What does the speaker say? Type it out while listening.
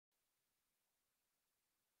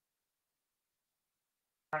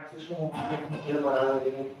Sta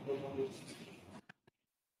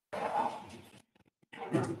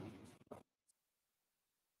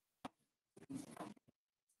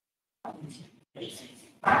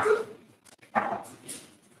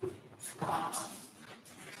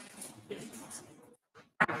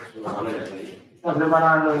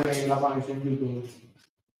preparando la pancia in YouTube.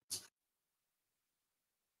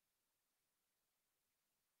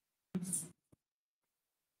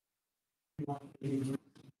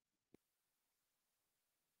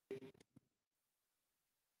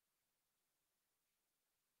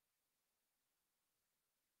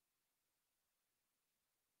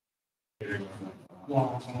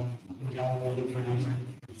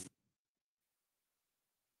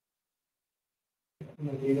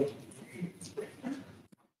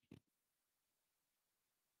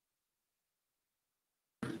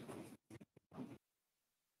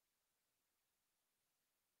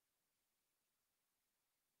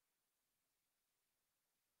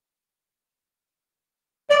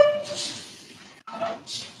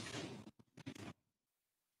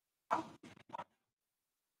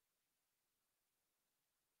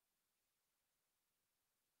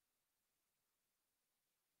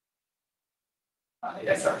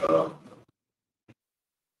 Ya está todo.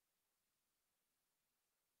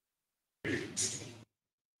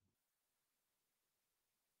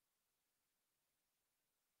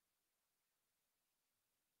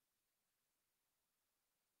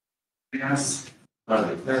 Gracias.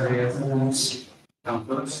 Vale. Gracias. ¿Estamos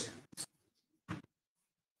todos?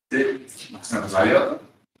 Sí. ¿Flavio?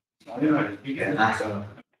 ¿Flavio?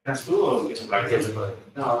 ¿Estás tú o qué es Flavio?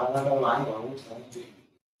 No, me gusta.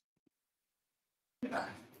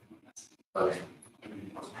 Vale.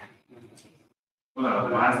 Bueno, los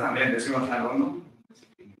demás también decimos algo, ¿no?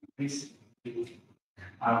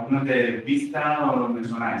 ¿Alguno de vista o me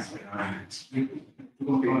sonáis?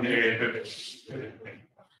 Pepe.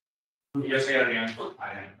 Yo soy Adrián.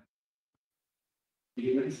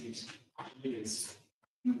 Dimitris. Dimitris.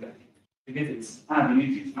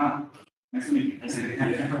 Nice to meet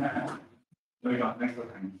you. Bueno, thanks for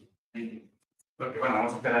coming. Porque bueno,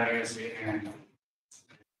 vamos a esperar a que se viene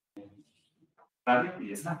radio y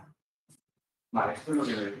ya está. Vale, esto es lo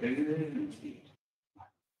que depende.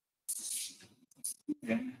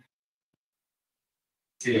 Bien.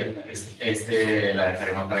 Sí, la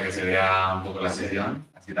dejaremos para que se vea un poco la sesión,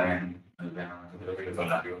 así también nos vean nosotros que todas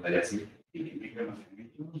las preguntas y así.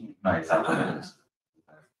 No, exacto.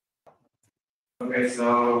 Okay,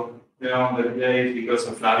 so the day because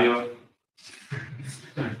of Flavio.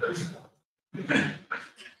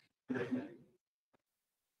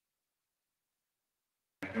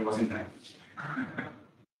 It wasn't time.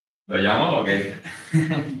 ¿Lo llamo o qué?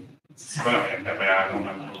 Bueno,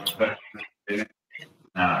 espera,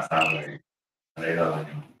 Nada, está bien. Me he ido al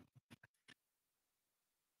baño.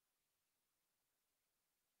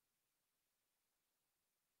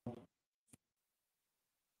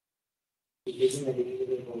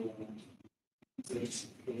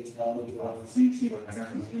 Sí, por acá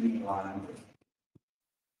no tiene nada.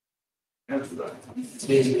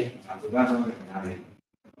 Sí.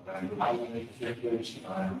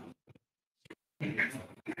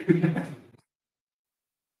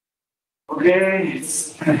 Okay,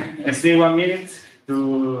 it's still 1 minute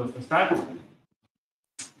to start.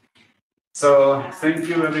 So thank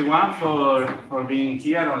you everyone for being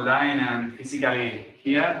here online and physically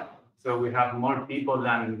here. So we have more people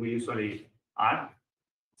than we usually are.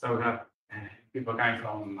 So we have people coming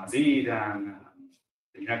from Madrid and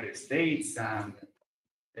the United States and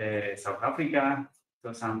South Africa,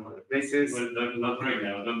 so some other places. Well, not right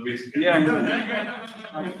now, don't be scared. Yeah,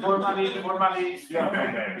 formally,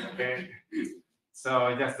 yeah, okay.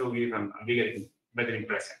 So just to give them a better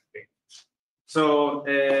impression. Okay. So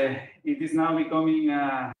it is now becoming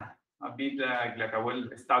a bit like a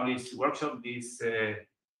well-established workshop. This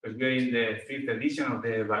we're doing the 5th edition of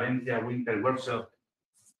the Valencia Winter Workshop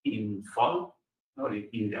in fall or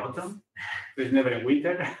in the autumn. So it's never in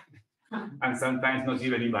winter, and sometimes not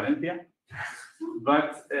even in Valencia.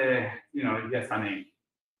 But it's just a name.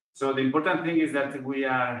 So the important thing is that we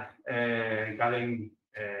are gathering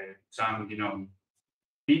some,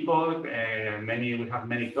 people. We have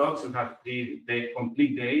many talks. We have 3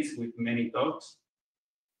 complete days with many talks.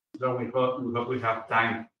 So we hope we have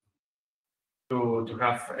time to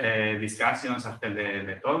have discussions after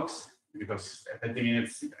the talks, because 30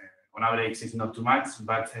 minutes on average is not too much,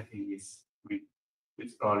 but I think it's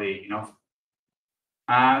probably enough.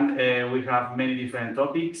 And we have many different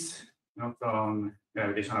topics, from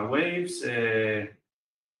gravitational waves,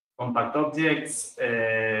 compact objects,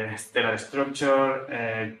 stellar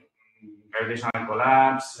structure, gravitational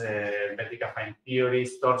collapse, vertical fine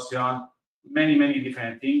theories, torsion, many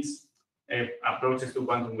different things, approaches to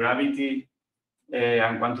quantum gravity,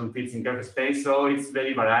 and quantum fields in curved space. So it's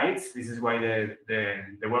very varied. This is why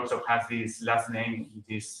the workshop has this last name,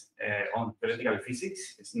 which is on theoretical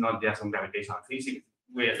physics. It's not just on gravitational physics.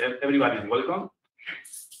 Everybody is welcome.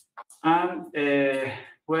 And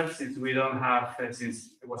well, since we don't have,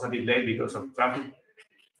 since it was a bit late because of traffic,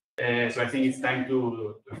 so I think it's time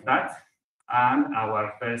to start. And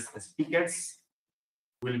our first speakers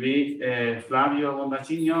will be Flavio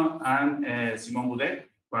Bombacino and Simone Boudet,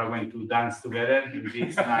 who are going to dance together in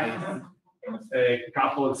this nice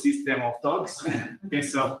couple system of talks. Okay,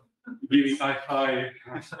 so giving high five.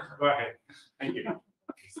 Go ahead. Thank you.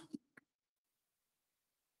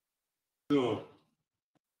 So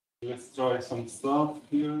let's try some stuff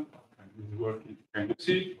here. This is working. Can you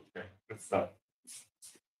see? Okay, let's start.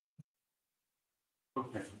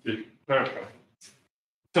 Okay, perfect.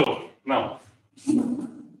 So now,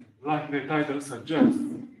 like the title suggests,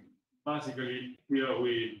 basically here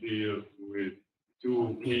we deal with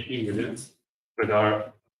two key ingredients that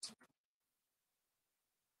are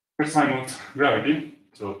Simons gravity,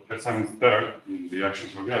 so Simons third in the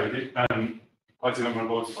actions of gravity, and quasi-normal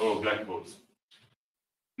balls or black holes.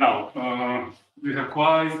 Now, we have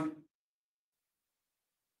quite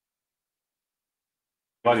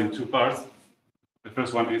in two parts. The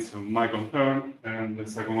first one is my concern, and the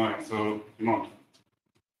second one is Simone.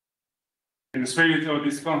 In the spirit of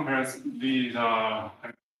this conference, these are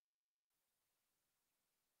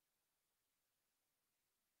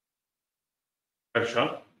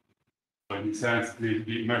special, so in the sense,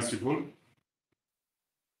 be merciful.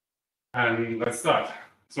 And let's start.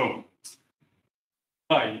 So,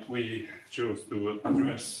 why we choose to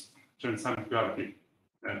address transonic gravity?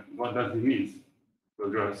 And what does it mean to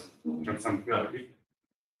address transonic gravity?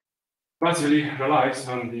 Basically relies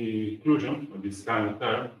on the inclusion of this kind of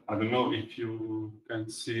term. I don't know if you can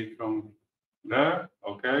see from there.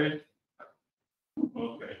 Okay.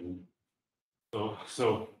 Okay.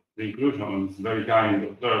 So the inclusion of this very kind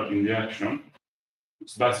of term in the action.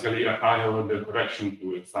 It's basically a higher order correction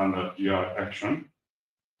to a standard GR action.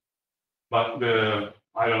 But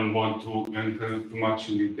I don't want to enter too much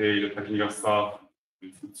in detail the technical stuff.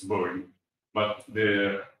 It's boring. But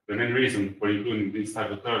the main reason for including this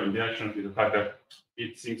type of term in the action is the fact that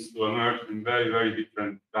it seems to emerge in very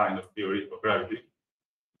different kind of theory of gravity.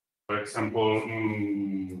 For example,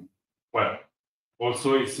 well,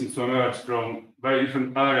 also it seems to emerge from very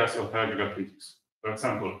different areas of theoretical physics. For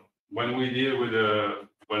example, when we deal with the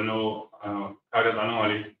well-known carrier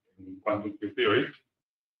anomaly in quantum field theory,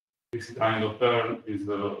 this kind of term is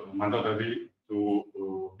mandatory to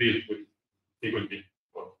deal with equity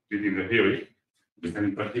or within the theory. And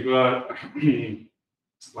in particular,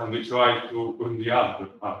 when we try to put in the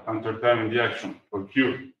output a counter term in the action for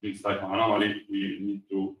Q, this type of anomaly, we need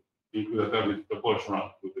to include a term that is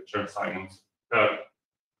proportional to the Chern-Simons term.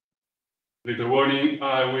 Little warning,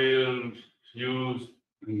 I will use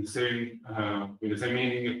in the same with the same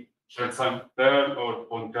meaning Chern-Simons term or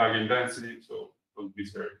Poincare density, so don't be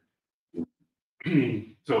scared.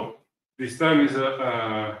 So this term is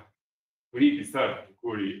we need this term to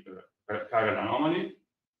query chiral anomaly,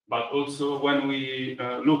 but also when we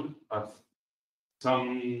look at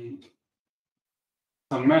some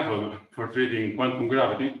method for treating quantum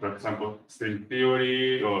gravity, for example, string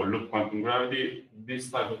theory or loop quantum gravity,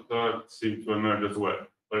 this type of term seems to emerge as well.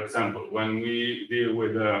 For example, when we deal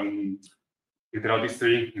with literal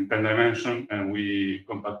string in 10 dimensions and we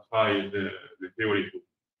compactify the theory to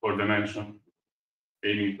 4 dimensions,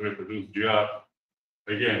 aiming to reproduce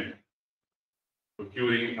GR, again,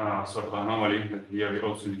 procuring a sort of anomaly that here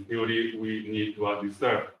also in theory we need to add this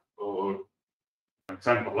term. Or, for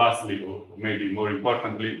example, lastly, or maybe more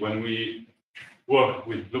importantly, when we work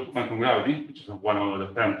with loop quantum gravity, which is one of the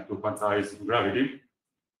attempts to quantize gravity,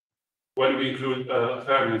 when we include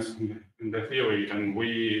fairness in the theory and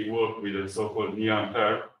we work with the so-called neon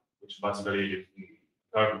term, which basically is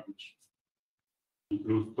a term which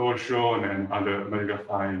includes torsion and other medical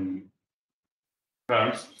fine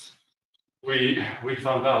terms, we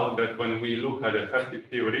found out that when we look at effective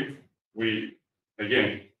theory, we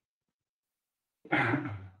again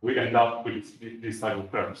we end up with this type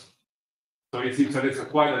of terms. So it seems that it's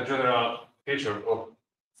quite a general feature of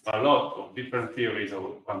a lot of different theories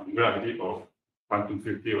of quantum gravity or quantum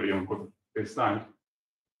field theory on space-time.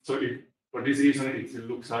 So for this reason, it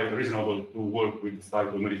looks like reasonable to work with this type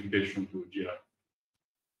of modification to GR.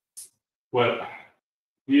 Well,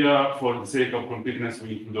 here, for the sake of completeness,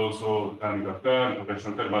 we include also dynamical term,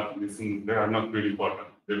 rotational term, but they are not really important.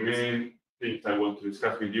 The main things I want to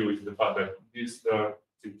discuss with you is the fact that this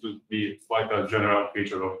seems to be quite a general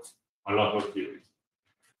feature of a lot of theories.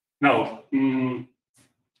 Now,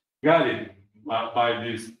 guided by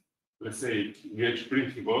this, let's say, gauge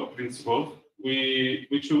principle,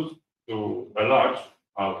 we choose to enlarge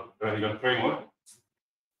our theoretical framework,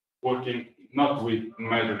 working not with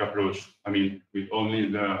metric approach, I mean, with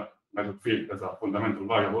only the metric field as a fundamental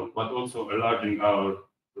variable, but also enlarging our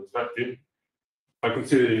perspective by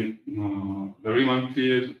considering the Riemann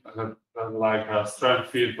field as like a strand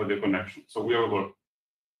field for the connection. So we work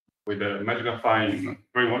with a metric affine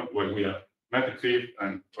framework where we have metric field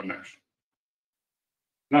and connection.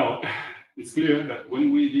 Now, it's clear that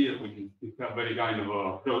when we deal with this very kind of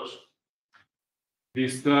approach,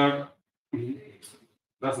 this term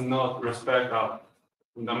does not respect a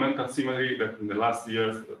fundamental symmetry that in the last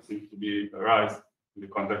years seems to be a rise in the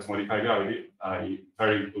context modified gravity,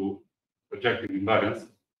 referring to projective invariance,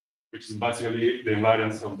 which is basically the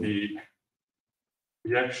invariance of the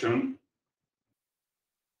reaction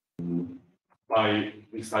by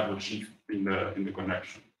this type of shift in the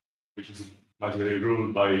connection, which is basically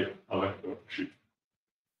ruled by a vector shift.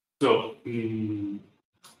 So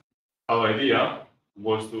our idea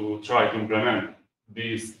was to try to implement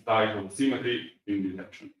this type of symmetry in this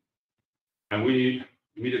action. And we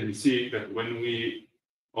immediately see that when we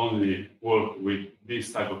only work with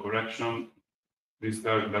this type of correction, this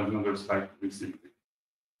term does not respect this symmetry.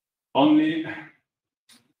 Only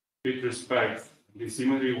it respects the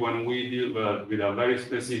symmetry when we deal with a very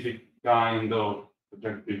specific kind of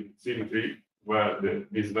projective symmetry where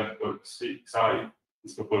this vector psi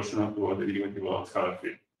is proportional to the derivative of scalar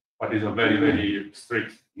field. But it's a very, very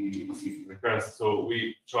strict request. So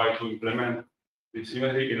we try to implement the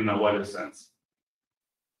symmetry in a wider sense.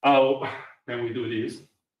 How can we do this?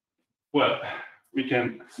 Well, we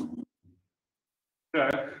can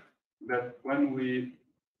check that when we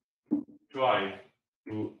try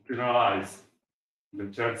to generalize the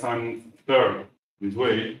Chern-Simons term this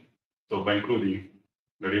way, so by including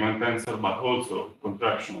the Riemann tensor, but also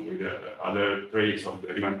contraction with the other traits of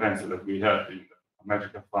the Riemann tensor that we have in the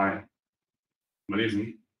metric affine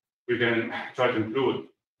formalism, we can try to include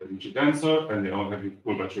the Ricci tensor and the homotopy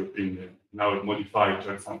curvature in our modified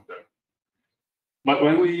Chern-Simons term. But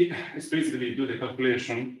when we explicitly do the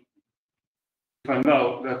calculation, we find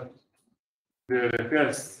out that the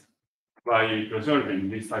requests by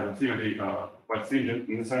preserving this type of symmetry are quite stringent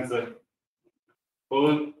in the sense that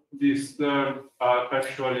all these terms are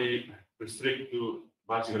actually restricted to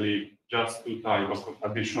basically just two types of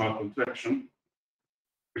additional contraction,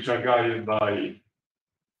 which are guided by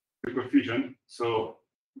the coefficient, so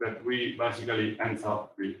that we basically end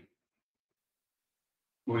up with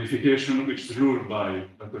modification which is ruled by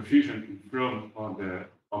a coefficient in front of the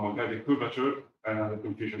homotopy curvature and a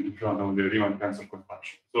coefficient in front of the Riemann tensor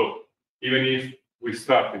contraction. So even if we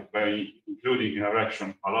started by including in our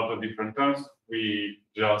action a lot of different terms, we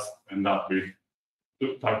just end up with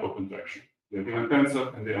two types of contraction, the Riemann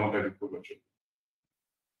tensor and the homotopy curvature.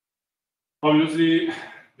 Obviously,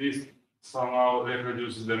 this somehow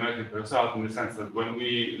reproduces the metric result in the sense that when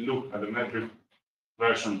we look at the metric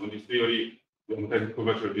version of this theory, the homotopy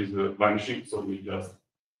curvature is vanishing, so we just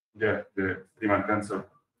get the Riemann tensor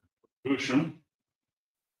solution.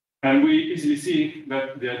 And we easily see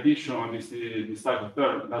that the addition of this type of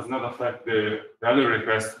term does not affect the other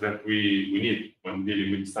request that we need when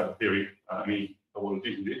dealing with this type of theory, I mean,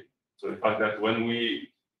 homologicity. So the fact that when we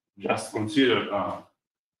just consider a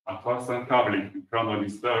constant coupling in front of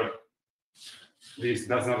this term, this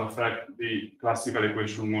does not affect the classical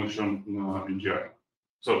equation motion in general.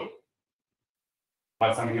 So,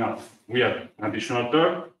 by summing up, we have an additional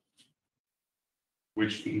term,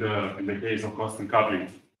 which in the case of constant coupling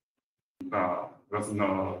doesn't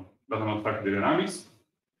affect the dynamics.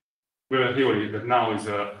 We have a theory that now is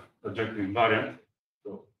a projective invariant,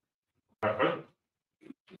 so perfect.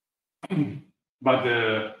 But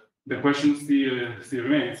the question still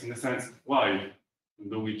remains in the sense, why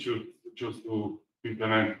do we choose to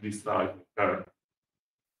implement this type of term?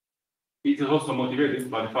 It is also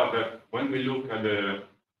motivated by the fact that when we look at the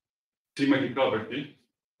symmetry property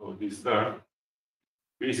of this term,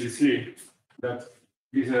 we easily see that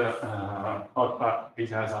this it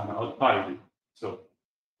has an out parity. So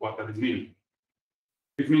what does it mean?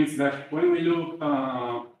 It means that when we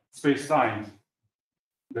look space-times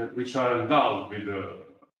which are endowed with,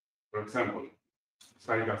 for example,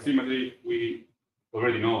 spherical symmetry, we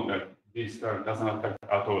already know that this term doesn't affect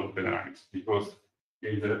at all the dynamics because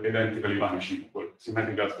it is identically vanishing for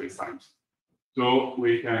symmetrical space-times. So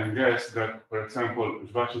we can guess that, for example,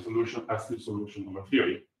 the Schwarzschild solution has two solutions of a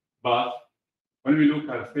theory. But when we look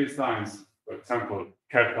at space-times for example,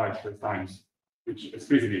 curve type times, which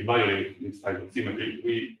explicitly violate this type of symmetry,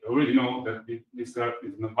 we already know that this curve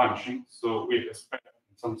is not vanishing, so we expect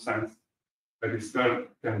in some sense that this curve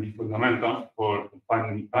can be fundamental for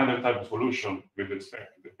finding another type of solution with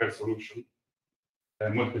respect to the first solution.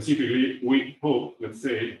 And more specifically, we hope, let's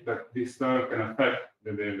say, that this curve can affect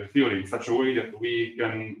the theory in such a way that we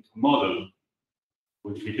can model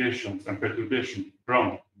modifications and perturbation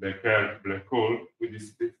from the curved black hole with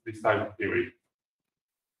this type of theory.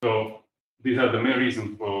 So these are the main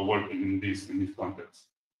reasons for working in this context.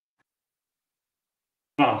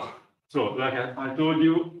 Now, so like I told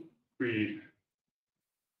you, we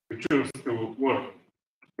choose to work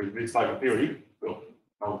with this type of theory. So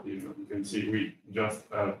now you can see we just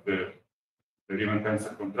have the Riemann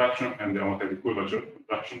tensor contraction and the homotopy curvature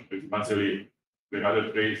contraction is basically the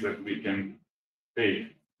other trace that we can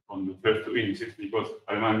take on the first two indices, because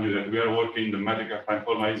I remind you that we are working the metric affine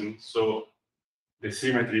formalism, so the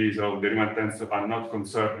symmetries of the Riemann tensor are not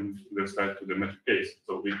concerned with respect to the metric case.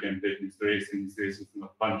 So we can take this trace and this trace is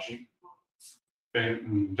not vanishing.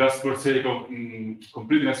 And just for sake of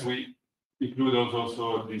completeness, we include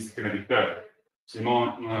also this kinetic term.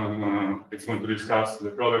 Simon is going to discuss the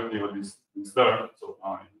property of this term, so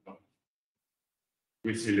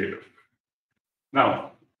we'll see later.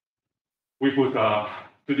 Now, we put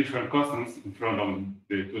two different constants in front of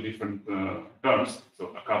the two different terms, so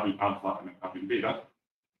a coupling alpha and a coupling beta.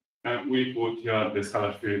 And we put here the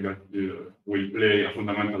scalar field that will play a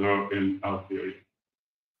fundamental role in our theory.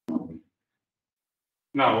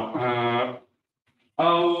 Now,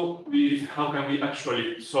 how can we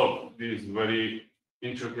actually solve this very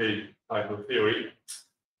intricate type of theory?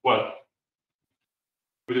 Well,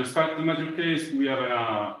 with respect to the metric case, we have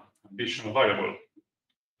an additional variable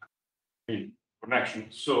in connection.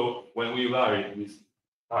 So when we vary this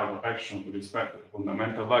type of action with respect to the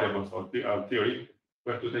fundamental variables of our theory,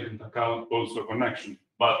 we have to take into account also connection.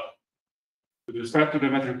 But with respect to the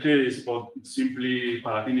metric case, or simply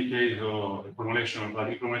Palatini case or the formulation,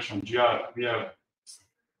 Palatini formulation GR, we have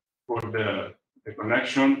for the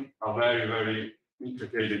connection a very, very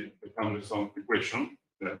intricate cumbersome equation,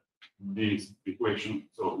 this equation.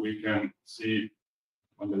 So we can see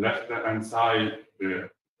on the left-hand side the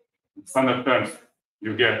standard terms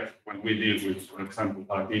you get when we deal with, for example,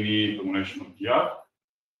 Palatini formulation of GR.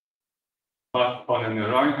 But on the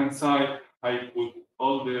right-hand side, I put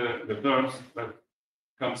all the terms that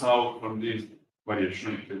comes out from this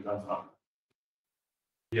variation.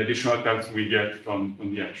 The additional terms we get from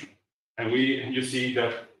the action. And you see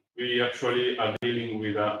that we actually are dealing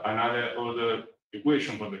with another order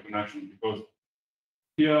equation for the connection, because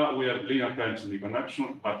here we have linear terms in the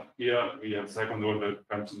connection, but here we have second order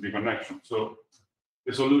terms in the connection. So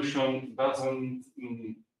the solution doesn't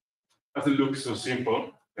look so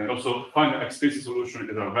simple, and also find an explicit solution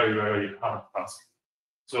is a very, very hard task.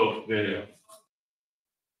 So the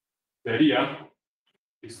idea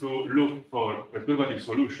is to look for perturbative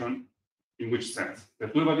solution. In which sense?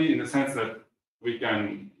 Perturbative in the sense that we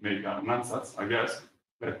can make an ansatz, I guess,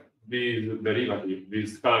 that this derivative,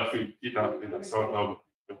 this scalar field theta, is a sort of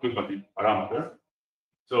perturbative parameter.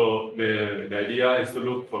 So the idea is to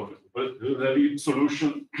look for perturbative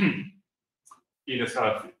solution in the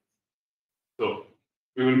scalar field. So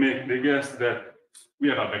we will make the guess that we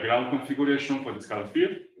have a background configuration for the scalar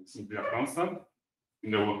field, it's simply a constant,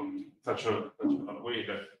 in such a way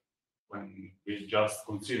that when we just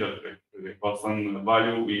consider the constant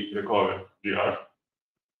value, we recover GR,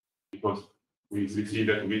 because we see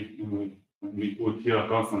that when we put here a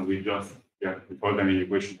constant, we just get the coordinate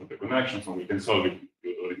equation for the connection, so we can solve it.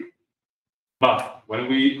 But when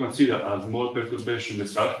we consider a small perturbation in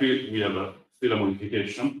the scalar field, we have still a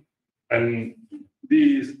modification, and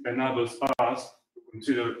this enables us to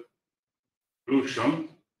consider solution.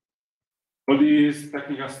 All these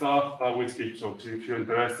technical stuff I will skip, so if you're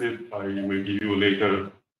interested, I will give you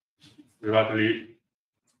later privately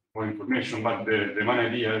more information. But the main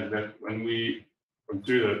idea is that when we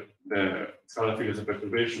consider the scalar field as a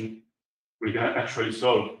perturbation, we can actually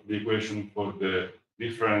solve the equation for the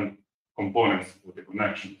different components of the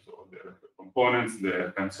connection. So the components,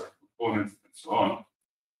 the tensor components, and so on.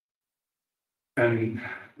 And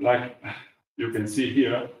like you can see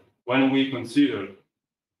here, when we consider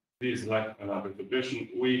this like perturbation,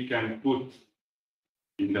 we can put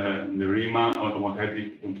in the Riemann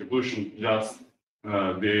automatic contribution just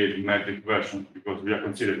the metric version, because we are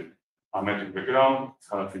considering a metric background,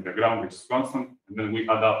 scalar field background, which is constant, and then we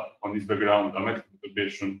add up on this background a metric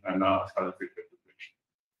perturbation and a scalar field perturbation.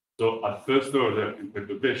 So at first order in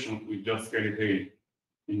perturbation, we just can retain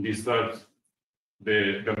in these terms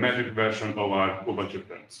the metric version of our curvature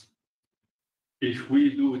terms. if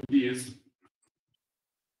we do this,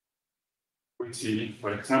 we see,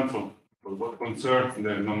 for example, for what concerns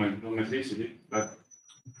the non-metricity, that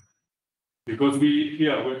because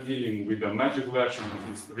we're dealing with a magic version of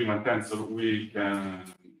this Riemann tensor, we can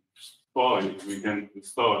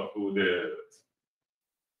store to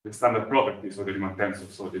the standard properties of the Riemann tensor,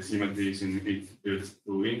 so the symmetries in it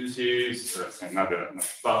to indices and other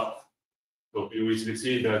stuff. So you easily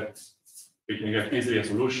see that we can get easily a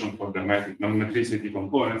solution for the non-metricity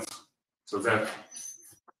components, so that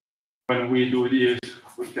when we do this,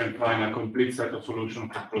 we can find a complete set of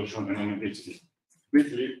solutions for closure and non-metricity.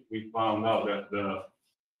 Quickly, we found out that the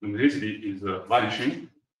non-metricity is vanishing.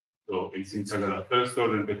 So it seems that the first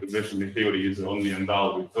order perturbation in theory is only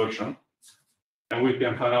endowed with torsion. And we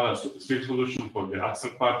can find out a strict solution for the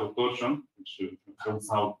axial part of torsion, which turns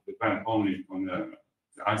out to depend only on the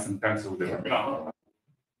Einstein tensor of the ground.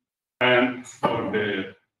 And for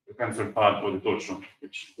the tensor part of the torsion,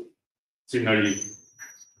 which similarly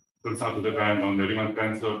turns out to depend on the Riemann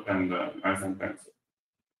tensor and the Einstein tensor.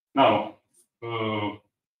 Now,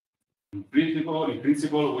 in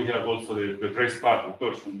principle, we have also the trace part of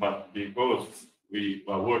torsion, but because we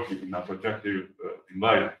are working in a projective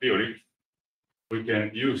invariant theory, we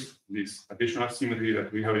can use this additional symmetry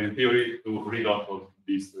that we have in theory to rid off of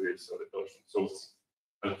these trace of the torsion. So,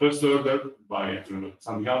 at first order, by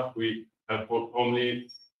summing up, we have only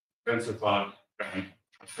tensor part and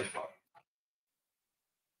axial part.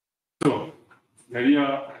 So, the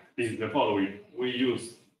idea is the following: we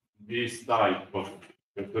use this type of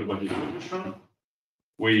perturbative solution,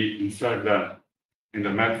 we insert them in the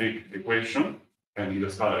metric equation and in the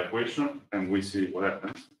scalar equation, and we see what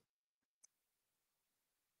happens.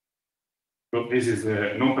 So this is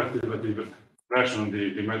a non-perturbative version of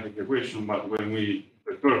the metric equation, but when we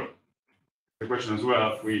perturb the equation as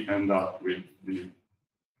well, we end up with the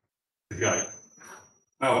guy.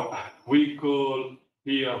 Now, we call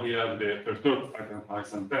here, we have the perturbed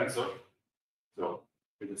Einstein tensor, so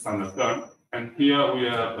with the standard term. And here we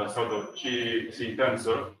have a sort of GC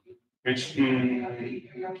tensor, which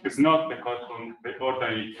is not the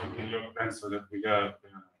ordinary continuous tensor that we have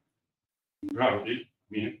in gravity,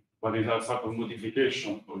 but it has a sort of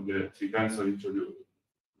modification of the C tensor introduced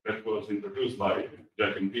that was introduced by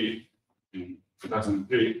Jack and P in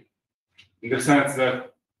 2003, in the sense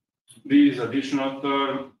that this additional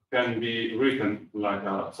term can be written like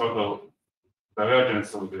a sort of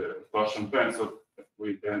divergence of the torsion tensor.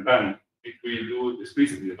 We can then, if we do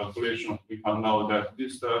explicitly the calculation, we found out that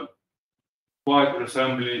this term quite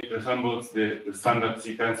resembles the standard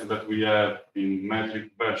C tensor that we have in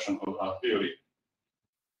metric version of our theory.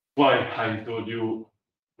 Why I told you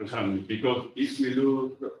resembling? Because if we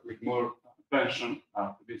look with more attention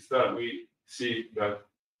at this term, we see that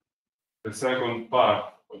the second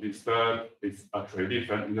part of this term is actually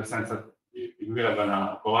different in the sense that we have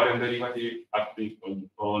a covariant derivative acting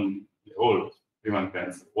on the whole Riemann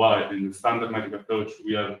tensor, while in the standard metric approach,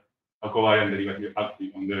 we have a covariant derivative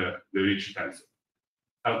acting on the Ricci tensor.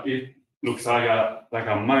 And it looks like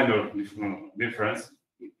a minor difference.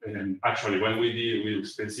 And actually, when we deal with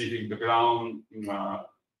specific background,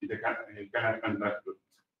 it can conduct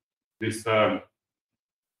this term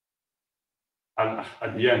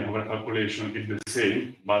at the end of the calculation is the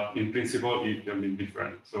same, but in principle, it can be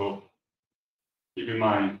different. So keep in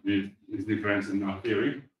mind this difference in our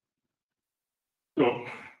theory. So,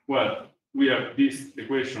 well, we have this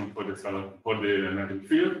equation for the magnetic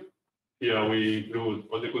field. Here we include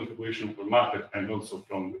all the contribution from matter and also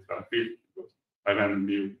from the scalar field, because I then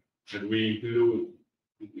knew that we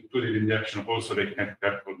included in the action also the kinetic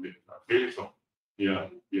effect of the scalar field. So here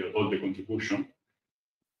all the contribution.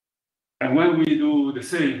 And when we do the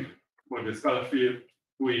same for the scalar field,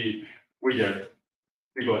 we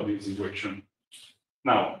got this equation.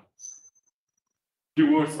 Now,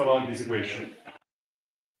 few words about this equation.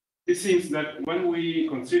 It seems that when we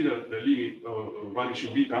consider the limit of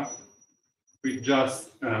vanishing beta, we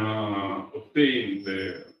just obtain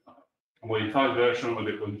the modified version of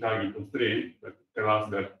the contraction constraint that tells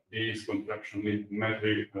us that these contraction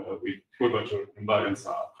metric with curvature invariance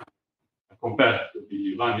are compared to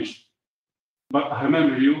be vanished. But I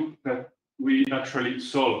remember you that we actually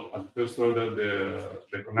solve at first order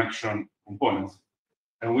the connection components,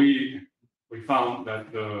 and we found that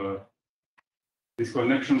this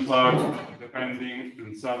connection part depending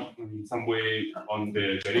in some way on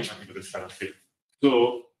the derivative of the scalar field.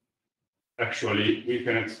 So actually, we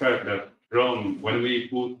can expect that from when we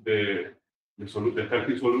put the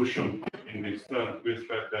effective solution in this term, we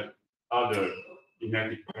expect that other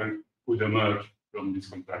kinetic current could emerge from this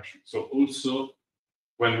contraction. So also,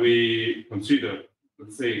 when we consider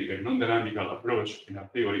let's say, the non-dynamical approach in a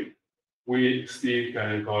theory, we still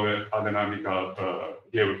can recover a dynamical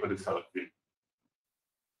behavior for the scalar field.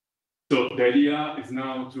 So the idea is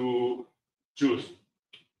now to choose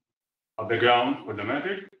a background for the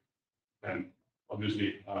metric, and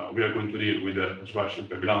obviously we are going to deal with the Schwarzschild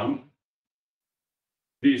background.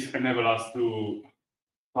 This enables us to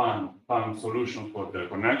find solution for the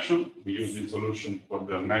connection. We use this solution for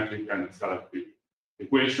the metric and the scalar field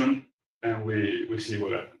equation, and we see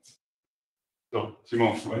what happens. So,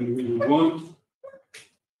 Simon, when we move on.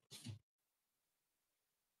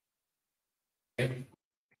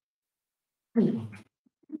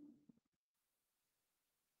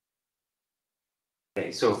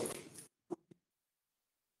 Okay, so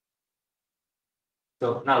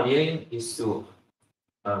now the aim is to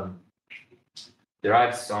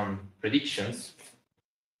derive some predictions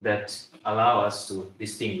that allow us to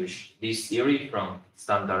distinguish this theory from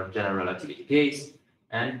standard general relativity case,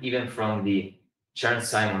 and even from the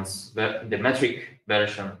Chern-Simons, the metric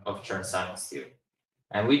version of Chern-Simons theory.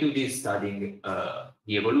 And we do this studying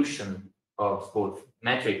the evolution of both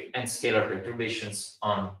metric and scalar perturbations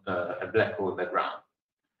on a black hole background.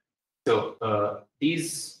 So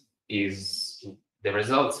this is the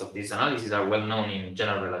results of this analysis are well known in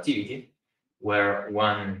general relativity, where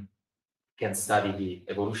one can study the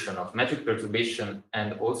evolution of metric perturbation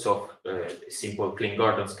and also of simple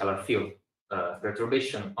Klein-Gordon scalar field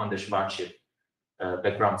perturbation on the Schwarzschild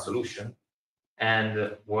background solution.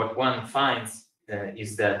 And what one finds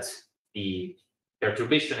is that the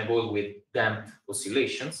perturbation evolved with damped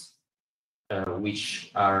oscillations,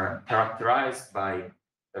 which are characterized by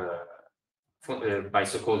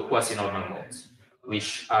so-called quasi-normal modes,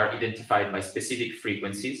 which are identified by specific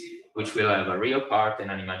frequencies, which will have a real part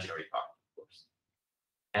and an imaginary part, of course.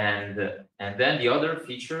 And then the other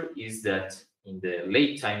feature is that in the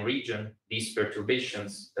late time region, these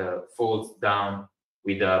perturbations fall down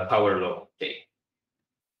with a power law K.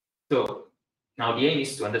 So now the aim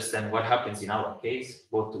is to understand what happens in our case,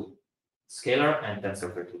 both to scalar and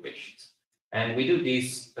tensor perturbations. And we do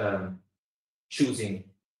this choosing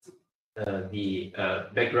the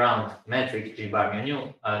background metric G bar mu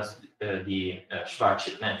nu as the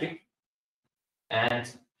Schwarzschild metric. And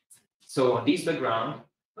so on this background,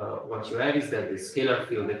 what you have is that the scalar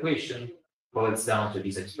field equation boils down to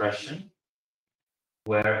this expression,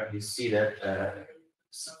 where you see that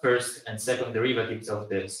first and second derivatives of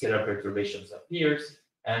the scalar perturbations appears,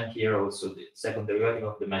 and here also the second derivative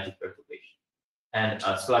of the metric perturbation. And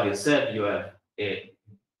as Claudio said, you have a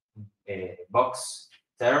box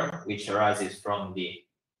term which arises from the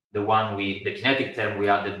kinetic term we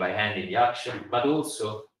added by hand in the action, but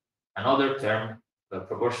also another term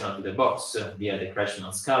proportional to the box via the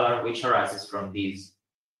Kreshman scalar, which arises from the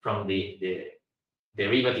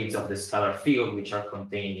derivatives of the scalar field which are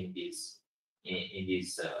contained in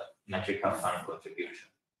this metric affine contribution.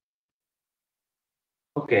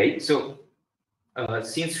 Okay, so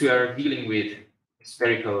since we are dealing with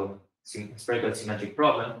spherical symmetric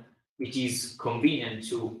problem, it is convenient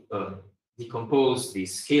to decompose the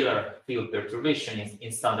scalar field perturbation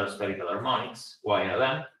in standard spherical harmonics,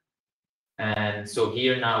 YLM. And so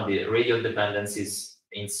here now the radial dependence is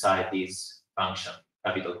inside this function,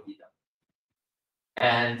 capital theta.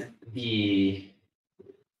 And the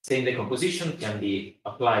same decomposition can be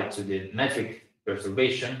applied to the metric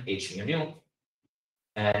perturbation, H mu nu.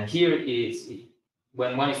 And here is,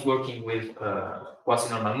 when one is working with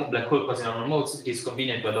quasi-normal black hole quasi-normal modes, it is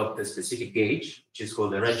convenient to adopt a specific gauge, which is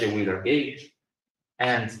called the Regge-Wheeler gauge.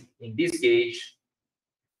 And in this gauge,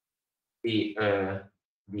 the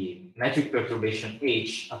metric perturbation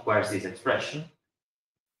H acquires this expression,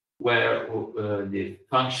 where the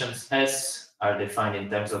functions S are defined in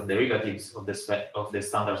terms of derivatives of the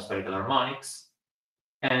standard spherical harmonics,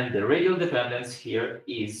 and the radial dependence here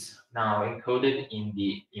is now encoded in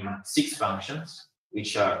 6 functions,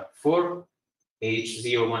 which are for H,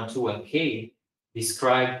 0, 1, 2, and K,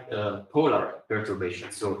 describe polar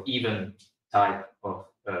perturbation, so even type of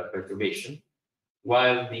perturbation,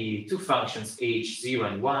 while the 2 functions H, 0,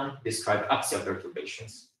 and 1 describe axial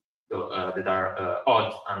perturbations, so that are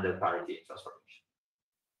odd under parity transformation.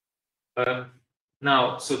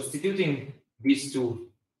 Now, substituting these two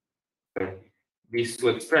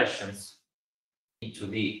expressions into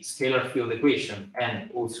the scalar field equation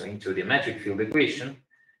and also into the metric field equation,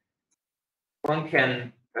 one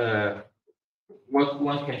can what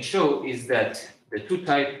one can show is that the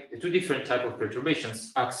two different type of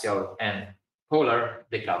perturbations, axial and polar,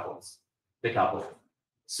 decouple.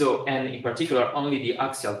 So, and in particular, only the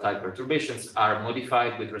axial type perturbations are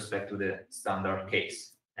modified with respect to the standard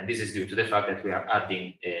case. And this is due to the fact that we are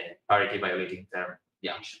adding a parity violating term the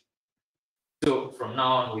action. So from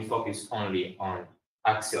now on, we focus only on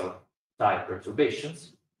axial type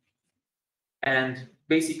perturbations. And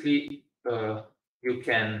basically, you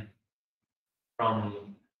can,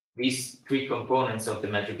 from these three components of the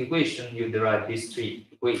metric equation, you derive these three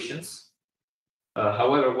equations.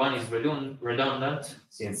 However, one is redundant,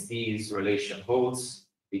 since this relation holds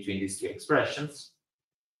between these two expressions.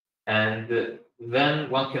 And then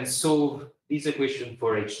one can solve this equation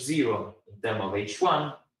for H0 in terms of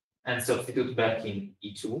H1 and substitute back in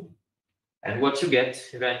E2. And what you get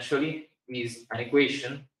eventually is an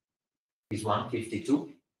equation, this one,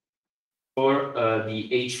 52, for the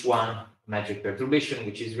H1 metric perturbation,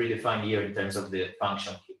 which is redefined here in terms of the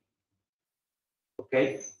function Q.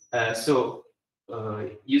 Okay, so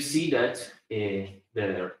you see that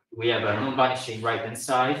we have a non-vanishing right-hand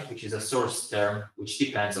side, which is a source term, which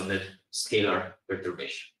depends on the scalar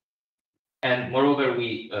perturbation. And moreover,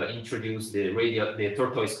 we introduce the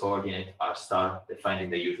tortoise coordinate R star defined in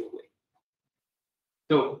the usual way.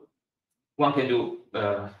 So one can do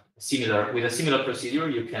with a similar procedure,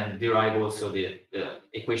 you can derive also the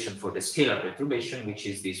equation for the scalar perturbation, which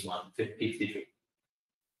is this one, 53.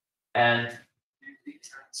 And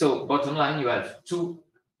so bottom line, you have two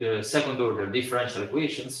second order differential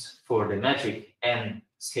equations for the metric and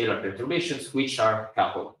scalar perturbations, which are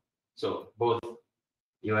coupled. So both,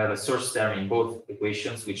 you have a source term in both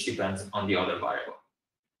equations, which depends on the other variable.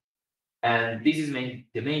 And this is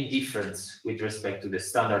the main difference with respect to the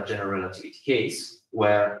standard general relativity case,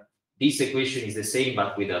 where this equation is the same,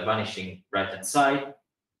 but with a vanishing right-hand side,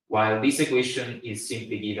 while this equation is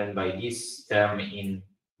simply given by this term in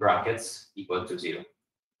brackets equal to 0.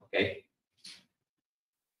 Okay.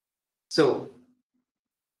 So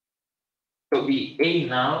the aim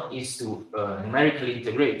now is to numerically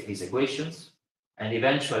integrate these equations and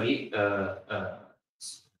eventually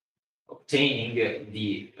obtaining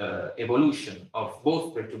the evolution of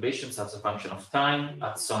both perturbations as a function of time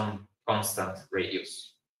at some constant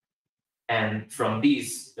radius. And from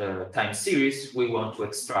this time series, we want to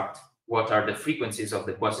extract what are the frequencies of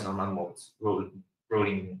the quasi-normal modes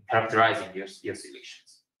characterizing the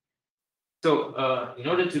oscillations. So in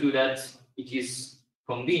order to do that, it is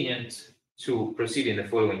convenient to proceed in the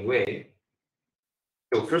following way.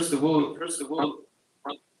 So first of all,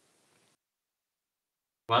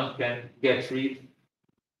 one can get rid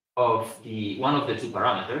of one of the two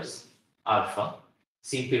parameters, alpha,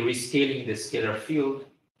 simply rescaling the scalar field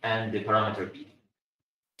and the parameter b.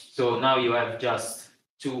 So now you have just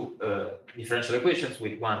two differential equations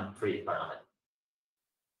with one free parameter.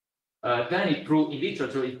 Then it proved, in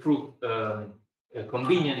literature, it proved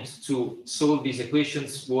convenient to solve these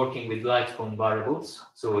equations working with light cone variables.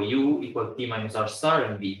 So u equal t minus r star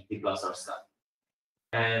and b t plus r star.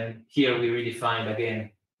 And here we redefined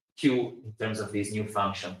again q in terms of this new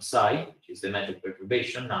function psi, which is the metric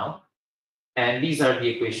perturbation now. And these are the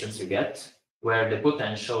equations you get, where the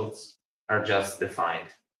potentials are just defined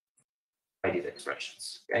by these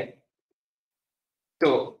expressions. Okay.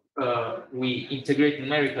 So we integrate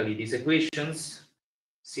numerically these equations,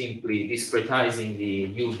 simply discretizing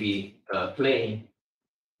the UV plane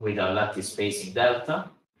with a lattice spacing delta.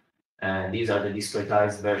 And these are the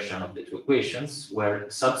discretized version of the two equations, where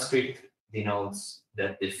subscript denotes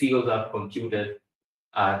that the fields are computed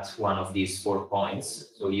at one of these 4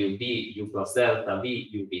 points. So UV, U plus delta, V,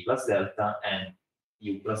 UV plus delta, and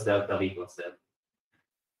U plus delta, V plus delta.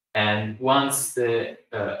 And once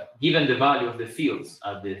given the value of the fields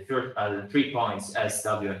at the 3 points S,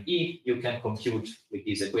 W, and E, you can compute with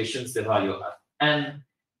these equations the value of N,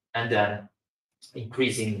 and then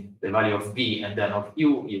increasing the value of V and then of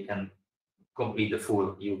U, you can complete the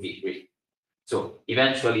full UV grid. So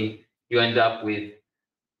eventually you end up with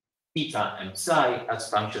theta and psi as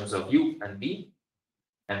functions of U and V.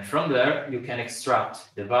 And from there, you can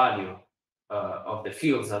extract the value of the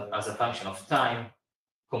fields as a function of time,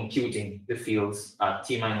 computing the fields at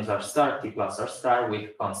t minus r star, t plus r star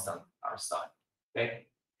with constant r star. Okay.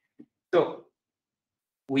 So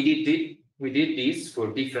we did this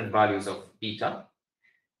for different values of beta.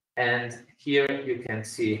 And here you can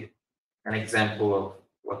see an example of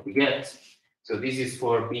what we get. So this is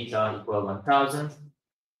for beta equal 1000.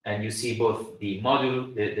 And you see both the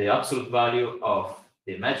module, the absolute value of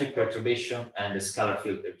the metric perturbation and the scalar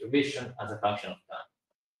field perturbation as a function of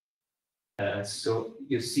time. So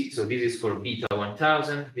you see, so this is for beta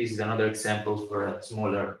 1000. This is another example for a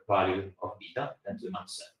smaller value of beta, 10 to the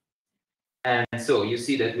minus 7. And so you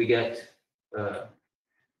see that we get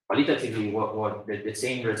qualitatively the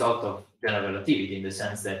same result of general relativity, in the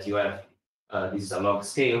sense that you have this is a log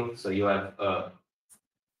scale, so you have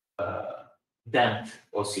damped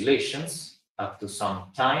oscillations, up to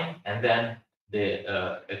some time, and then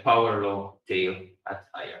a power law tail at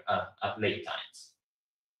late times.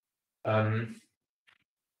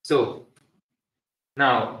 So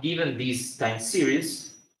now, given this time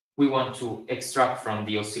series, we want to extract from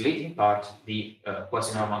the oscillating part the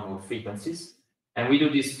quasi-normal mode frequencies, and we do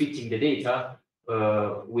this fitting the data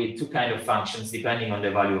with two kind of functions depending on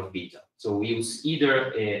the value of beta. So we use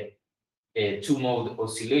either a two-mode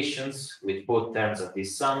oscillations with both terms of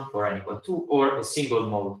this sum for n equal 2, or a single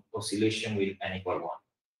mode oscillation with n equal 1.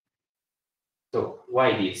 So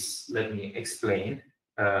why this? Let me explain.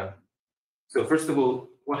 So first of all,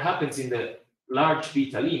 what happens in the large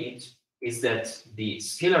beta limit is that the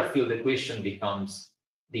scalar field equation becomes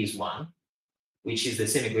this one, which is the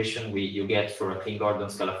same equation you get for a clean Gordon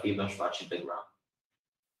scalar field on Schwarzschild diagram.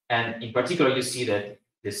 And in particular, you see that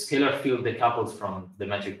the scalar field decouples from the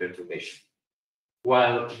metric perturbation.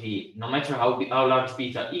 While no matter how large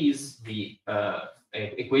beta is, the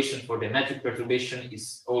equation for the metric perturbation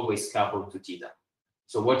is always coupled to theta.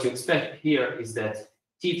 So what you expect here is that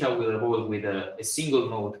theta will evolve with a single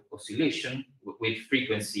mode oscillation with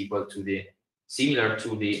frequency equal to similar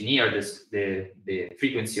to the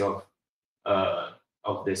frequency of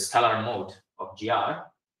the scalar mode of GR,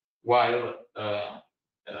 while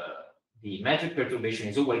the metric perturbation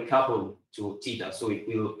is always coupled to theta, so it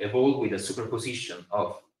will evolve with a superposition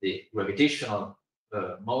of the gravitational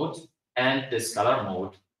mode and the scalar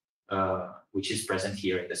mode, which is present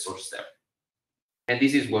here in the source step. And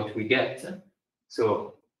this is what we get.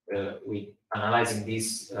 So we analyzing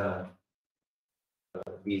this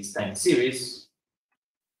time series.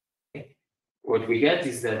 Okay. What we get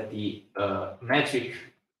is that the metric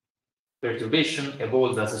perturbation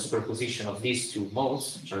evolves as a superposition of these two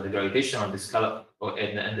modes, which are the gravitational and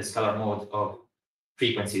the scalar mode of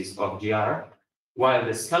frequencies of GR, while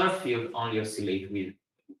the scalar field only oscillate with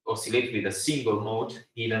a single mode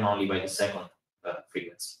given only by the second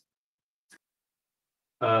frequency.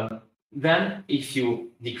 Then, if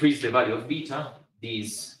you decrease the value of beta,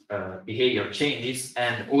 these behavior changes,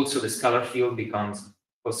 and also the scalar field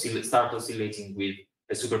start oscillating with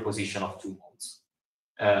a superposition of two modes,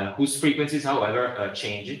 whose frequencies, however,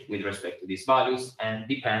 change with respect to these values and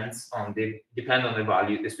depend on the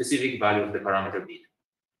specific value of the parameter beta.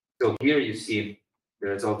 So here you see the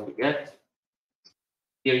result we get.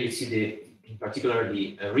 Here you see in particular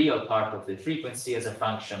the real part of the frequency as a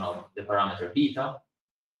function of the parameter beta.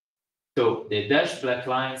 So the dashed black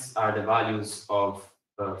lines are the values of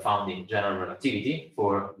found in general relativity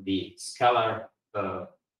for the scalar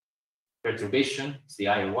perturbation, it's the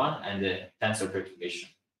higher one, and the tensor perturbation,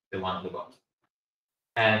 the one at the bottom.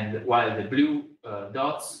 And while the blue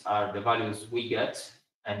dots are the values we get,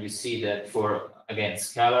 and you see that for, again,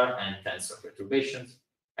 scalar and tensor perturbations.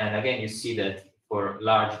 And again, you see that for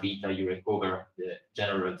large beta, you recover the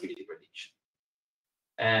general relativity prediction.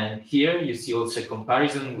 And here you see also a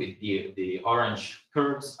comparison with the orange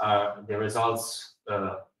curves are the results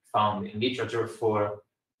found in literature for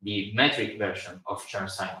the metric version of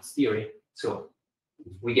Chern-Simons theory. So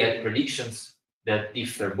we get predictions that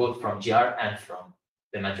differ both from GR and from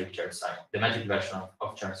the metric version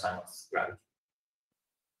of Chern-Simons gravity.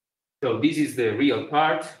 So this is the real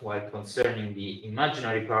part, while concerning the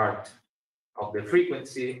imaginary part of the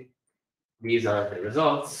frequency, these are the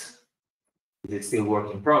results. It's still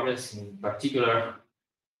work in progress. In particular,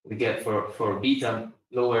 we get for beta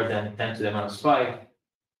lower than 10 to the minus 5,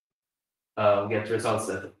 we get results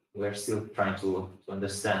that we're still trying to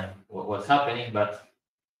understand what's happening. But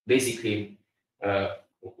basically,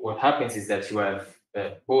 what happens is that you have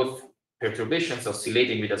both perturbations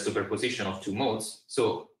oscillating with a superposition of two modes.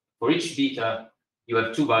 So for each beta, you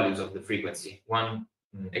have two values of the frequency, one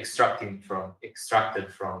extracted from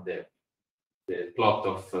the plot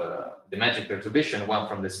of the metric perturbation, one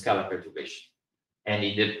from the scalar perturbation. And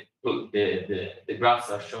in the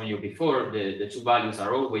graphs I've shown you before, the two values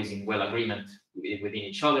are always in well agreement within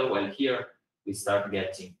each other, while here we start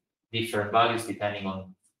getting different values depending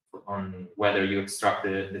on whether you extract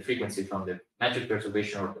the frequency from the metric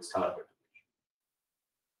perturbation or the scalar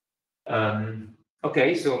perturbation.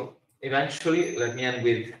 Okay, so eventually, let me end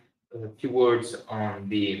with a few words on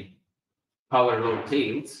the power law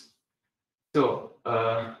tails. So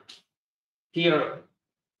here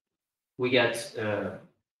we get in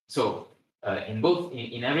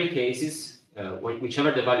every cases,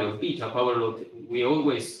 whichever the value of beta, power law, we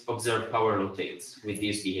always observe power law tails with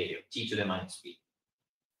this behavior, t to the minus p.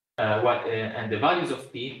 And the values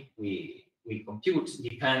of p we compute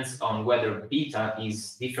depends on whether beta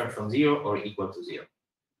is different from 0 or equal to 0.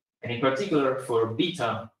 And in particular, for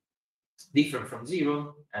beta different from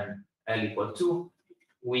 0 and L equal 2,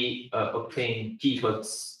 we obtain t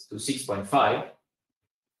equals to 6.5.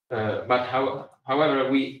 But however,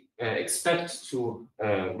 we expect to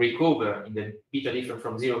recover in the beta different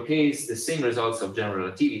from 0 case the same results of general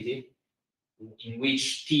relativity, in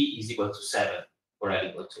which t is equal to 7 or L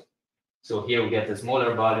equal to. So here we get a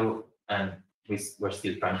smaller value, and we're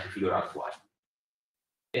still trying to figure out why.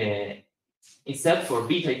 Instead, for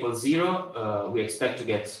beta equals 0, we expect to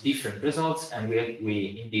get different results, and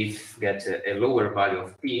we indeed get a lower value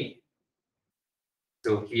of t.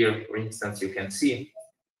 So here, for instance, you can see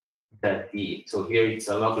that so here it's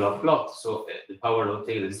a log-log plot, so the power law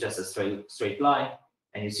tail is just a straight line,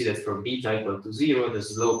 and you see that for beta equal to 0, the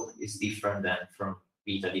slope is different than from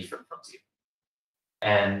beta different from 0.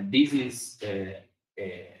 And this is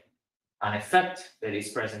an effect that is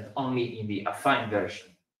present only in the affine version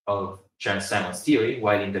of Chern-Simons theory,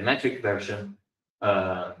 while in the metric version,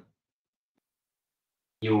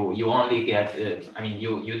 you only get,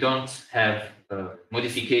 you don't have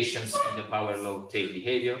modifications in the power law tail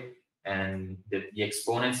behavior, and the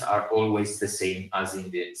exponents are always the same as in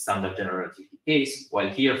the standard general relativity case, while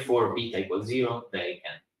here for beta equals 0, they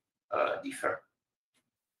can differ.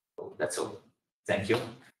 So that's all. Thank you.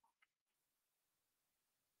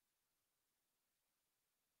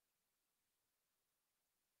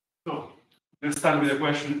 So let's start with a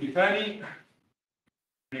question, if any.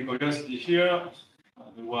 Any curiosity here?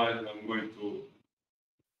 Otherwise, I'm going to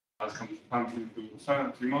ask something to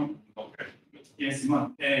Simon. Okay. Yes,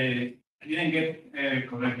 Simon. I didn't get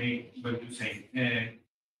correctly what you say.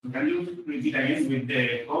 Can you repeat again with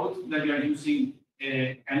the code that you are using?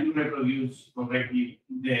 Can you reproduce correctly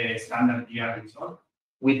the standard GR result?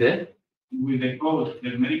 With the code, the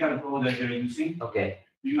numerical code that you're using? Okay.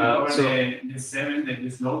 You cover the 7, the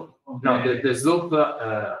slope? Of no, the slope,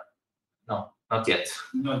 no, not yet.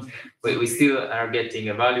 Not We still are getting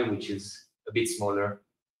a value which is a bit smaller.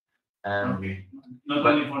 Okay. Not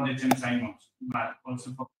only for the Chern-Simons, but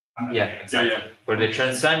also for yeah, exactly. Yeah. For the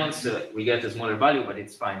Chern-Simons, we get a smaller value, but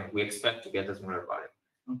it's fine. We expect to get a smaller value.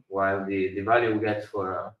 While the value we get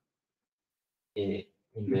for in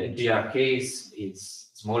the GR case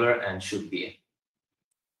is smaller and should be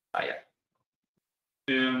higher.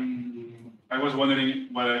 I was wondering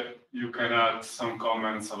whether you can add some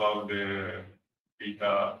comments about the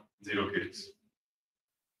beta 0 case,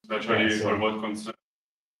 especially for what concerns.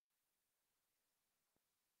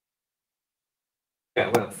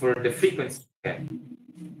 Yeah, well, for the frequency, okay.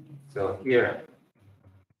 So here,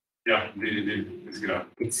 Yeah, this graph.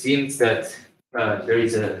 it seems that there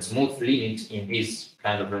is a smooth limit in these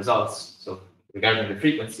kind of results. So regarding the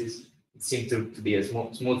frequencies, it seems to be a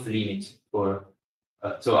smooth limit for.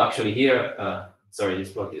 So actually here, sorry,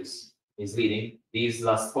 this plot is misleading. This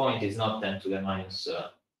last point is not 10 to the minus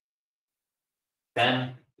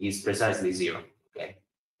 10, is precisely 0. Okay,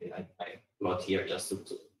 I plot here just to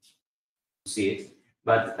see it.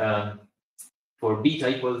 But for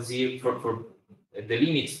beta equals 0, for the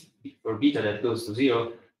limit for beta that goes to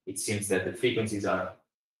 0, it seems that the frequencies are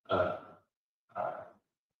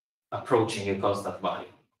approaching a constant value,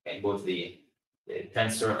 okay, both the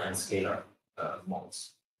tensor and scalar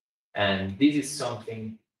modes. And this is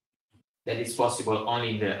something that is possible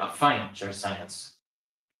only in the affine Chern-Simons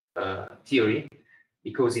theory,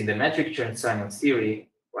 because in the metric Chern-Simons theory,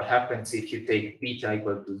 what happens if you take beta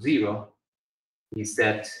equal to 0 is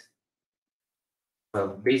that, well,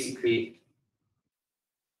 basically,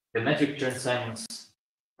 the metric Chern-Simons,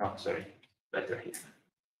 oh, sorry, better here.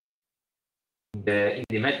 In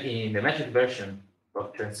the metric version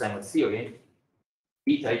of Chern-Simons theory,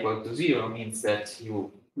 beta equal to 0 means that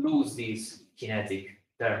you lose this kinetic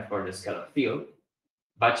term for the scalar field,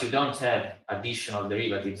 but you don't have additional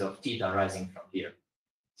derivatives of theta arising from here.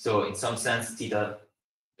 So in some sense, theta,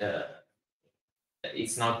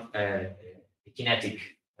 it's not a kinetic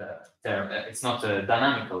term, it's not a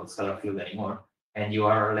dynamical scalar field anymore, and you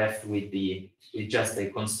are left with just a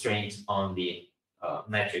constraint on the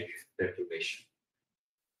metric perturbation.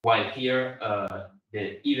 While here,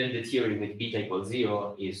 even the theory with beta equals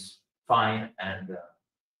 0 is fine, and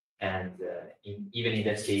even in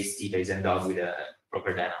that case, theta is endowed with a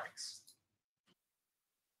proper dynamics.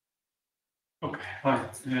 Okay, fine.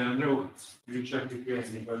 Andrew, you check if you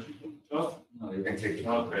have any questions? No, you can take it.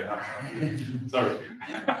 Okay, sorry.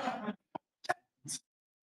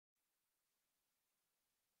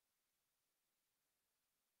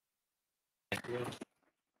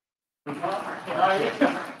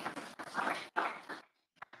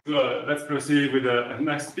 So let's proceed with the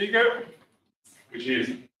next speaker, which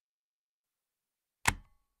is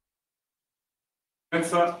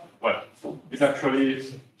well, it's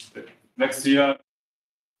actually next year.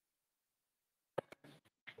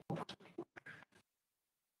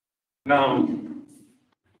 Now,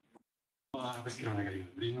 perché non è carino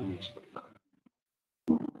prima?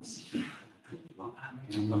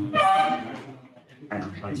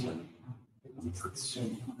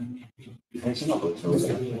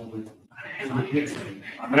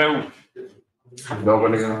 Andrea, Dopo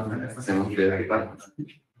le siamo qui.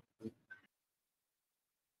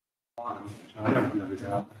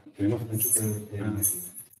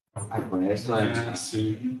 Adesso è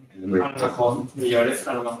sì. A lo mejor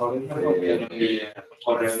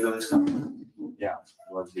correr lo descarto.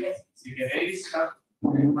 Si queréis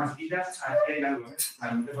más vidas, haced algo.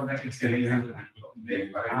 A no te importa que queréis algo.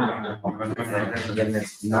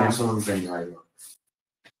 non sono un gennaio.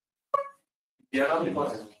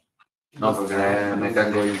 No, perché ne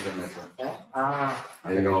tengo internet.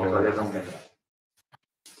 E l'ho collegato un po'.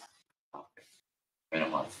 Meno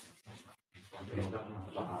male.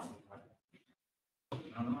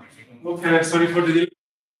 Okay, sorry for the delay.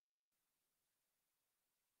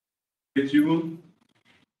 Get you.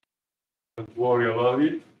 Don't worry about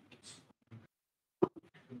it.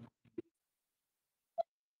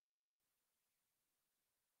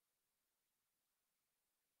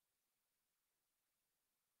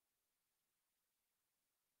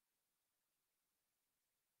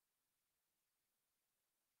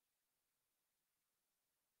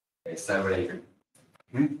 Stai break.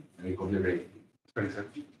 Ricordi break. Aspetta.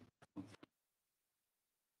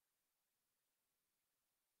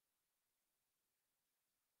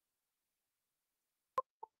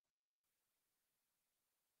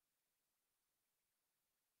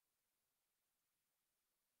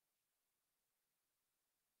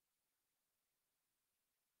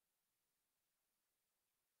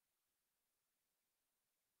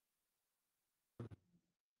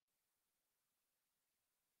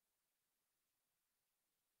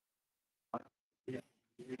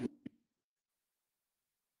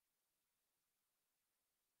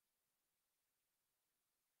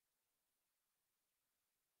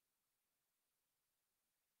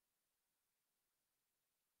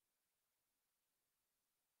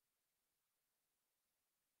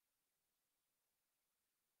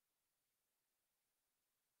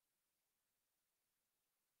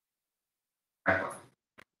 Ecco.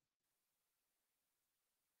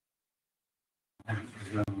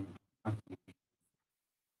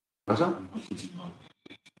 Cosa?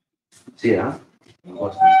 Sì, eh? Non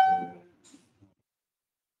posso.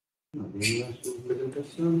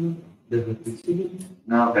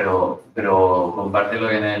 No, però compartirlo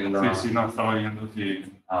nel... Sì, no, stavo vedendo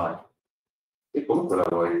sì. Ah, vai. E comunque la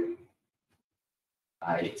vuoi...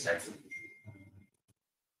 Ah, certo.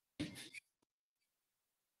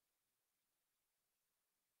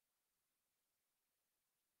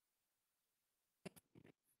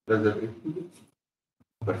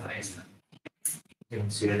 Per festa. Non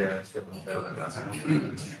si vede se non è una casa.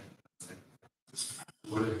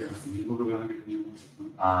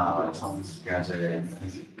 Ah,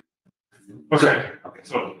 grazie. Okay,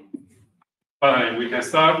 so finally we can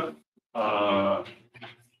start. Fabio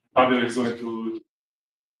is going to.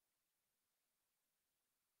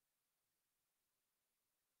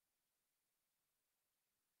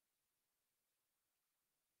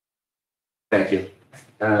 Thank you.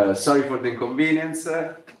 Sorry for the inconvenience.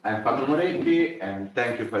 I'm Fabio Moretti, and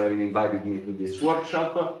thank you for having invited me to this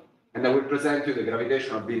workshop. And I will present you the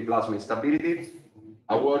gravitational beam plasma instability,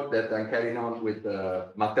 a work that I'm carrying on with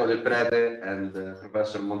Matteo Del Prete and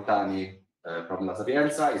Professor Montani from La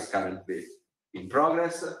Sapienza. Is currently in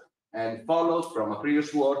progress and follows from a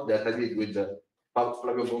previous work that I did with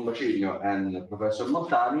Flavio Bombacino and Professor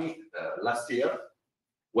Montani last year,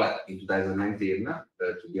 well, in 2019,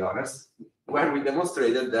 to be honest, where we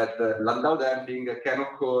demonstrated that Landau damping can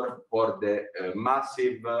occur for the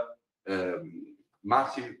massive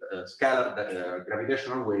scalar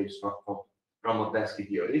gravitational waves from Mordensky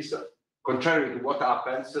theories, contrary to what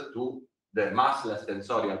happens to the massless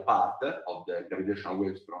tensorial part of the gravitational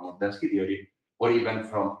waves from Mordensky theory, or even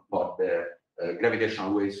for the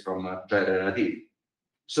gravitational waves from general relativity.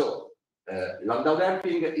 So, Landau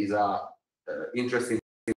damping is a interesting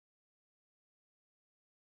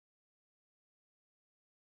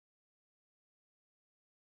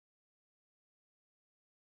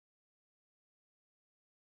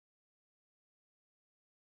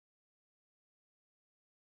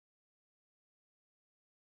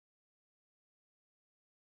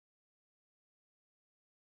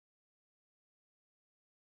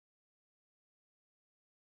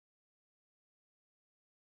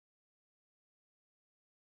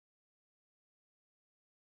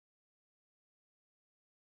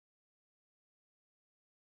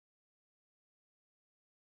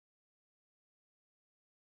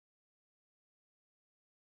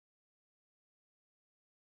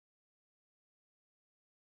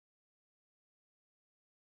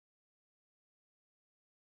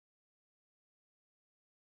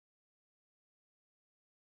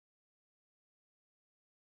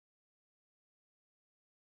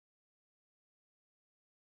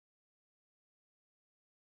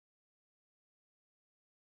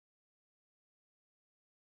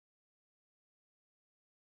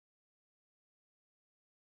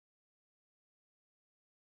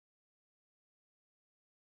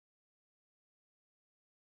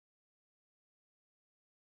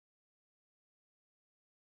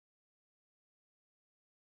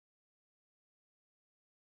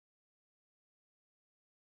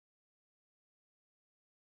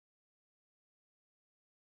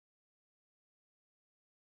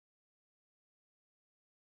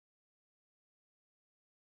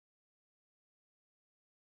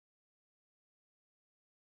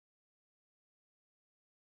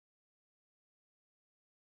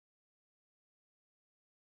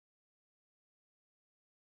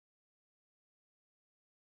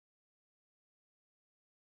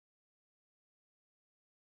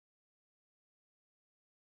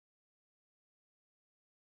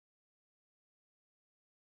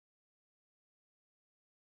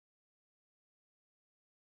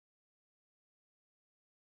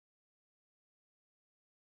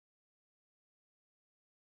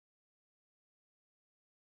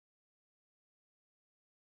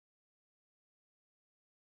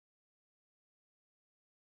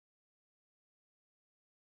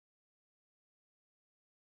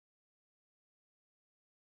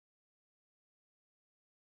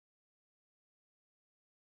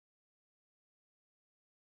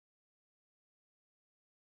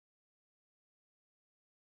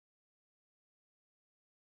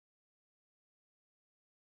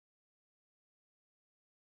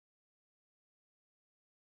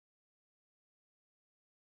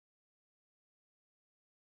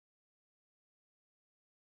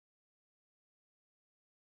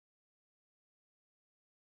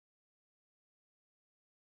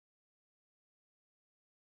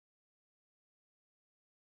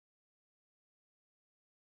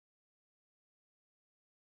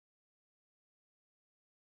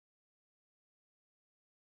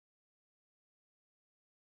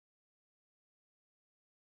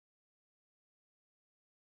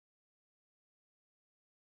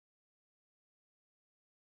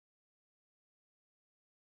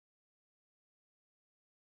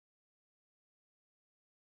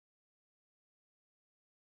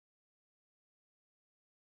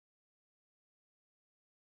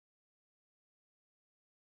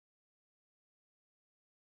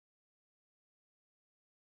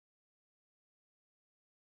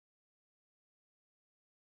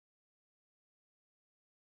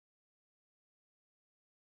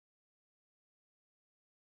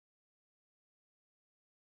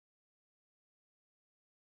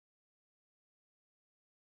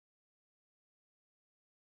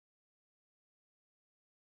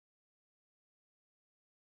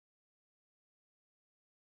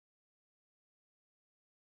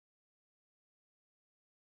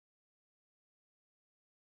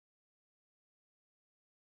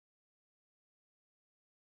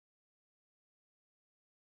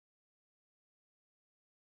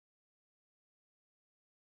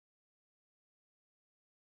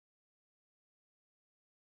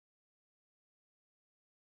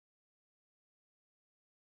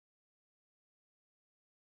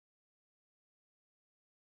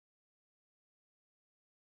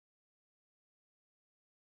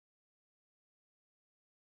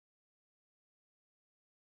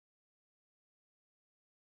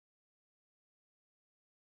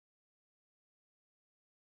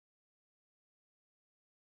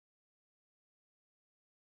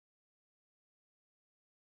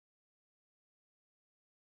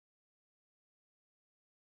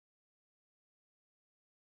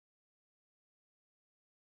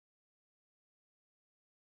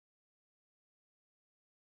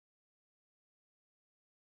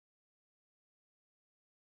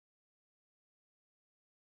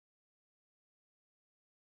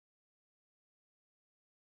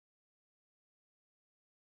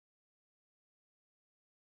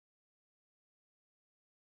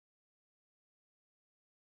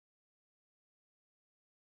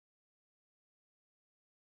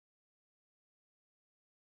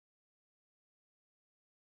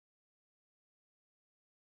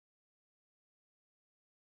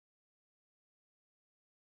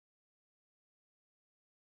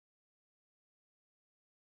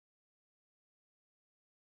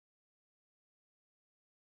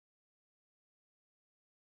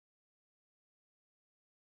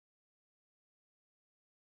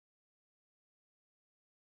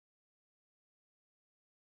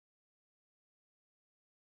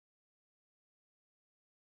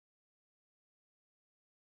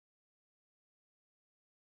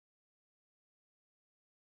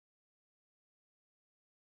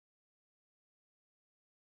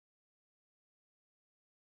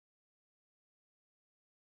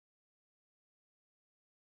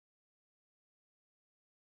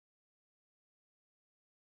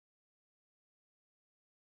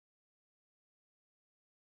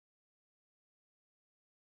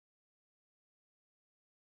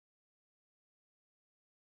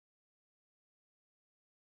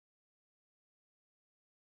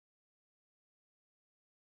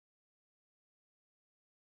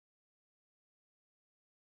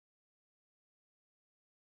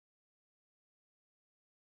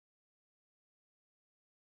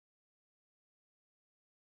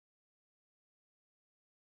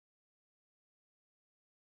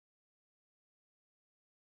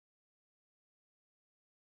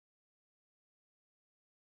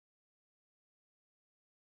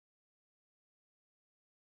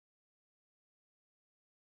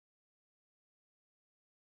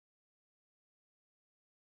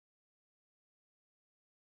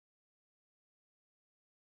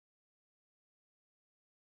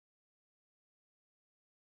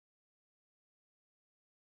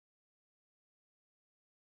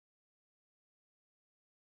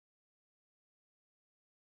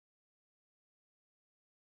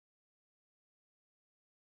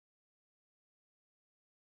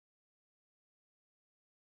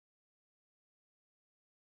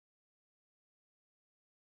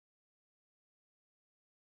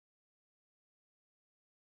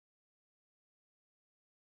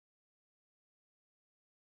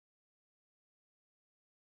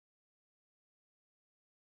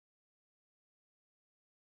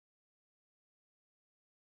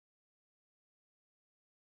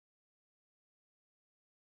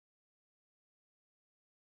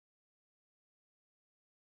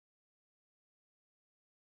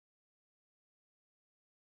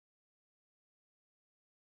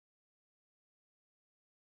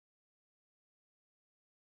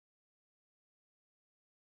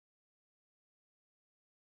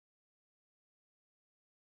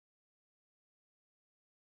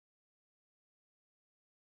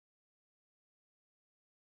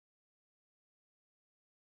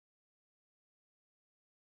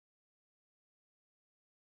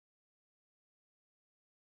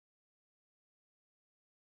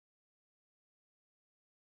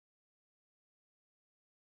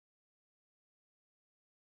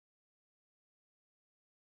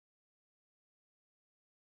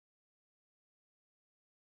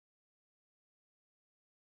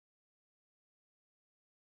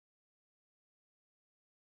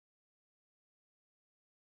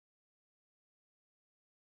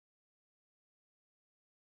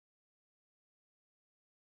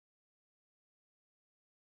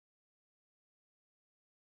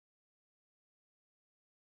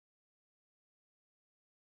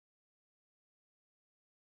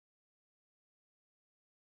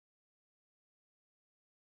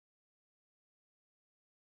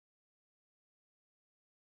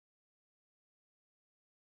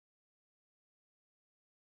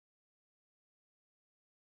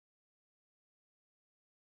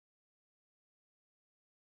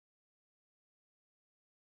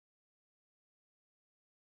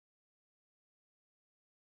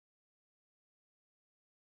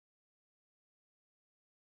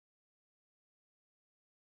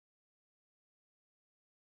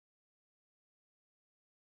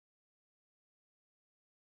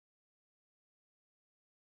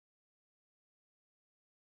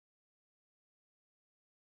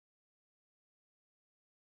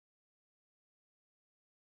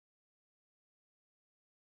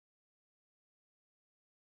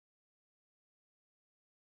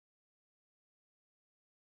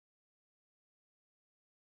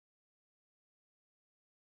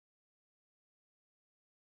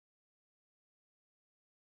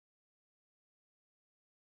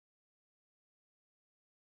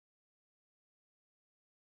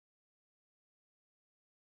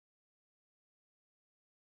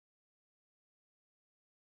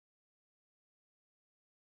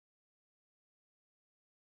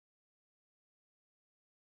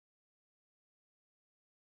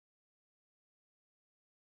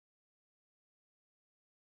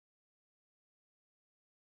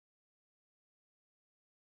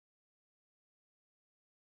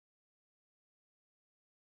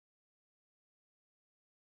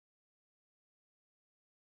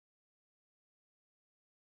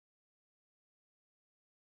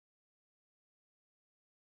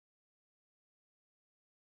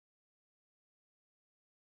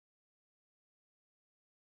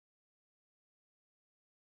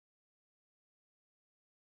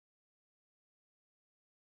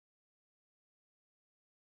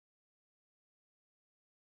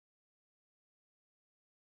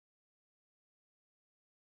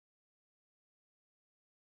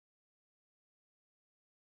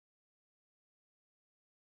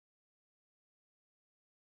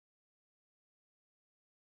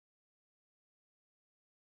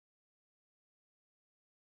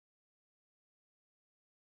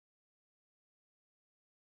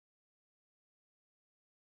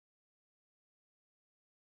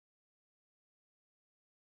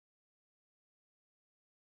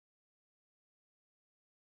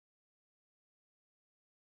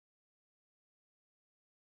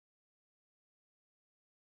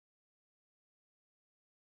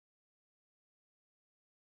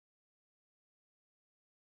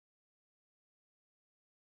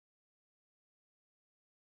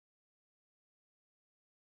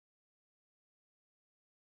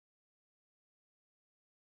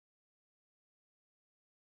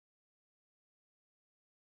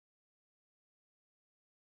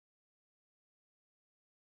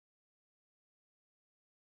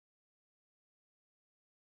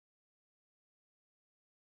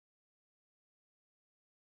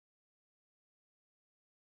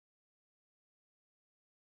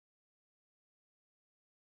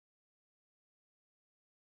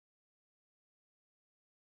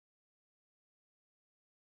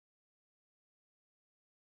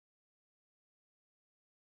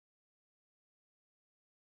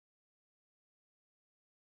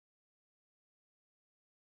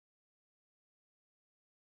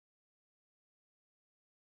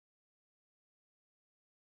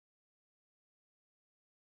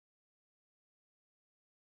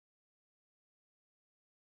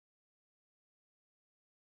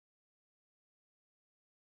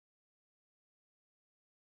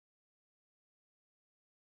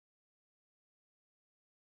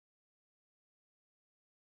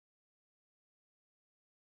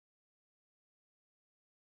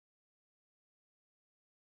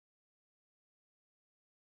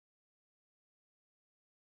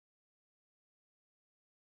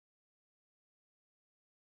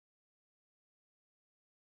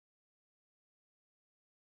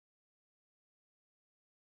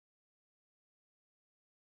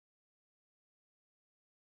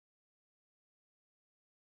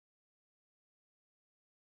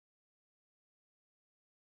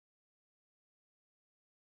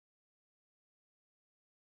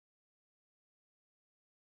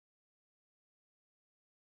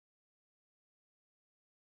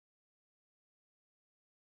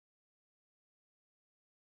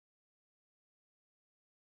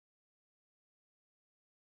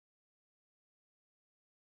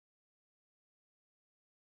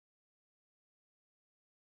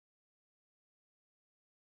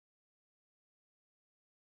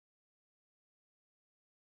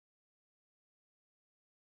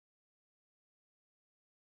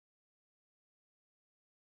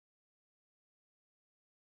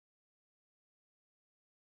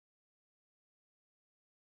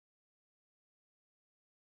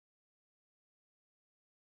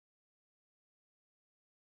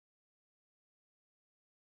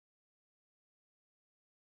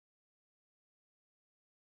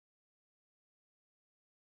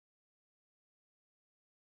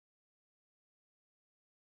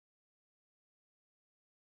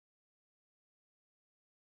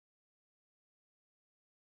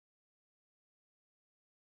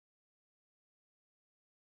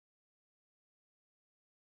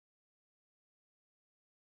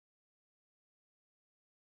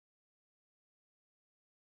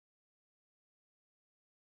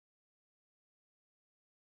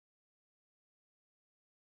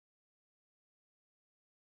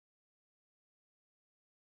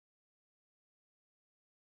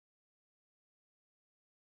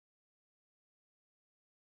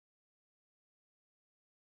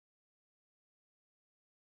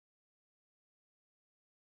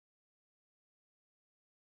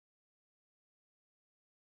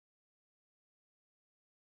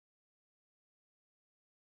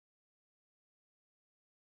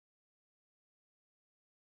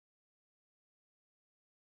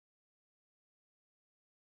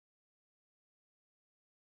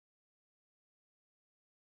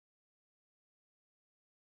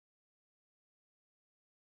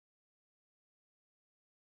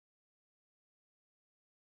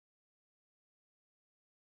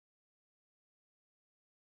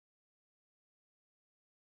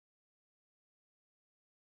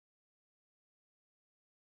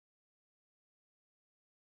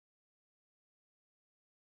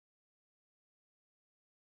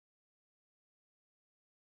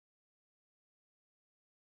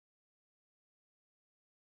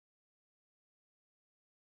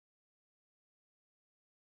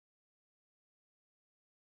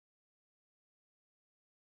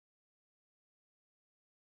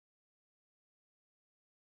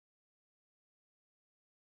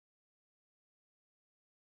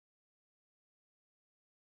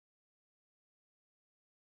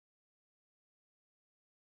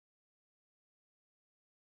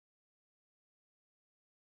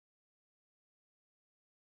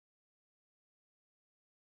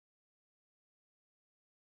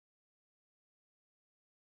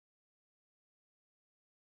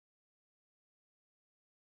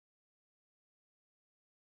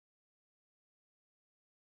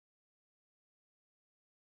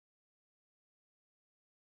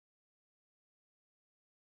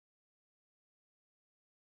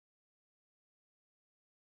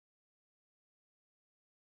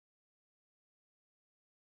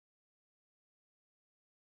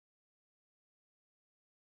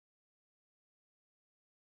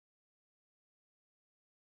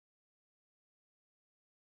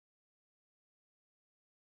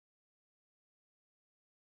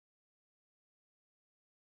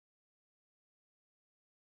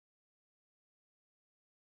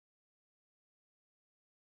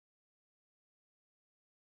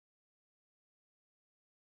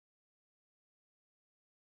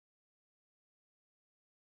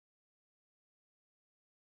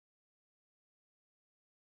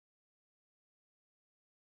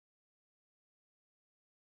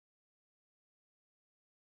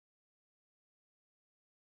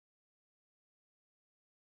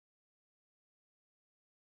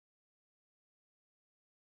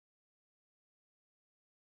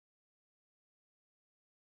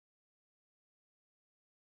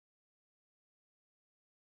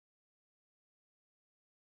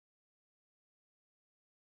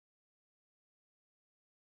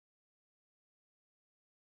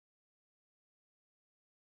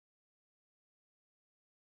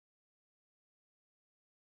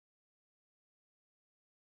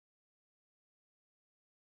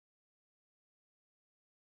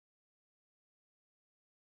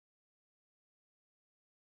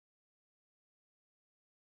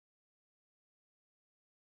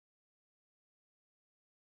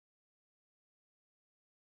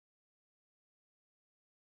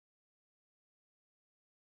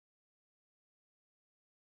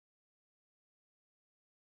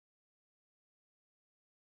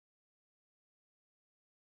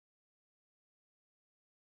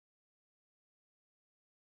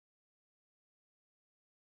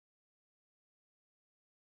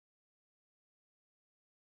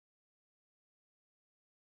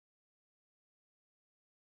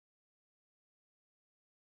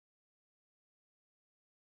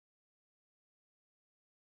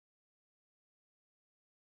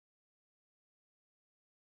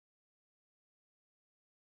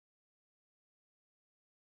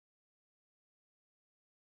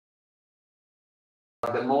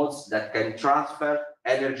are the modes that can transfer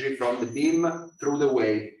energy from the beam through the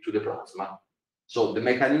wave to the plasma. So the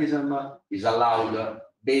mechanism is allowed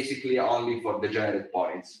basically only for degenerate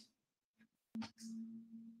points.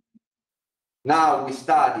 Now we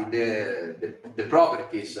study the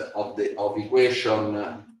properties of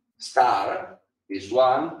equation star, this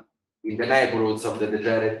one, in the neighborhoods of the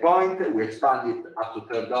degenerate point. We expand it up to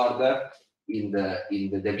third order in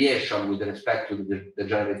the deviation with respect to the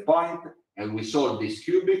degenerate point, and we solve this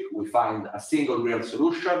cubic. We find a single real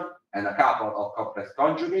solution and a couple of complex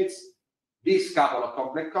conjugates. This couple of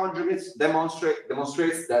complex conjugates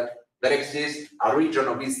demonstrates that there exists a region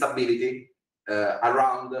of instability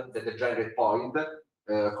around the degenerate point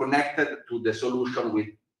connected to the solution with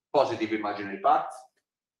positive imaginary parts.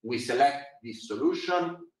 We select this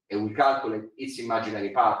solution and we calculate its imaginary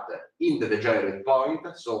part in the degenerate point,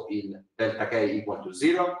 so in delta k equal to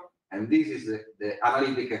 0. And this is the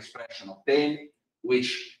analytic expression obtained,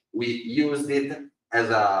 which we used it as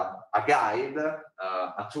a guide,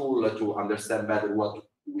 a tool to understand better what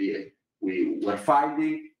we were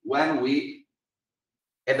finding when we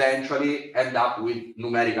eventually end up with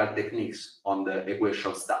numerical techniques on the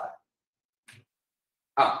equation star.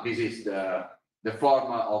 This is the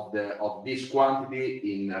form of this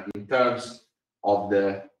quantity in terms of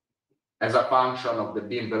as a function of the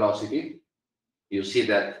beam velocity. You see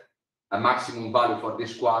that a maximum value for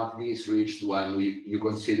this quantity is reached when you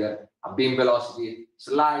consider a beam velocity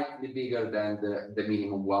slightly bigger than the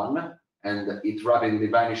minimum one, and it rapidly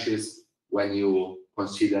vanishes when you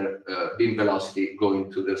consider beam velocity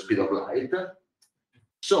going to the speed of light.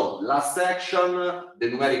 So last section, the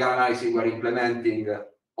numerical analysis we're implementing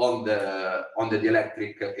on the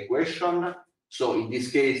dielectric equation. So in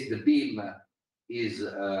this case, the beam is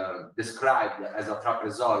described as a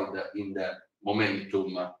trapezoid in the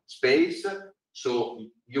momentum space. So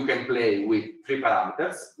you can play with three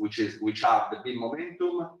parameters, which are the beam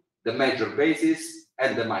momentum, the major basis,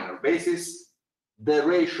 and the minor basis. The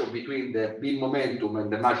ratio between the beam momentum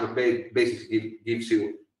and the major basis gives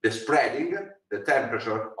you the spreading, the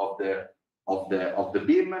temperature of the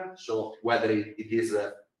beam. So whether it is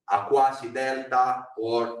a quasi delta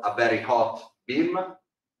or a very hot beam,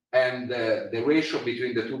 and the ratio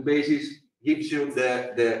between the two bases gives you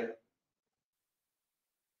the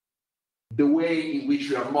way in which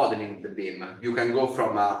you are modeling the beam. You can go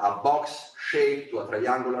from a box shape to a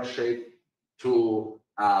triangular shape to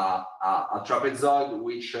a trapezoid,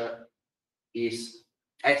 which is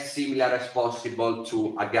as similar as possible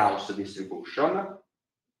to a Gauss distribution.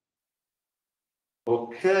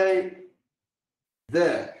 Okay.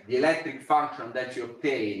 The electric function that you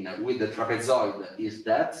obtain with the trapezoid is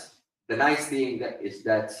that. The nice thing is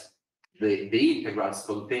that the integrals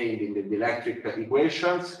contained in the electric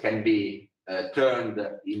equations can be turned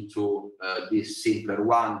into this simpler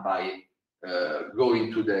one by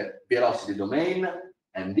going to the velocity domain,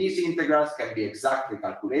 and these integrals can be exactly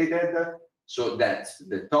calculated so that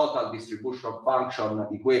the total distribution function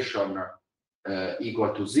equation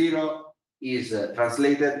equal to 0 is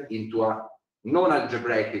translated into a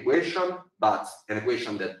non-algebraic equation, but an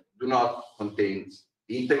equation that do not contain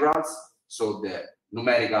integrals, so the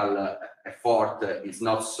numerical effort is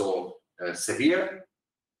not so severe.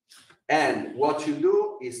 And what you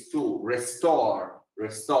do is to restore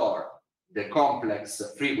the complex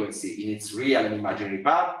frequency in its real and imaginary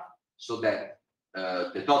part, so that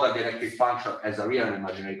the total dielectric function has a real and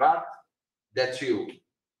imaginary part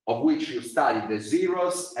of which you study the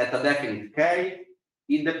zeros at a definite k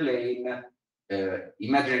in the plane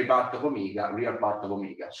imaginary part of omega, real part of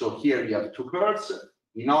omega. So here you have two curves.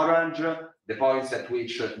 In orange, the points at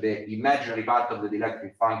which the imaginary part of the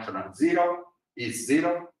dielectric function is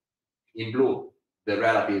zero. In blue, the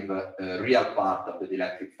relative real part of the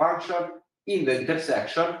dielectric function. In the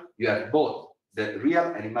intersection, you have both the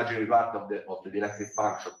real and imaginary part of the dielectric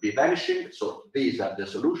function be vanishing. So these are the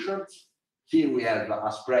solutions. Here we have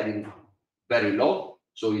a spreading very low,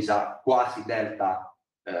 so it's a quasi-delta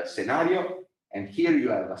scenario. And here you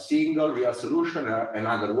have a single real solution,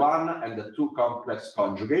 another one, and the two complex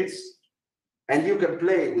conjugates. And you can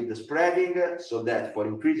play with the spreading so that for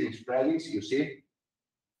increasing spreadings, you see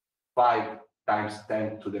 5 times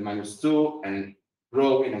 10 to the minus 2, and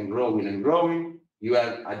growing and growing and growing. You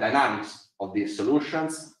have a dynamics of these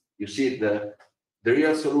solutions. You see the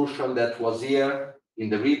real solution that was here in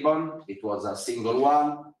the ribbon, it was a single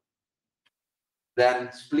one, then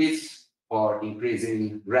splits for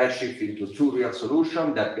increasing redshift into two real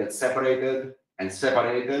solutions that get separated and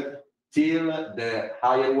separated till the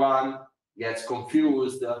higher one gets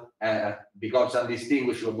confused and becomes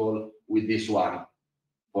undistinguishable with this one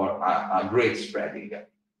for a great spreading.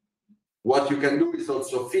 what you can do is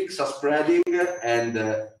also fix a spreading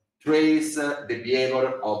and trace the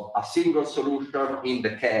behavior of a single solution in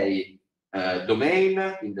the K domain,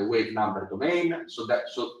 in the wave number domain, so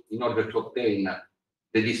in order to obtain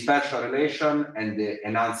the dispersion relation and the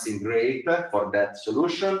enhancing rate for that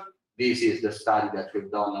solution. This is the study that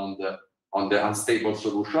we've done on the unstable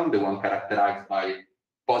solution, the one characterized by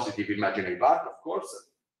positive imaginary part, of course.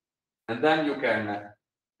 And then you can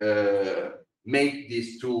make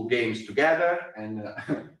these two games together and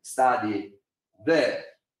study the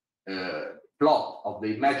plot of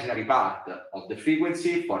the imaginary part of the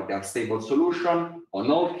frequency for the unstable solution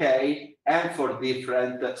on all K and for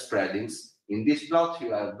different spreadings. In this plot,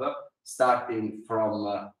 you have starting from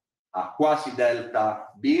a quasi-delta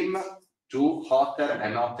beam to hotter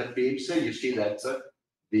and hotter beams. You see that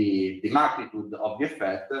the magnitude of the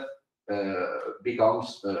effect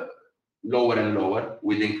becomes lower and lower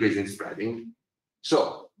with increasing spreading.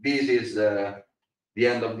 So this is the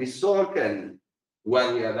end of this talk and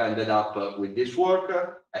where we have ended up with this work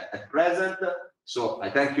at present. So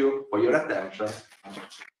I thank you for your attention.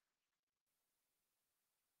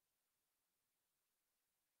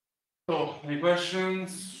 So, any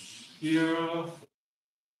questions here?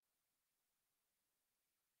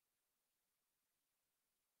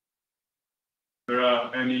 There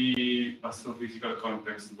are any astrophysical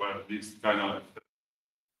contexts where this kind of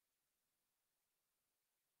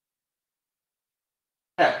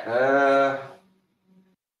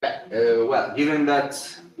well, given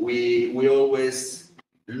that we always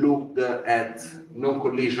looked at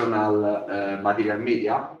non-collisional material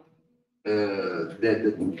media,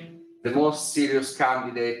 the most serious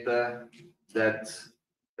candidate that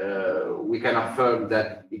we can affirm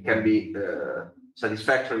that it can be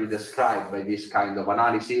satisfactorily described by this kind of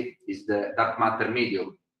analysis is the dark matter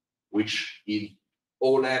medium, which in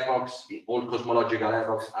all epochs, in all cosmological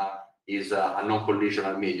epochs, is a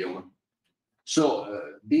non-collisional medium. So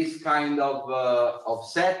this kind of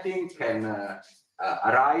setting can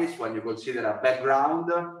arise when you consider a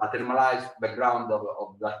background, a thermalized background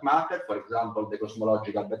of dark matter, for example, the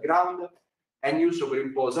cosmological background, and you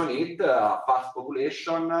superimpose on it a fast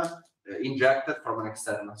population injected from an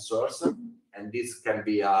external source. And this can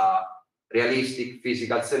be a realistic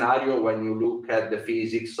physical scenario when you look at the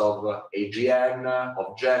physics of AGN,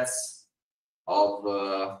 of jets, of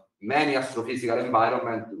many astrophysical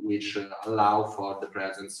environments which allow for the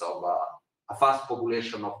presence of a fast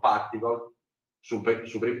population of particles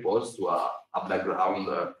superimposed to a background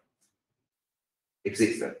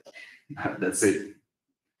existent. That's it.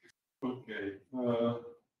 Okay.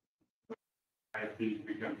 I think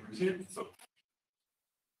we can proceed. So.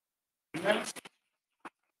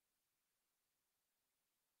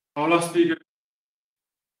 Our last speaker.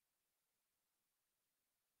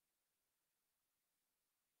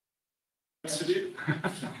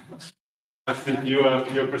 I think you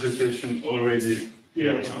have your presentation already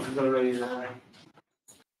here. It's already there.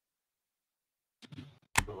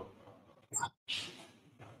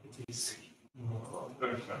 It is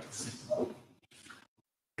perfect. So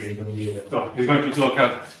he's going to talk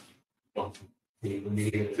at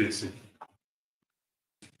this.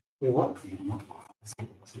 Igual.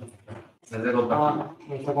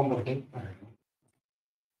 Me está compartiendo.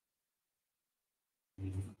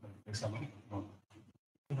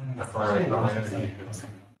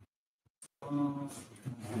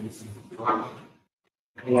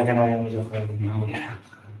 Ya que no había mucho juego.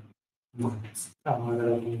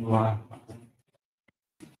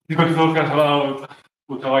 He's going to talk about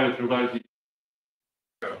ultraviolet reality.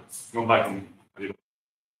 Go back a little.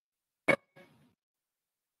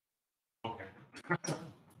 Okay.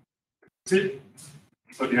 See?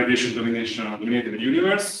 So the radiation dominated the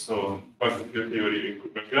universe, so quantum theory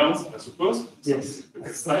in backgrounds, I suppose. Yes.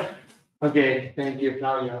 Next slide. Okay, thank you,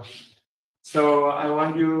 Claudio. So I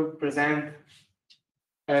want to present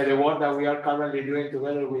the work that we are currently doing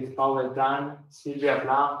together with Paul Beltran, Silvia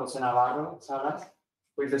Plan, Jose Navarro, Salas,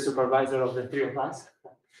 with the supervisor of the three of us.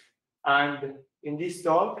 And in this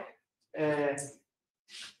talk, I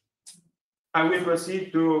will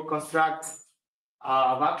proceed to construct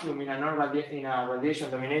a vacuum in a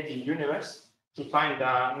radiation-dominated universe to find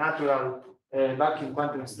a natural vacuum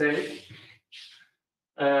quantum state.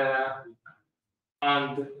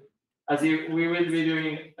 And as we will be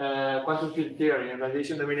doing quantum field theory in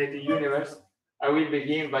radiation-dominated universe, I will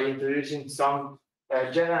begin by introducing some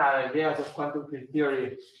general ideas of quantum field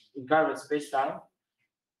theory in curved spacetime.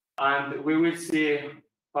 And we will see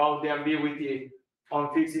how the ambiguity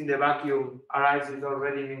on fixing the vacuum arises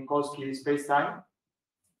already in Minkowski spacetime.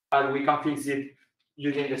 And we can fix it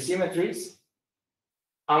using the symmetries.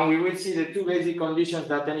 And we will see the two basic conditions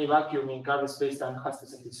that any vacuum in curved spacetime has to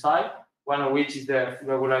satisfy, one of which is the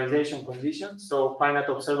regularization condition. So finite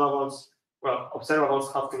observables, well,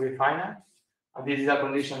 observables have to be finite. And this is a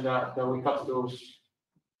condition that we have to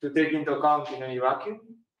take into account in any vacuum.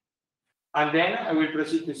 And then I will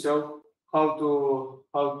proceed to show how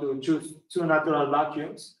to choose two natural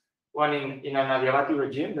vacuums, one in an adiabatic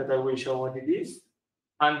regime that I will show what it is,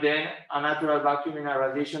 and then a natural vacuum in a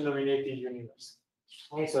radiation-dominated universe.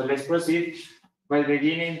 Okay, so let's proceed by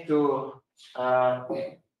beginning to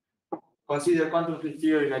consider quantum field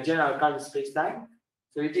theory in a general curved spacetime.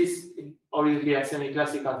 So it is obviously a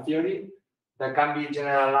semi-classical theory that can be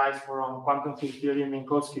generalized from quantum field theory in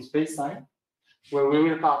Minkowski spacetime, where we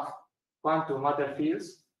will have quantum matter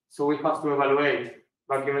fields. So we have to evaluate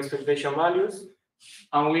vacuum expectation values,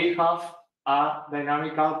 and we have a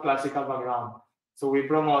dynamical classical background. So we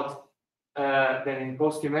promote the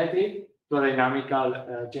Minkowski metric to a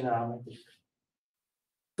dynamical general metric.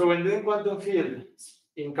 So when doing quantum fields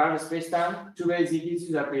in curved spacetime, two basic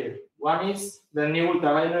issues appear. One is the new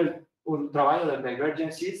ultraviolet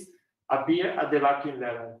divergences appear at the vacuum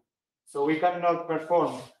level. So we cannot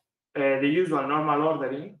perform the usual normal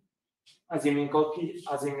ordering as in Minkowski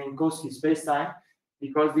spacetime,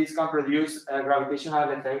 because this can produce gravitational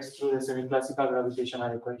effects through the semi-classical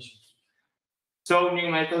gravitational equation. So new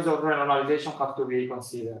methods of renormalization have to be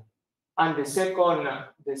considered. And the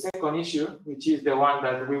second issue, which is the one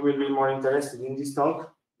that we will be more interested in this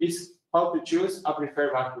talk, is how to choose a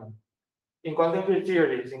preferred vacuum. In quantum field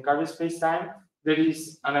theories, in curved spacetime, there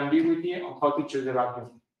is an ambiguity on how to choose the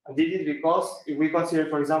vacuum. And this is because if we consider,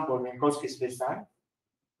 for example, Minkowski spacetime,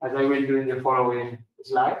 as I will do in the following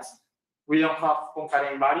slides, we don't have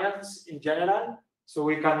Poincare invariants in general, so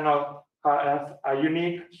we cannot have a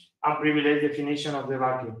unique and privileged definition of the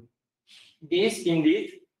vacuum. This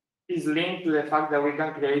indeed is linked to the fact that we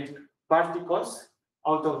can create particles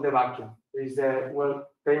out of the vacuum. There is the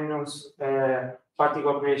famous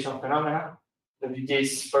particle creation phenomena that it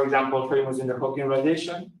is, for example, famous in the Hawking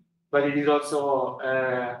radiation, but it is also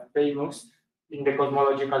famous in the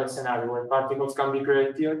cosmological scenario where particles can be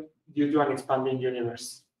created due to an expanding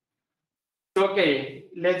universe. So, okay,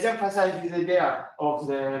 let's emphasize this idea of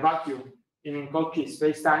the vacuum in Minkowski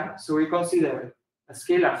spacetime. So we consider a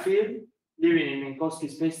scalar field living in Minkowski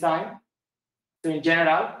spacetime. So in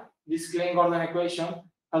general, this Klein-Gordon equation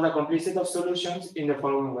has a complete set of solutions in the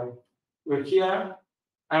following way. We're here,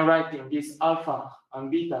 I'm writing this alpha and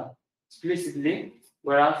beta explicitly,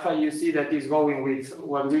 where alpha you see that is going with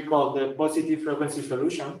what we call the positive frequency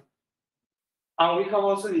solution. And we have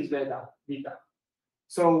also this beta.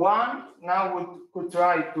 So one now could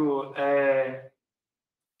try to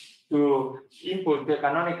input the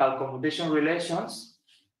canonical commutation relations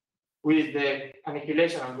with the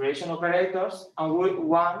annihilation and creation operators, and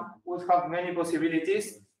one would have many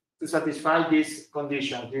possibilities to satisfy these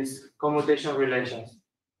conditions, these commutation relations.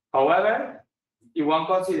 However, if one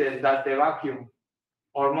considers that the vacuum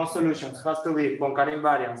or most solutions has to be Poincare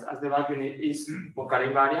invariance, as the vacuum is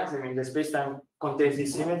Poincare invariance, I mean the spacetime contains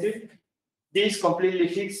this symmetry, this completely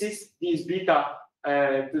fixes this beta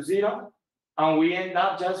to 0, and we end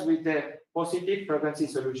up just with the positive frequency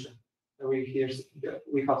solution that we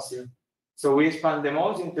have here. So we expand the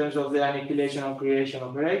modes in terms of the annihilation and creation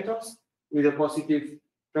operators with a positive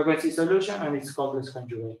frequency solution and its complex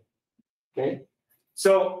conjugate. Okay,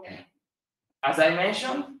 so as I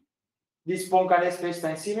mentioned, this Poincare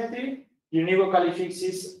spacetime symmetry univocally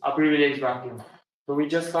fixes a privileged vacuum. So we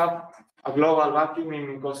just have a global vacuum in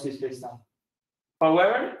Minkowski spacetime.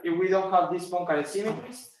 However, if we don't have these Poincare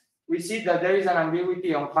symmetries, we see that there is an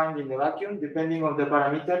ambiguity on finding the vacuum depending on the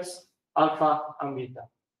parameters alpha and beta.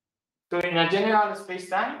 So in a general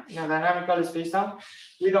spacetime, in a dynamical spacetime,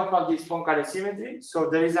 we don't have this Poincare symmetry, so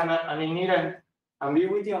there is an inherent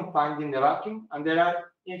ambiguity on finding the vacuum, and there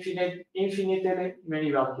are infinitely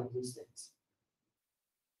many vacuum states.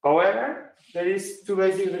 However, there is two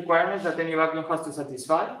basic requirements that any vacuum has to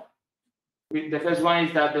satisfy. The first one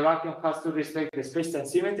is that the vacuum has to respect the spacetime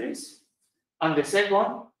symmetries, and the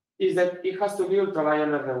second is that it has to be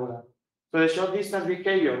ultraviolet regular. So the short distance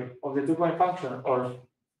behavior of the two-point function or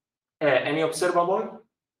any observable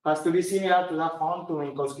has to be similar to that found to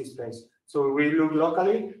Minkowski space. So if we look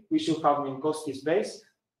locally, we should have Minkowski space,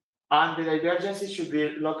 and the divergences should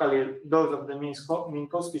be locally those of the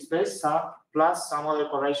Minkowski space plus some other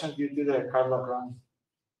corrections due to the curved background.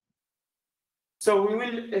 So we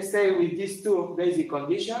will stay with these two basic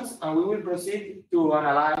conditions, and we will proceed to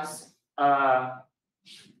analyze a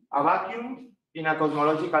vacuum in a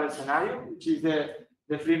cosmological scenario, which is the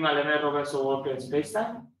Friedmann-Lemaitre-Robertson-Walker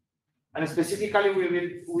spacetime. And specifically,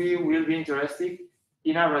 we will be interested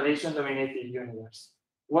in a radiation-dominated universe.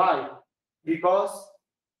 Why? Because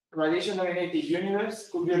radiation-dominated universe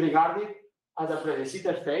could be regarded as a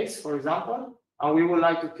plebiscite phase, for example, and we would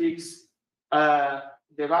like to fix the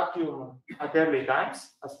vacuum at early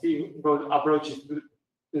times as T approaches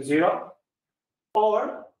to zero,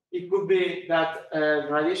 or it could be that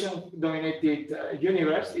radiation-dominated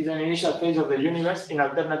universe is an initial phase of the universe in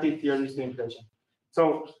alternative theories to inflation.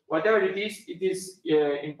 So whatever it is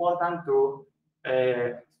important to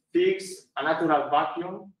fix a natural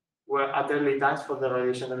vacuum at early times for the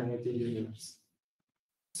radiation-dominated universe.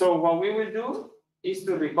 So what we will do is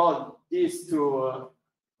to recall these two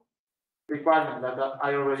requirements that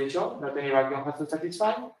I already showed that any vacuum has to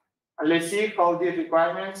satisfy. And let's see how these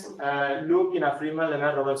requirements look in a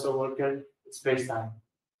Friedmann-Lemaitre-Robertson-Walker spacetime.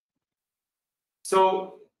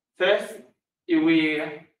 So first, if we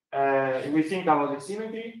think about the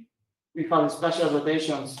symmetry, we have spatial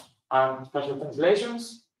rotations and spatial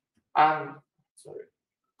translations, and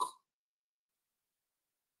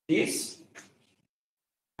this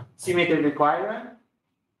symmetry requirement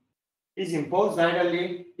is imposed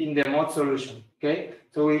directly in the mode solution. Okay,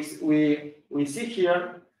 so we see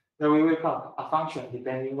here that we will have a function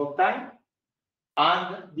depending on time,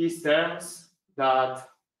 and these terms that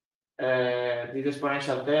these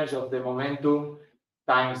exponential terms of the momentum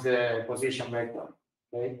times the position vector.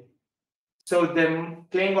 Okay, so the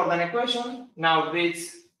Klein-Gordon equation now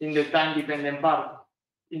reads in the time-dependent part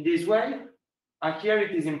in this way, and here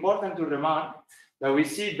it is important to remark that we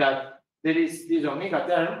see that there is this omega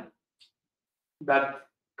term that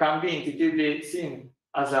can be intuitively seen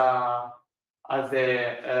as the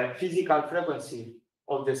physical frequency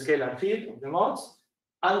of the scalar field of the modes,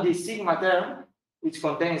 and the sigma term, which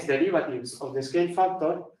contains derivatives of the scale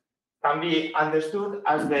factor, can be understood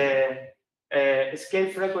as the scale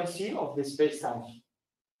frequency of the spacetime.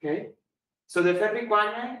 Okay, so the first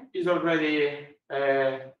requirement is already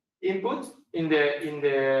input in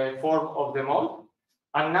the form of the mode,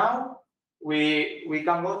 and now we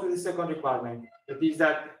can go to the second requirement. That is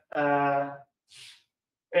that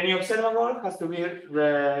any observable has to be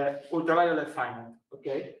ultraviolet finite.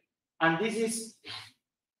 Okay, and this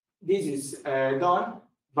is done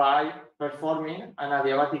by performing an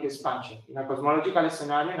adiabatic expansion in a cosmological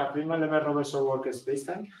scenario in a Friedmann-Lemaitre-Robertson-Walker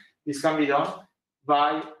spacetime. This can be done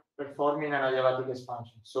by performing an adiabatic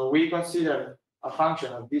expansion. So we consider a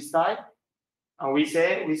function of this type, and we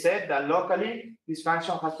said that locally this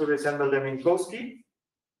function has to resemble the Minkowski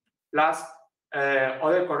plus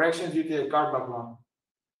other corrections due to the curve background.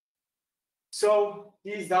 So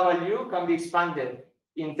this W can be expanded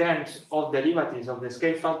in terms of derivatives of the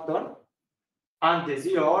scale factor, and the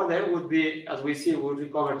zero order would be, as we see, would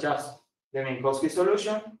recover just the Minkowski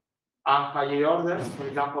solution, and higher orders, for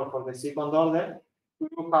example, for the second order, we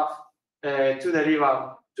will have two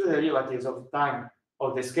derivatives of time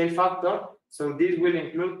of the scale factor. So this will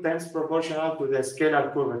include terms proportional to the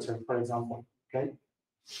scalar curvature, for example. Okay.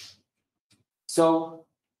 So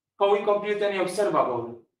how we compute any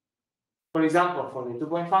observable? For example, for the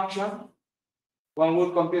two-point function, one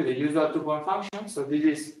would compute the usual two-point function. So this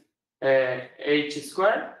is h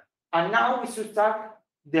squared, and now we subtract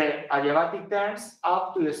the adiabatic terms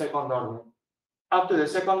up to the second order. Up to the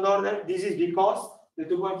second order, this is because the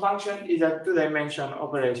two-point function is a two-dimension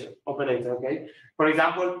operator. Okay. For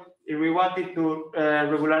example, if we wanted to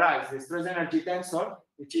regularize the stress energy tensor,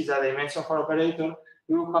 which is a dimension for operator,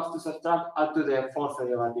 we will have to subtract up to the fourth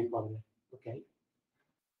adiabatic order. Okay.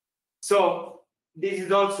 So this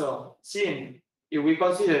is also seen if we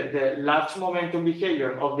consider the large momentum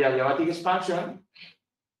behavior of the adiabatic expansion.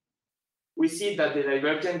 We see that the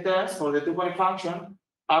divergent terms for the two-point function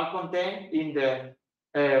are contained in the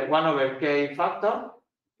 1/k factor.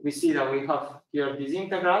 We see that we have here this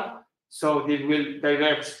integral, so this will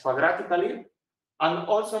diverge quadratically, and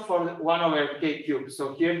also for 1/k cube.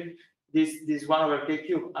 So here, this 1/k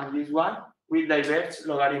cube and this one will diverge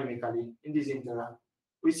logarithmically in this integral.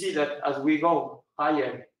 We see that as we go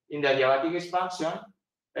higher in the adiabatic expansion,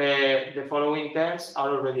 the following terms are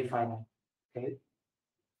already finite. Okay.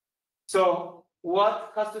 So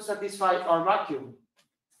what has to satisfy our vacuum?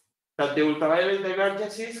 That the ultraviolet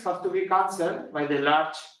divergences have to be cancelled by the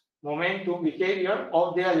large momentum behavior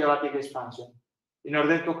of the adiabatic expansion in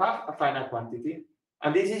order to have a finite quantity.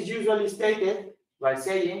 And this is usually stated by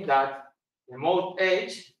saying that the mode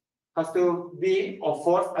H has to be of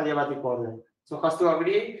fourth adiabatic order. So it has to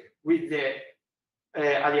agree with the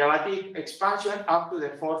adiabatic expansion up to the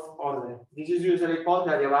fourth order. This is usually called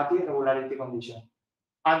the adiabatic regularity condition.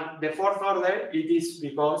 And the fourth order, it is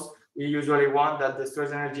because we usually want that the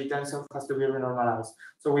stress energy tensor has to be renormalized.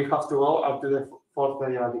 So we have to go up to the fourth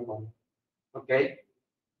adiabatic order. Okay.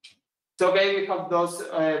 So okay, we have those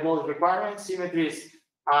both requirements, symmetries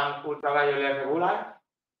and ultraviolet regular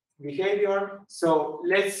behavior. So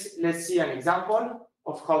let's see an example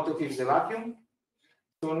of how to fix the vacuum.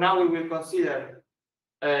 So now we will consider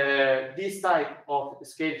this type of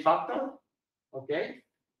scale factor. Okay,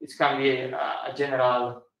 it can be a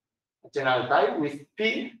general type with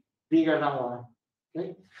p bigger than 1.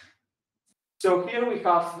 Okay. So here we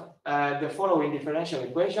have the following differential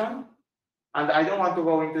equation, and I don't want to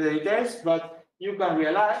go into the details, but you can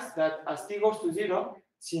realize that as t goes to 0,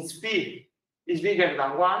 since p is bigger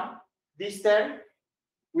than 1, this term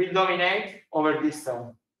will dominate over this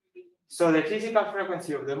term. So the physical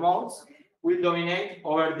frequency of the modes will dominate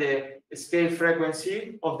over the scale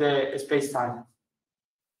frequency of the space-time.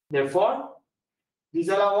 Therefore, this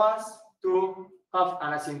allows us to have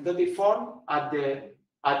an asymptotic form at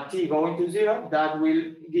t going to 0 that will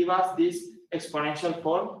give us this exponential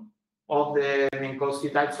form of the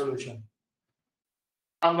Minkowski type solution.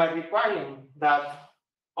 And by requiring that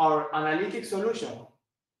our analytic solution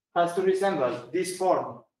has to resemble this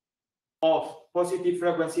form of positive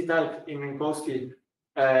frequency type in Minkowski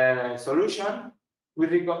solution,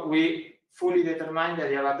 we fully determine the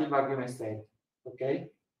adiabatic vacuum state. Okay,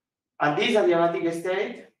 and this adiabatic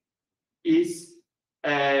state is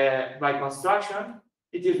by construction,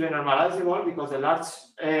 it is renormalizable because the large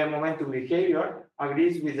momentum behavior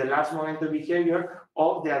agrees with the large momentum behavior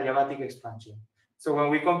of the adiabatic expansion. So when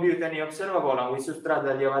we compute any observable and we subtract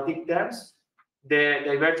the adiabatic terms, the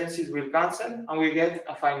divergences will cancel and we get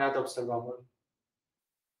a finite observable.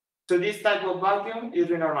 So this type of vacuum is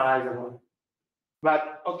renormalizable.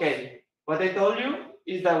 But okay, what I told you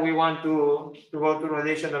is that we want to go to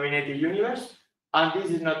radiation dominated universe, and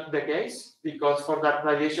this is not the case because for that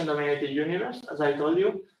radiation dominated universe, as I told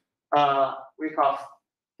you, we have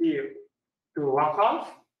here to 1/2.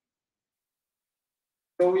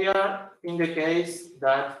 So we are in the case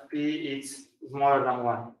that p is smaller than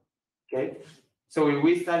 1. Okay. So if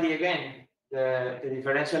we study again the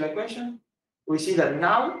differential equation, we see that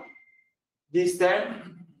now this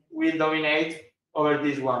term will dominate over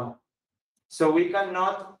this one. So we don't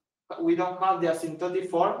have the asymptotic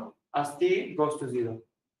form as t goes to 0.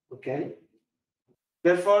 Okay.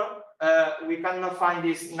 Therefore, we cannot find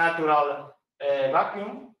this natural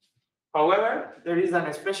vacuum. However, there is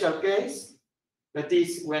a special case that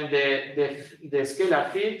is when the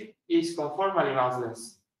scalar field is conformally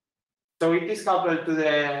massless. So it is coupled to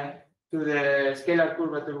the scalar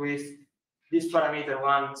curvature with this parameter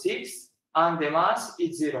 1,6, and the mass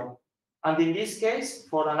is 0. And in this case,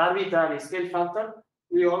 for an arbitrary scale factor,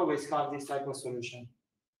 we always have this type of solution,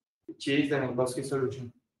 which is the Minkowski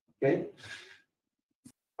solution. Okay.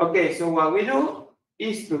 Okay. So what we do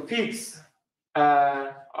is to fix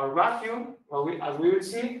our vacuum, as we will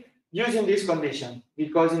see, using this condition,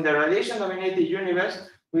 because in the radiation-dominated universe,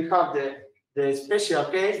 we have the special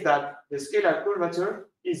case that the scalar curvature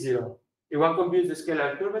is 0. If one computes the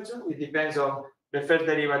scalar curvature, it depends on the first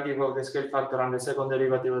derivative of the scale factor and the second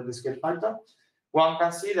derivative of the scale factor. One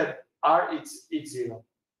can see that R is 0.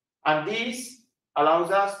 And this allows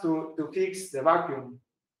us to fix the vacuum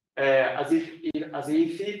as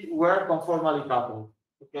if it were conformally coupled.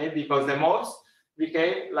 Okay, because the modes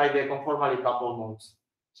behave like the conformally coupled modes.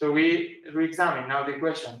 So we re-examine now the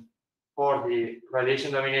equation for the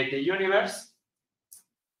radiation-dominated universe.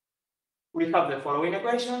 We have the following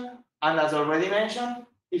equation, and as already mentioned,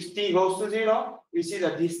 if t goes to 0, we see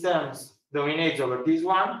that this terms dominates over this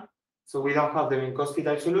one, so we don't have the Minkowski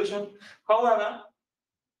type solution. However,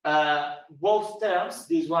 both terms,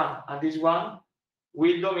 this one and this one,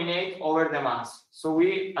 will dominate over the mass. So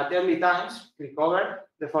we, at early times, recover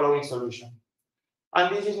the following solution.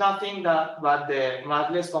 And this is nothing but the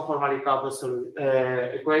massless conformally coupled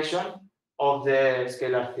equation of the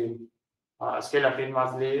scalar field. Scalar field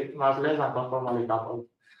massless and conformally coupled.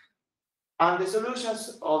 And the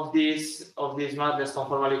solutions of this massless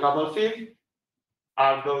conformally coupled field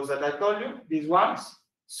are those that I told you, these ones.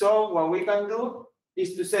 So what we can do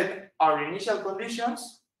is to set our initial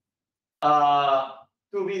conditions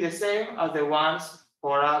to be the same as the ones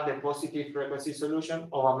for the positive frequency solution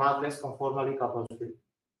of a massless conformally coupled field.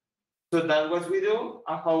 So that's what we do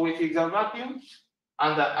and how we fix our vacuum.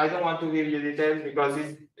 And I don't want to give you details because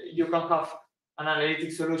you can have an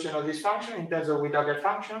analytic solution of this function in terms of Whittaker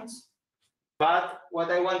functions. But what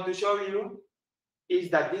I want to show you is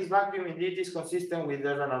that this vacuum indeed is consistent with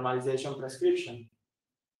the renormalization prescription.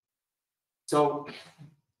 So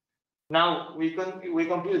now we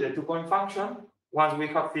compute the 2-point function once we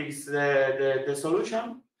have fixed the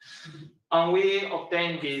solution, and we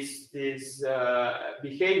obtain this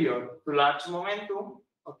behavior to large momentum.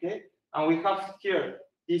 Okay, and we have here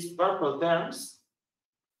these purple terms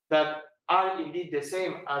that are indeed the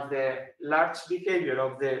same as the large behavior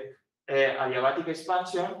of the adiabatic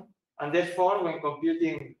expansion, and therefore, when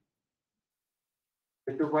computing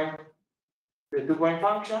the two-point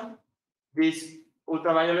function, this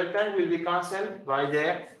ultraviolet term will be cancelled by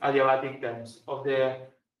the adiabatic terms of the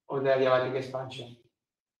adiabatic expansion.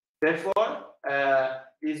 Therefore,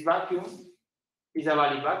 this vacuum is a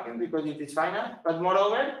valid vacuum because it is finite, but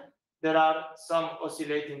moreover, there are some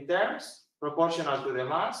oscillating terms proportional to the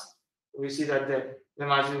mass. We see that the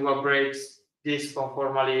mass is what breaks this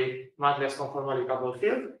massless conformally coupled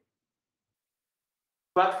field.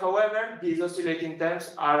 But however, these oscillating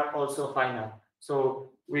terms are also finite.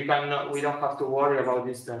 So we don't have to worry about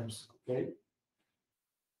these terms. Okay.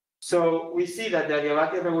 So we see that the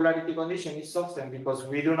adiabatic regularity condition is softened because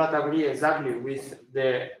we do not agree exactly with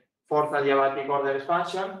the fourth adiabatic order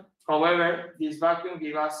expansion. However, this vacuum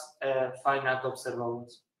gives us finite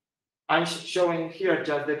observables. I'm showing here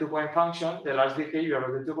just the two-point function, the large behavior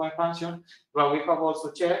of the two-point function, but we have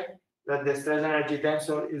also checked that the stress energy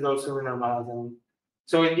tensor is also normalizable.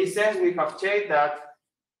 So in this sense, we have checked that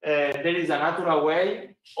there is a natural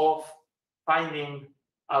way of finding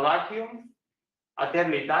a vacuum at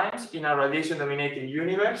early times in a radiation-dominated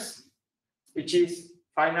universe, which is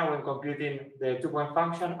finite when computing the two-point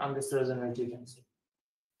function and the stress energy tensor.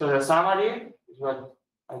 So the summary is what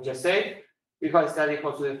I just said. We have studied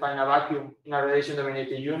how to define a vacuum in a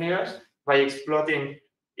radiation-dominated universe by exploiting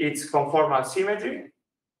its conformal symmetry.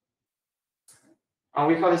 And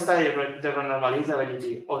we have studied the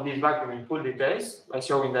renormalizability of this vacuum in full details by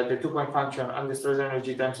showing that the two-point function and the stress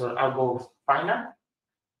energy tensor are both finite.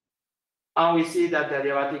 And we see that the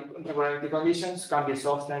adiabatic regularity conditions can be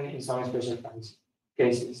softened in some special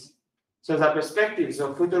cases. So the perspectives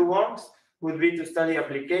of future works would be to study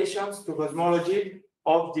applications to cosmology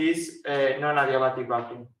of this non-adiabatic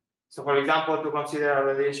vacuum. So for example, to consider a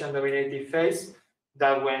radiation-dominated phase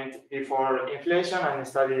that went before inflation and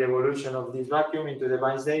study the evolution of this vacuum into the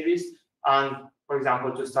Banks-Davis, and for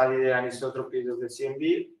example, to study the anisotropies of the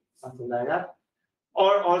CMB, something like that.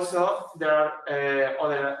 Or also, there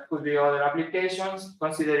are could be other applications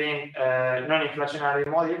considering non-inflationary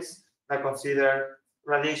models that consider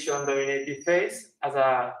radiation-dominated phase as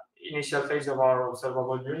an initial phase of our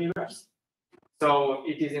observable universe. So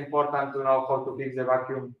it is important to know how to fix the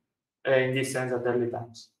vacuum in this sense at early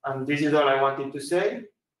times. And this is all I wanted to say.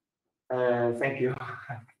 Thank you.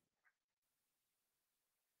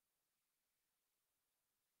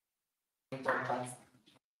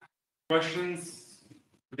 Questions?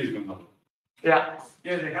 Please go on. Yeah.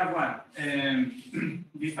 Yes, I have one.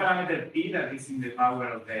 This parameter P that is in the power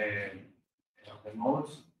of the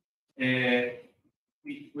modes,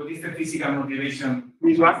 what is the physical motivation?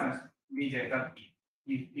 This one?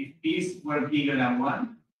 If P's were bigger than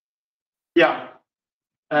 1, Yeah.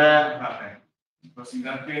 Because in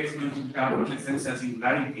that case, we would have the sense of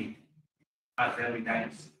singularity at early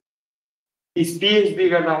times. Is P is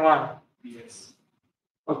bigger than 1? Yes.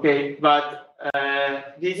 Okay, but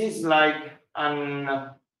this is like an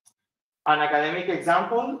academic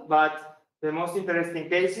example, but the most interesting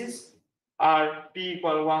cases are P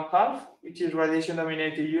equal 1/2, which is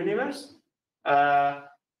radiation-dominated universe.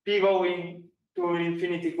 P going to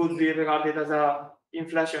infinity could be regarded as an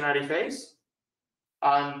inflationary phase,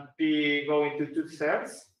 and P going to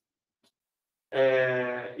 2/3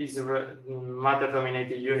 is a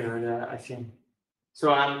matter-dominated universe, I think.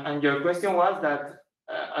 So, and your question was that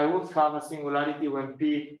I would have a singularity when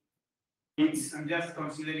P is. I'm just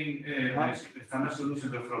considering the standard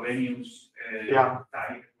solution of Frobenius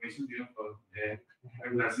type equation, for the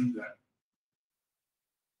regular singular.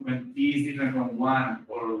 When P is different from 1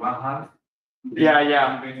 or 1/2,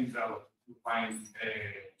 I'm getting trouble to find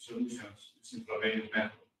solutions using Frobenius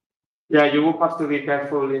method. Yeah, you will have to be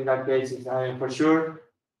careful in that case. I mean, for sure,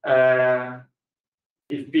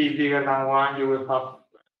 if P is bigger than 1, you will have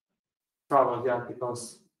trouble, because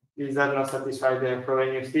this does not satisfy the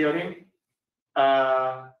Frobenius theorem.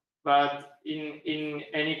 But in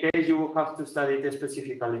any case, you will have to study it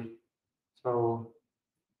specifically. So,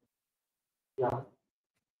 yeah.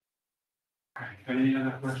 Any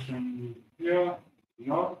other question here?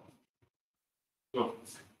 No? So,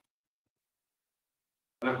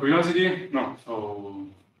 out of curiosity? No. So,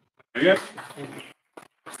 again?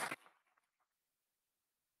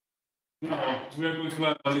 Now, we are going to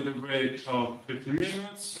have a little break of 15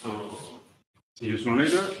 minutes. So, see you soon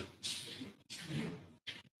later.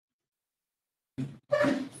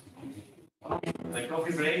 The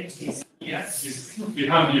coffee break is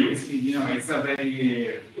Behind you. It's a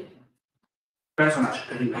very personal.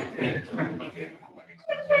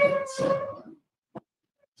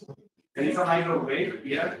 there is a microwave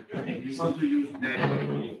here, if you want to use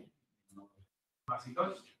the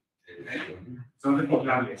básicos, son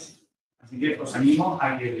reciclables. Así que os animo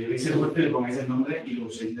a que le deis el vuelto y le pongáis el nombre y lo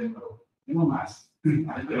uséis de nuevo. Tengo más.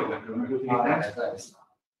 Vale, pero la que me utilizar.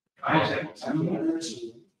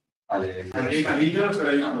 Vale, hay palillos, pero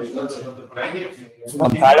hay unos por ahí.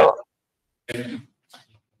 Gonzalo.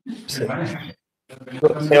 Sí.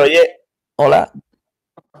 ¿Se oye? Hola.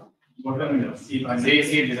 Sí, Sí, ti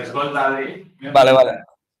si ascolta lì. Vale, vale.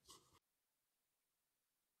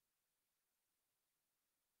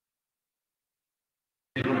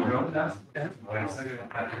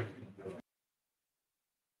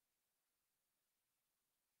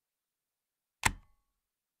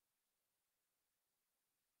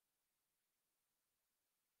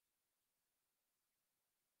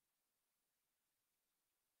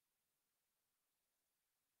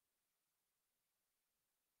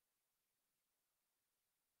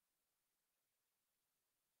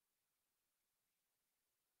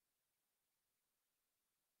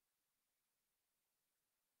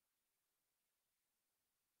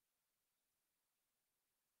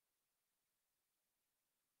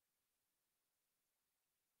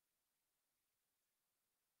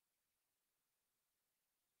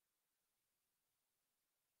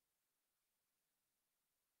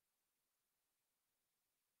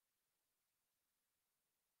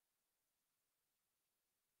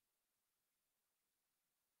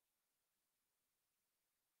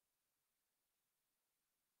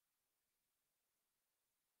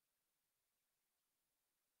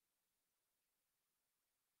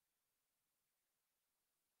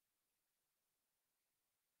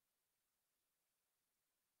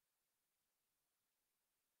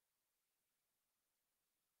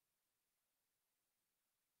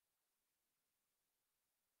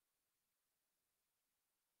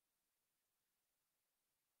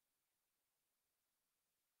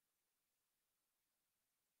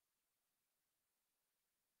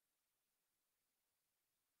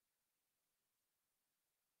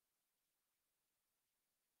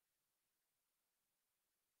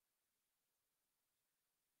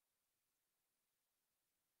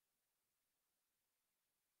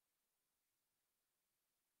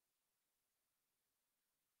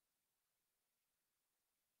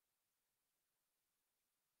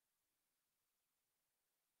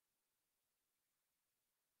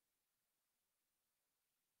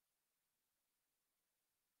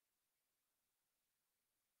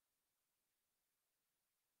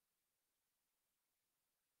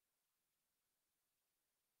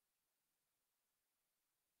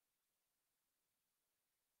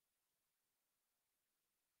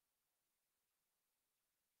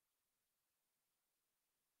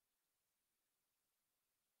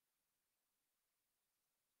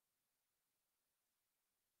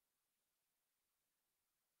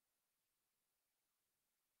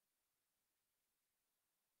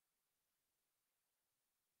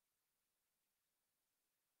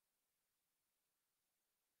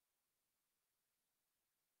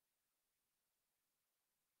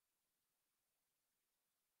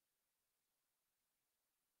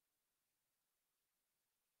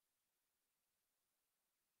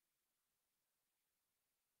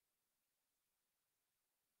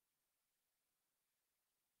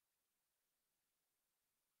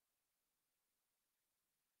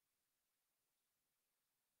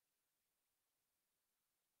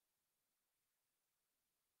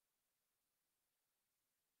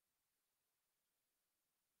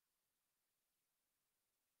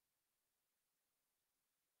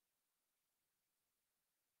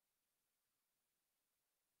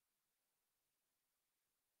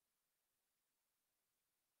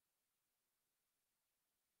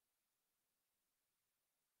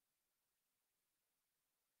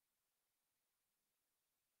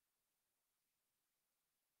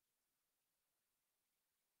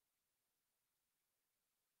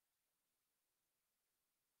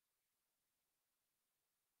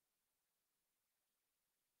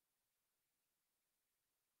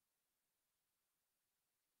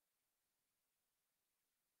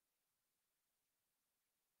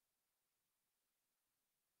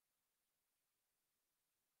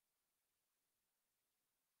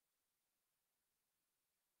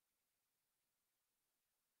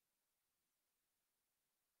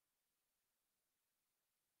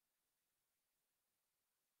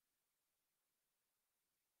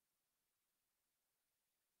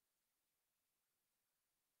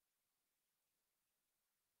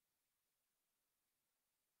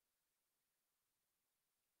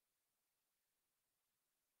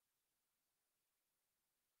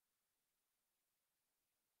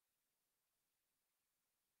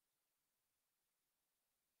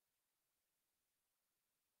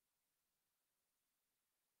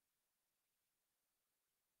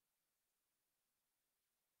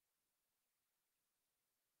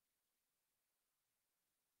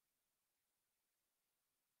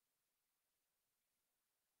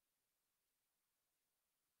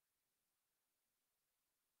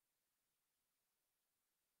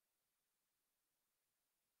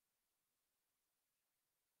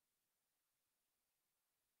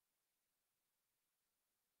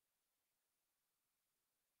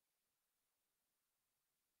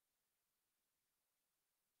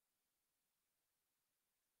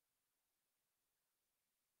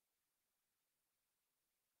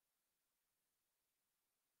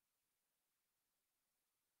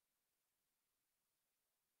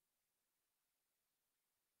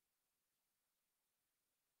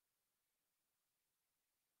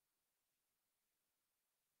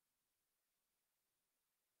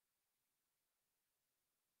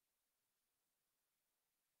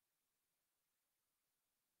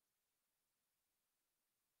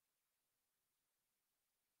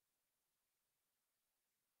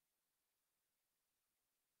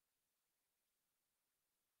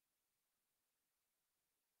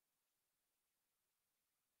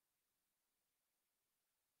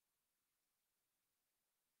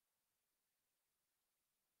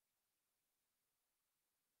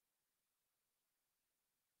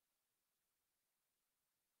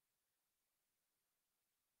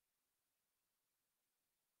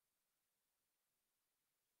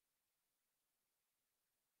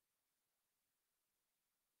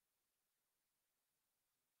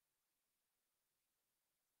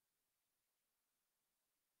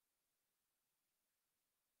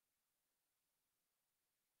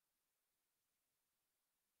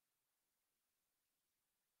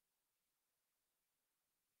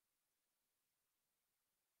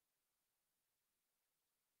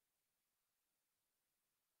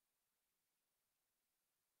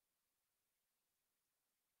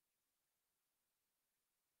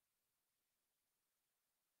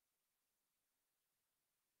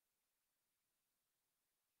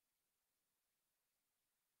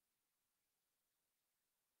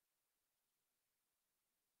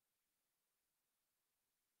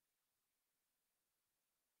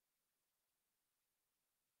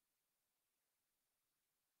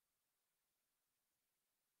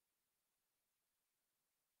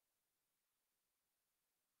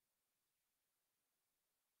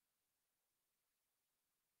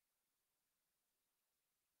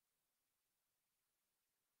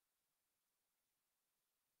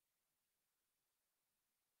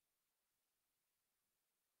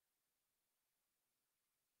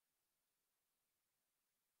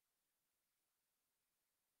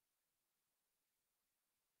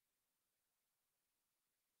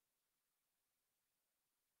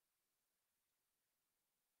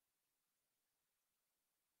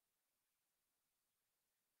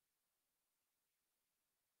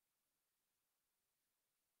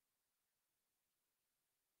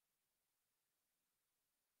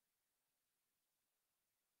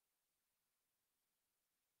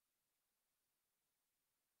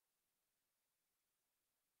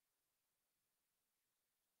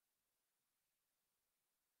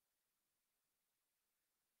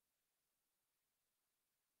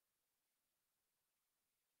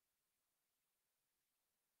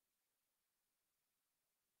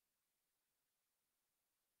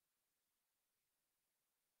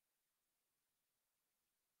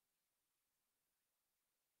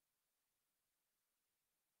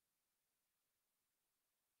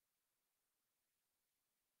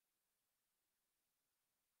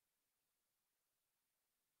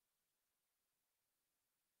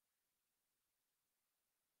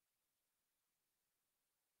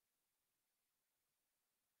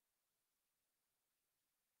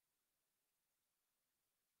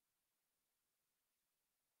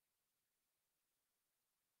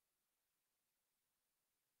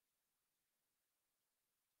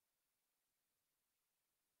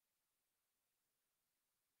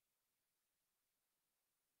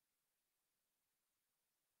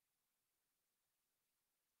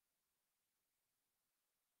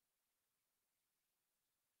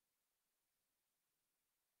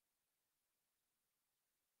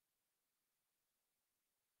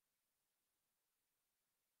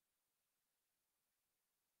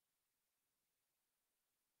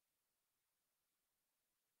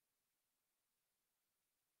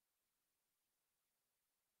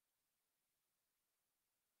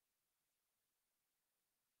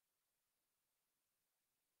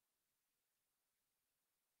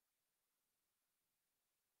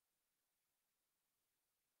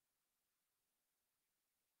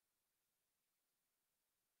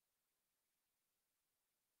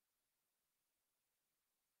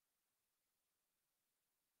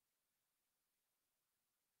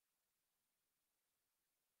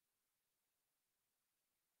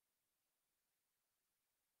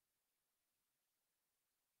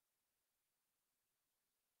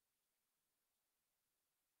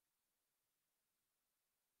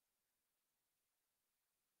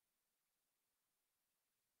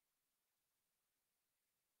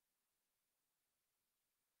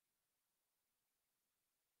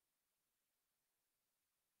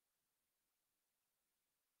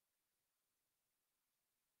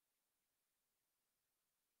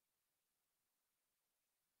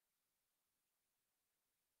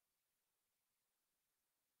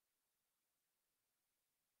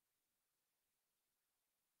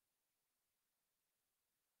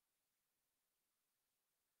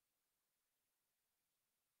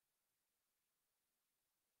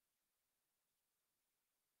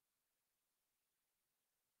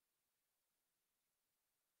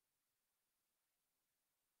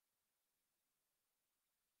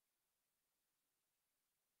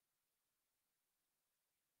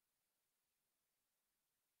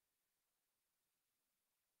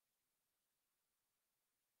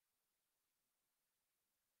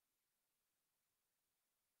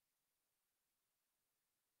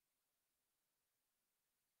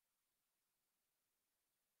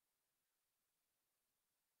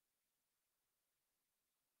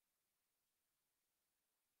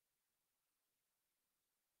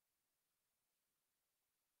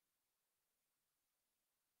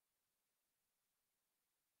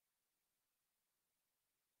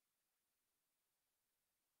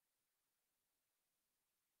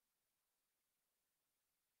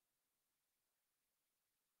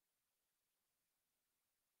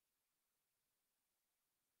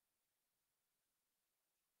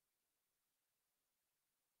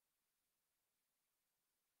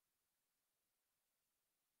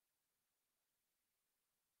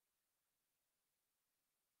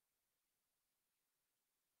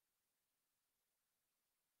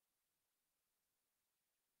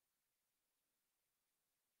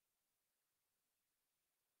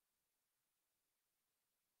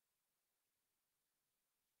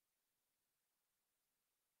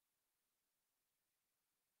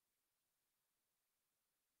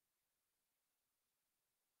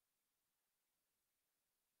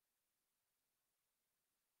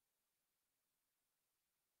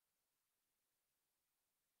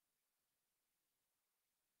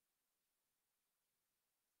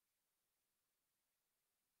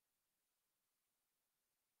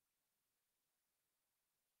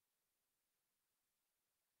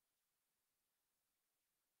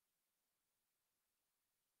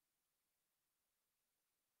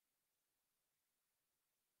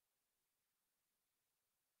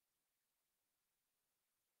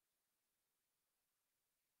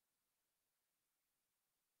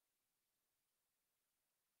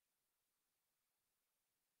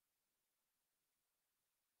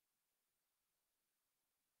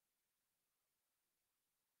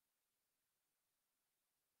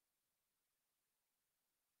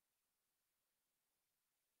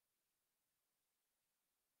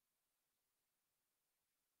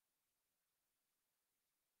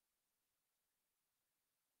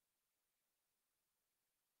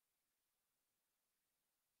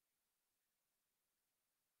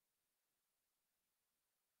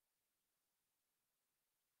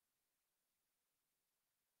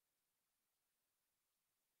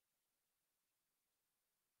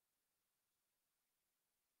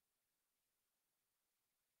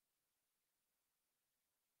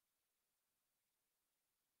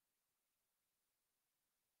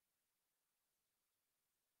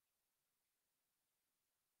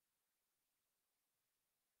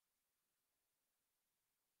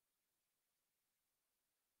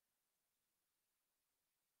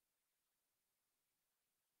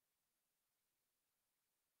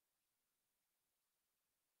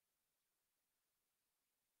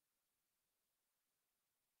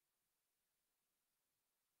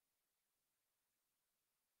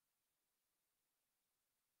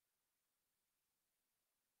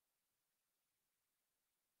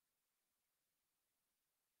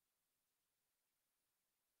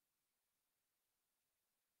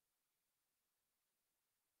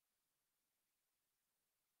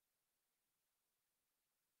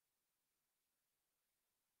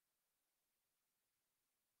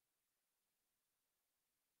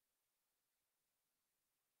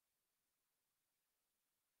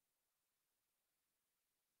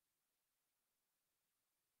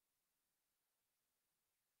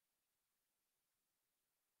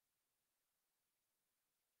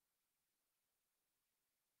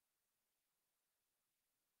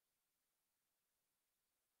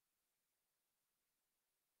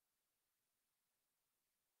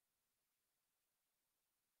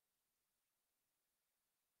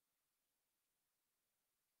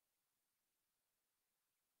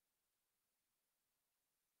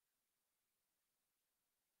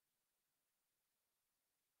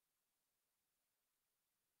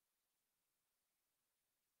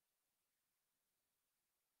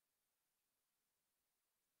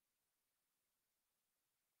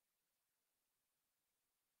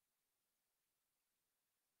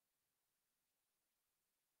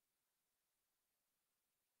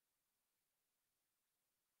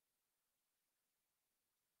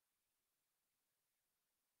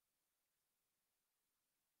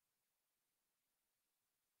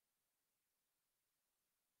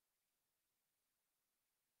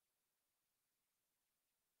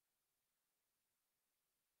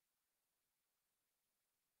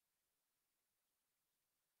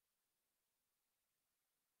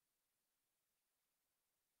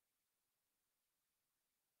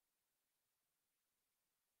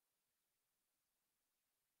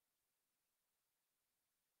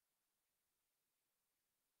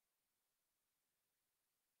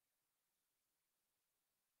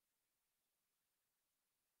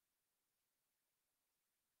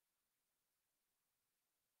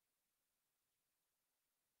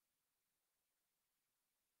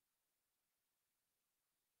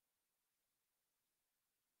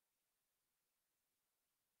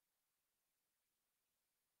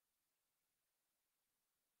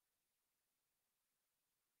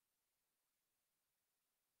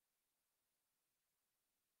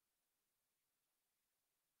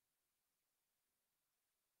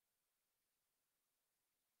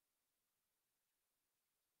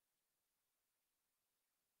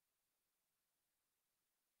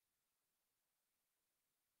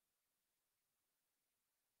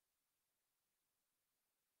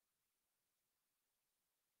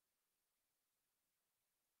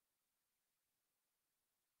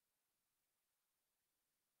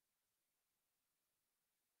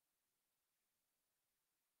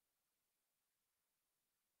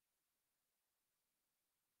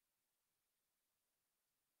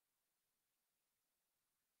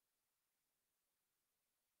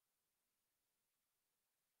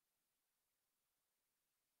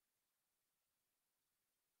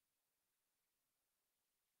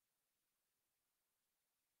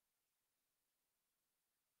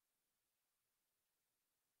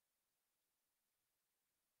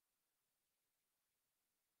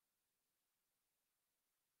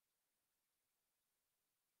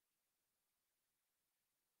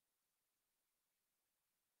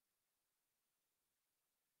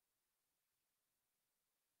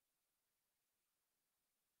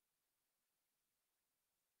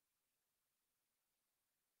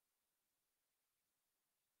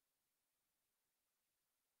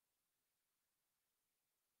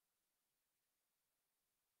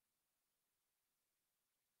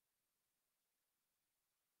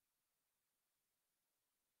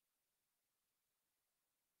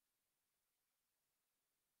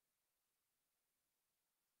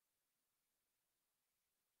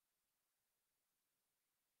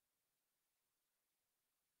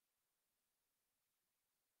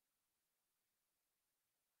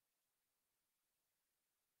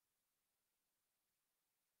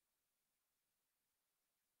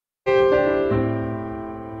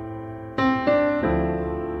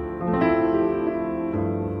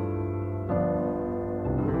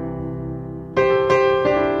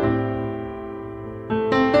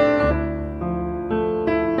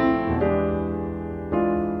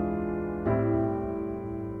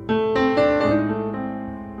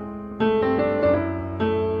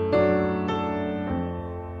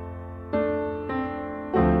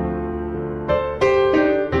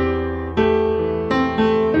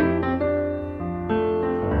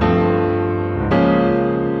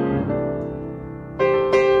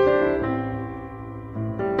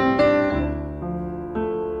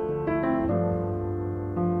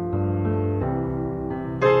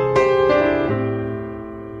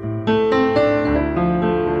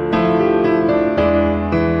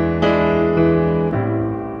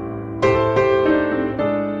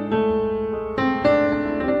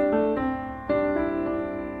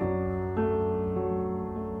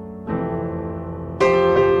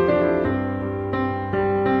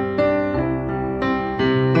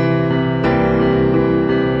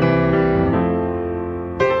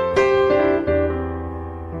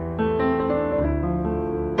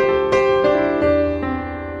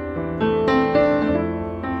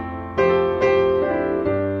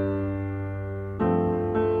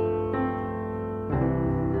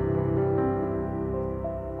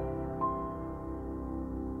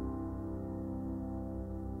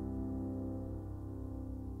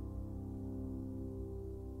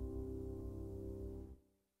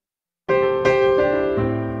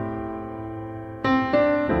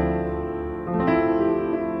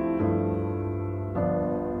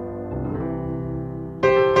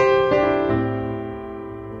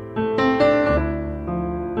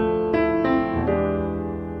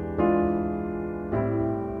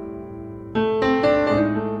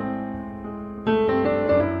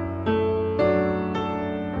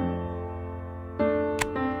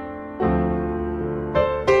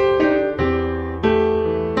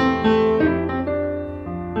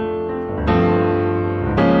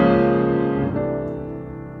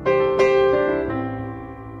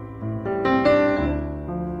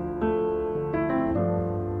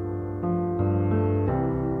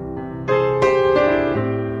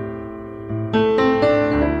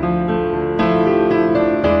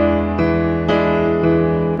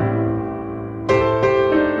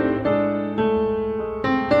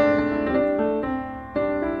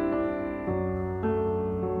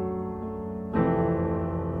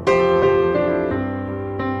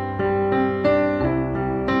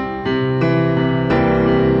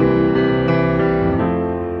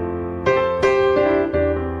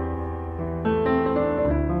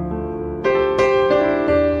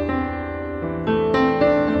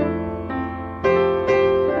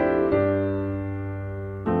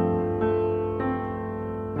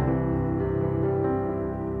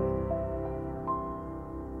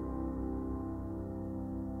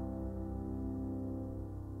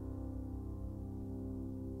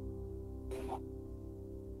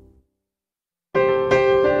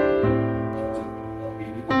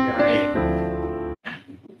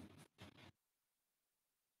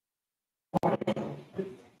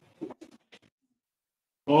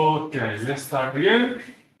 Okay, let's start again.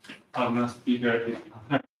 I'm gonna speak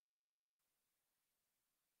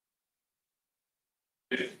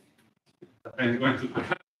and going to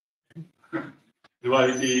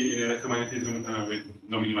duality in electromagnetism with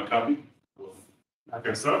no minimal coupling.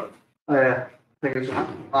 Okay, start. Thank you so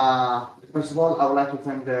much. First of all, I would like to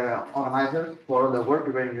thank the organizers for the work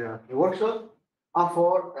during the workshop and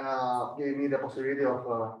for giving me the possibility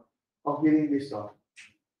of giving this talk.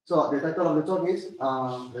 So the title of the talk is,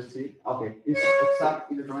 let's see, okay, it's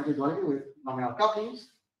exact electromagnetic duality with nominal couplings,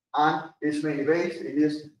 and it's mainly based in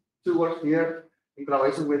these two works here in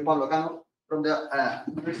collaboration with Pablo Cano from the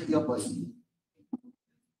University of Valencia.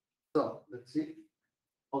 So let's see.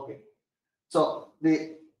 Okay. So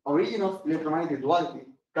the origin of electromagnetic duality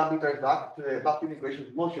can be traced back to the vacuum equation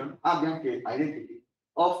of motion and Bianchi identity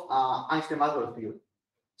of Einstein-Maxwell theory.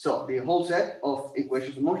 So the whole set of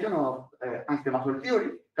equations of motion of Einstein-Maxwell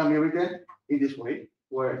theory can be written in this way,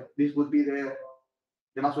 where this would be the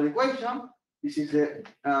Maxwell equation. This is the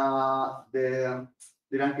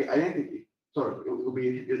Bianchi identity. Sorry, it will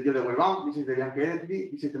be the other way around. This is the Bianchi identity.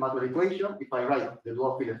 This is the Maxwell equation. If I write the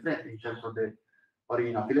dual field strength in terms of the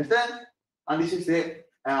original field strength, and this is the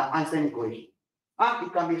Einstein equation. And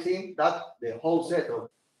it can be seen that the whole set of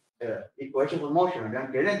equations of motion and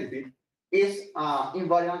Bianchi identity is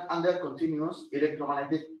invariant under continuous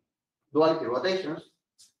electromagnetic duality rotations,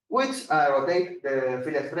 which rotate the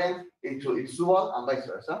field strength into its dual and vice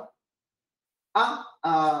versa. And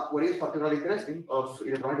what is particularly interesting of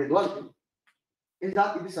electromagnetic duality is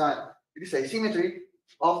that it is a symmetry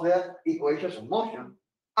of the equations of motion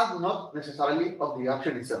and not necessarily of the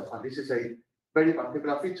action itself. And this is a very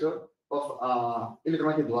particular feature of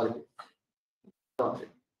electromagnetic duality. So,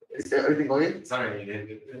 is everything going? Sorry,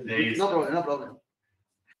 there is. No problem, no problem.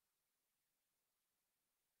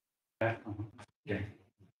 Okay.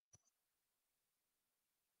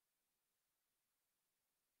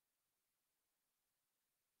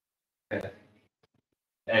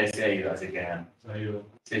 Se ha ido, así que. Se ha ido.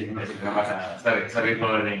 Sí, no pasa nada. Sorry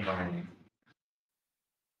por el inconveniente.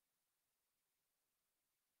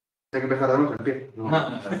 Hay que empezar a darnos el pie. No.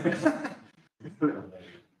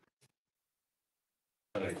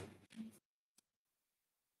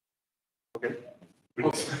 Okay.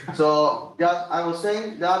 So, yeah, I was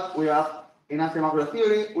saying that we have in Einstein-Maxwell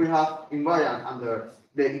theory, we have invariant under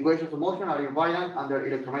the equations of motion are invariant under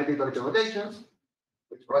electromagnetic duality rotations,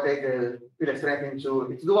 which rotate the field strength into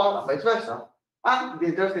its dual and vice versa. And the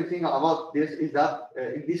interesting thing about this is that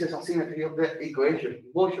this is a symmetry of the equation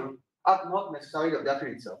of motion and not necessarily of the action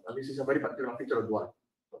itself. And this is a very particular feature of duality.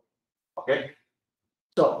 Okay.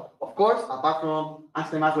 So, of course, apart from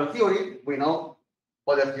Einstein-Maxwell theory, we know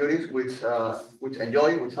other theories which have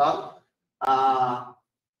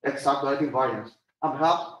exact duality invariance. And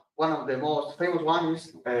perhaps one of the most famous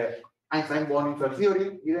ones is Einstein-Born infer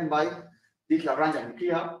theory, given by this Lagrangian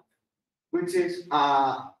here, which is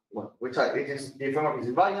it is the framework is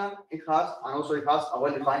invariant. It has and also it has a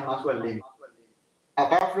well-defined Maxwell limit.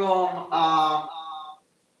 Apart from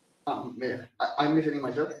I'm listening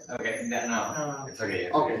myself. Okay, no, it's okay.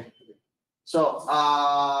 Okay. So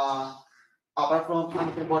apart from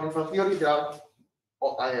Einstein-Born infer theory, there are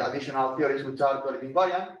additional theories which are duality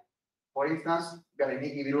invariant. For instance,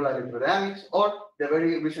 Garenicki-Virula electrodynamics, or the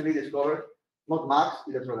very recently discovered Mott-Max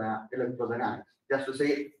electrodynamics, just to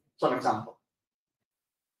say some examples.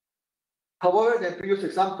 However, the previous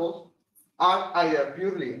examples are either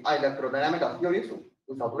purely electrodynamical theories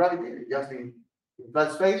without gravity, just in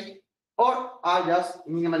flat space, or are just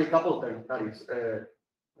minimally coupled terms, that is,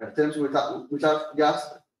 terms which are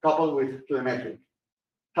just coupled with geometry.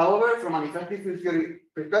 However, from an effective field theory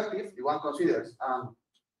perspective, if one considers an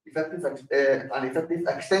effective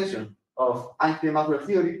extension of Einstein-Maxwell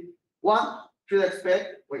theory, one should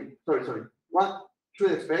expect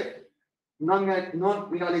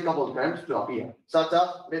non-minimally coupled terms to appear, such as,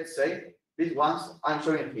 let's say, these ones I'm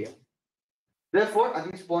showing here. Therefore, at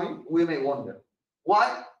this point, we may wonder,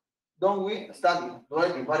 why don't we study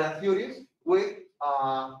duality invariant theories with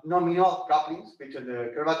nominal couplings between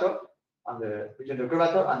the curvature and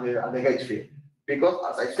the gauge field? Because,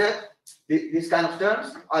 as I said, these kind of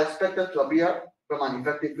terms are expected to appear from an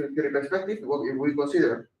effective field theory perspective if we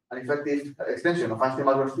consider an effective extension of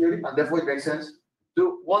Einstein-Maxwell theory, and therefore it makes sense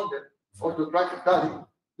to wonder or to try to study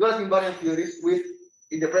duality invariant theories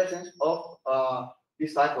in the presence of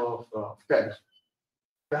this type of terms.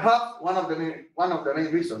 Perhaps one of the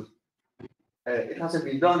main reasons it hasn't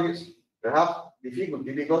been done is perhaps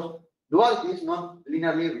difficulty, because duality is not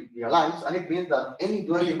linearly realized, and it means that any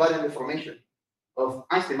duality invariant deformation of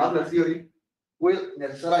Einstein-Maxwell theory will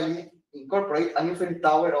necessarily incorporate an infinite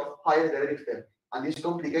tower of higher derivative terms. and this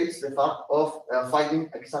complicates the fact of finding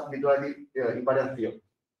exactly duality invariant field.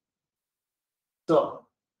 So,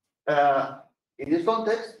 in this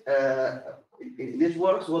context, in this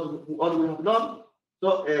works, what we have done,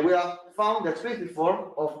 so we have found the explicit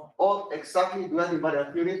form of all exactly duality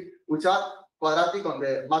invariant theories which are quadratic on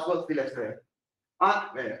the Maxwell field strength,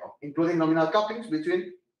 and including nominal couplings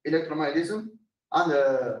between electromagnetism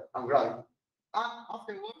and gravity. And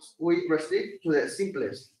afterwards, we restrict to the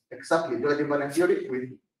simplest exactly duality invariant theory with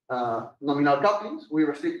nominal couplings. We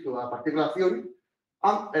restrict to a particular theory,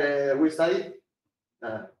 and we study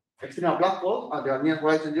external black hole and the near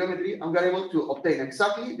horizon geometry, and we are able to obtain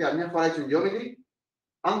exactly the near horizon geometry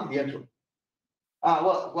and the entropy.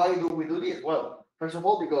 Well, why do we do this? Well, first of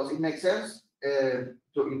all, because it makes sense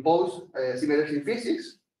to impose symmetries in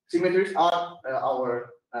physics. Symmetries are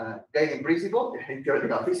our guiding principle in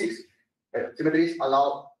theoretical physics. Symmetries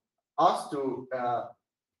allow us to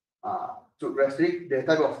restrict the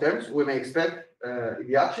type of terms we may expect in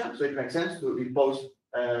the action. So it makes sense to impose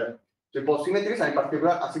symmetries, and in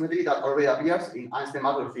particular a symmetry that already appears in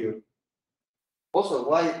Einstein-Maxwell theory. Also,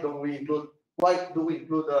 why do we include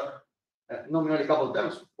nominally coupled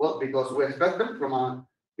terms? Well, because we expect them from an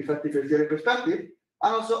effective theory perspective,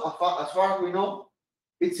 and also as far as we know,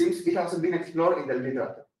 it seems it hasn't been explored in the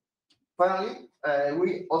literature. Finally,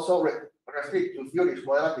 we also restrict to theories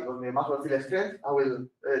quadratic on the Maxwell field strength. I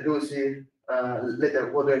will see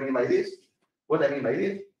later what I mean by this.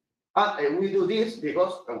 And we do this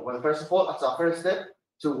because, well, first of all, as a first step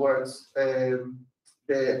towards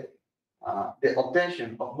the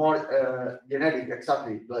obtention of more generic,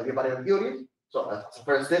 exactly like invariant theories. So as a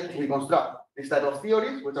first step, we construct this type of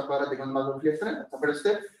theories, which are quadratic on Maxwell field strength. As a first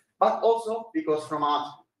step, but also because from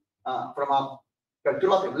a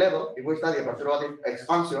perturbative level, if we study a perturbative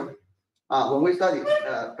expansion, when we study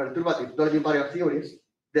perturbative duality invariant theories,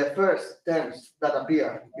 the first terms that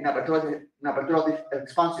appear in a perturbative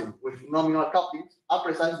expansion with nominal couplings are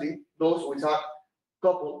precisely those which are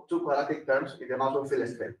coupled to quadratic terms in the Maxwell field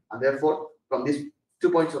strength. And therefore, from these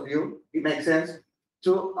 2 points of view, it makes sense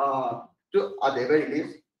to at the very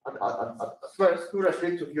least, at first, to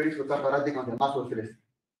restrict to theories which are quadratic on the Maxwell field strength.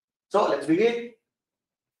 So let's begin.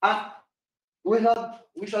 And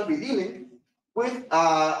we shall be dealing with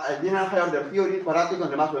a general higher order theory quadratic on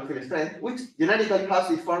the Maxwell field strength, which generically has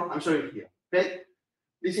this form I'm showing here. Okay,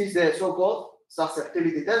 this is the so-called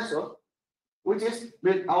susceptibility tensor, which is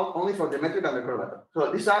built out only for the metric and the curvature.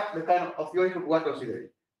 So these are the kind of theories we are considering.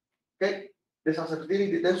 Okay, the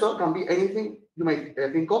susceptibility tensor can be anything you may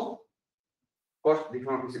think of. Of course,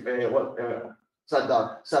 different such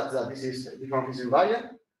that this is different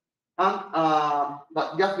invariant, and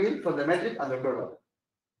but just built from the metric and the curvature.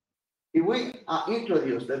 If we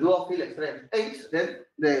introduce the dual field strength H, then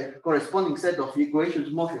the corresponding set of equations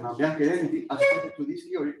of motion of Bianchi identity associated to this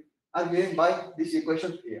theory are given by these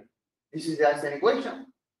equations here. This is the Einstein equation.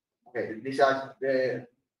 Okay,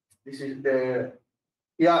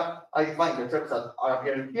 here I define the terms that are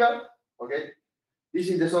appearing here. Okay, this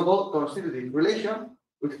is the so-called constitutive relation,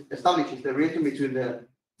 which establishes the relation between the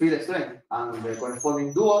field strength and the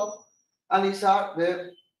corresponding dual, and these are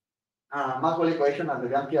the Maxwell equation and the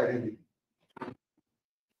Bianchi identity.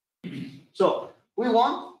 So we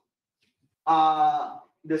want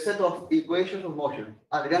the set of equations of motion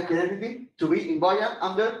and the Bianchi identity to be invariant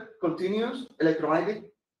under continuous electromagnetic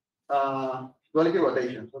duality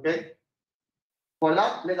rotations. Okay. For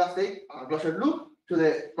that, let us take a closer look to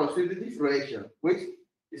the constitutive relation, which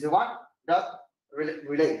is the one that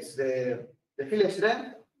relates the field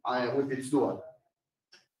strength with its dual.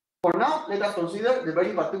 For now, let us consider the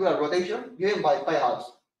very particular rotation given by pi halves,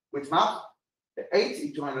 which maps the h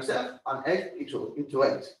into minus f and f into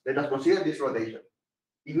h. Let us consider this rotation.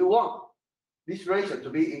 If you want this relation to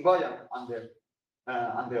be invariant under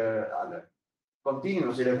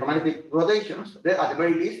continuous electromagnetic rotations, then at the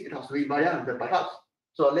very least it has to be invariant under pi halves.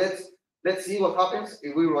 So let's see what happens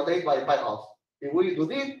if we rotate by pi halves. If we do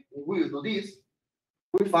this,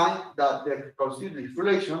 we find that the constitutive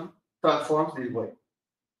relation transforms this way.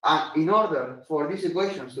 And in order for these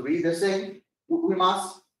equations to be the same, we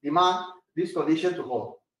must demand this condition to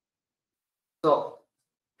hold. So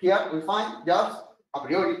here we find just a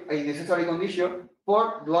priori a necessary condition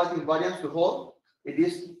for duality invariance to hold in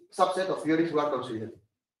this subset of theories we are considering.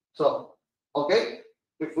 So, okay,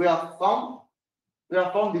 if we have found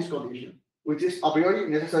this condition, which is a priori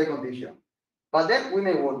necessary condition. But then we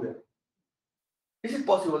may wonder, is it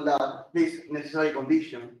possible that this necessary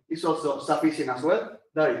condition is also sufficient as well?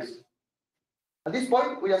 There is. At this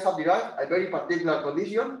point, we just have derived a very particular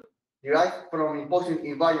condition derived from imposing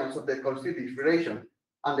invariance of the constitutive relation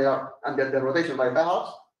under the rotation by pi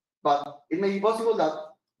halves. but it may be possible that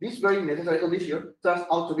this very necessary condition turns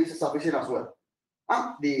out to be sufficient as well.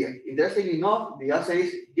 And interestingly enough, the answer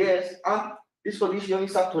is yes, and this condition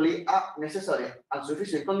is actually a necessary and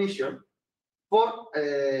sufficient condition for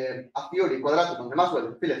a theory quadratic on the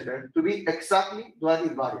Maxwell field experiment to be exactly duality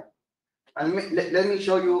invariant. And let me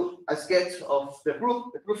show you a sketch of the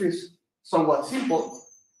proof. The proof is somewhat simple.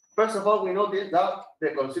 First of all, we notice that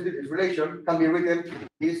the constitutive relation can be written in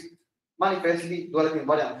this manifestly duality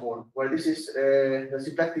invariant form, where this is the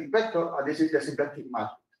symplectic vector and this is the symplectic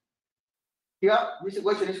matrix. Here, this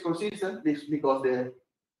equation is consistent because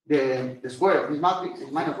the square of this matrix is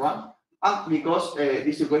 -1, and because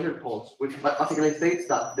this equation holds, which basically states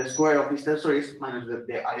that the square of this tensor is minus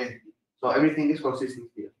the identity. So everything is consistent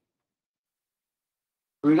here.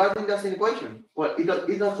 Regarding the same equation, well,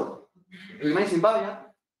 it also remains invariant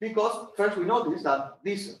because first we notice that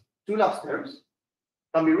these two last terms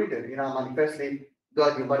can be written in a manifestly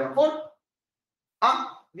duality invariant form, and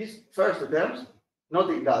these first terms,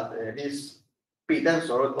 noting that this P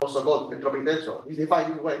tensor, also called entropic tensor, is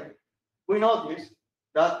defined this way, we notice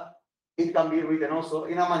that it can be written also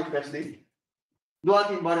in a manifestly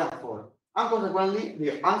duality invariant form, and consequently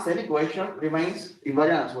the answer equation remains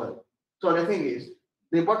invariant as well. So the thing is,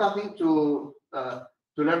 the important thing to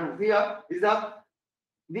learn here is that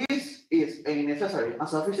this is a necessary and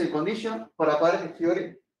sufficient condition for a quadratic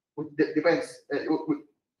theory, which depends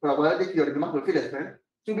for a quadratic theory, the Maxwell field experiment,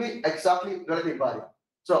 to be exactly duality invariant.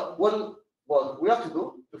 So what we have to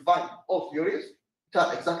do to find all theories which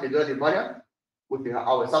are exactly duality invariant within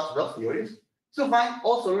our subset of theories, to find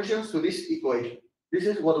all solutions to this equation. This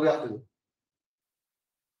is what we have to do.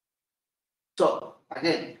 So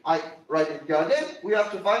again, I write it here again. We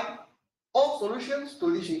have to find all solutions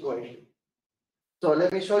to this equation. So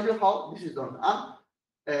let me show you how this is done. And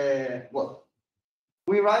well,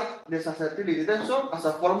 we write the susceptibility tensor as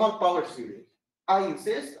a formal power series. I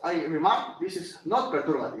insist, I remark, this is not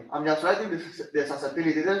perturbative. I'm just writing the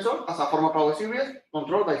susceptibility tensor as a formal power series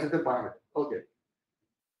controlled by certain parameters. Okay.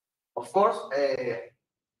 Of course,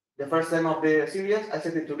 the first term of the series, I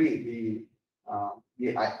set it to be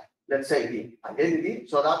let's say the identity,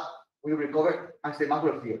 so that we recover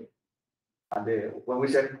Einstein-Maxwell theory. And when we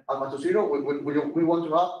set alpha to 0, we want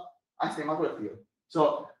to have Einstein-Maxwell theory.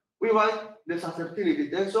 So we write the susceptibility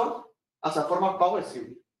tensor as a formal power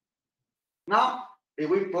series. Now, if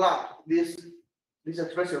we plug this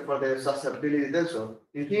expression for the susceptibility tensor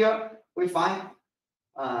in here, we find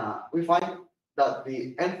that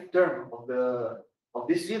the nth term of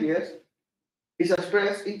this series is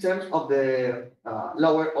expressed in terms of the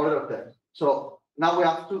lower order terms. So now we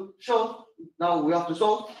have to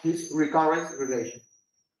solve this recurrence relation.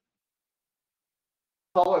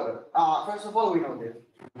 However, first of all, we know this.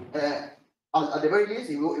 At the very least,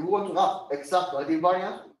 if we want to have exact duality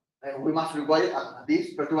invariance, we must require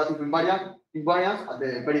this perturbative invariance at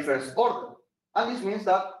the very first order. And this means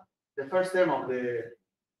that the first term of the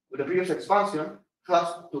previous expansion has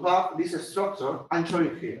to have this structure I'm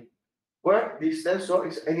showing here, where this tensor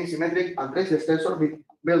is any symmetric and traceless tensor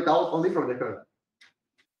built out only from the kernel.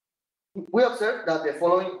 We observe that the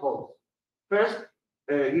following holds. First,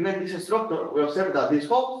 given this structure, we observe that this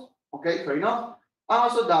holds, okay, fair enough, and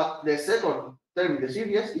also that the second term in the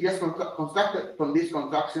series is just constructed from this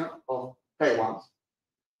contraction of K1s.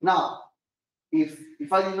 Now,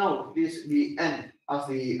 if I denote the n as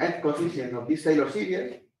the nth coefficient of this Taylor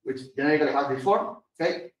series, which generically has this form,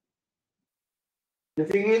 okay, the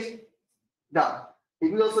thing is that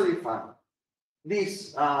if we also define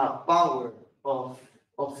this power of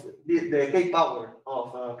the k power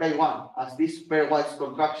of K1 as this pairwise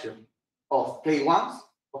contraction of K1s,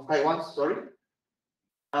 sorry,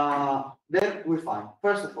 then we find,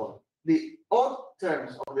 first of all, the odd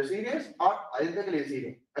terms of the series are identically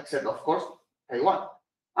zero, except of course K1.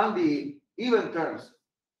 And the even terms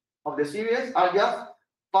of the series are just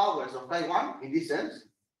powers of K1 in this sense,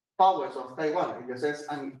 powers of K1 in the sense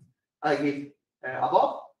I give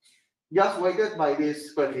above, just weighted by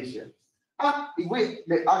this coefficient. And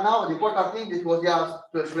now the important thing, this was just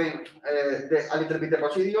to explain a little bit the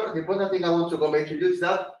procedure. The important thing I want to convey to you is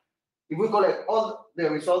that if we collect all the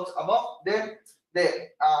results above, then the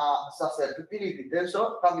susceptibility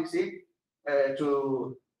tensor can be seen it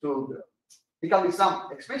can be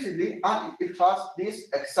summed explicitly, and it has this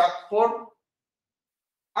exact form.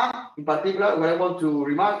 And in particular, what I want to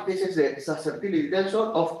remark, this is the susceptibility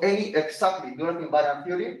tensor of any exactly duality invariant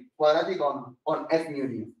theory quadratic on F mu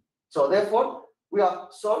nu. So therefore, we have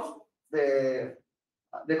solved the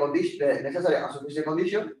condition, the necessary and sufficient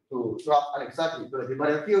condition to have an exactly duality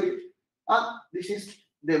invariant theory, and this is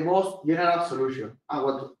the most general solution. And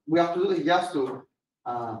what we have to do is just to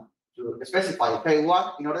specify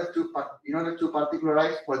K1 in order to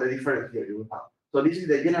particularize for the different theory we have. So this is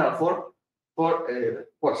the general form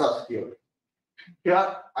for such theory.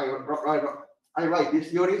 Here I write these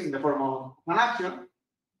theories in the form of an action,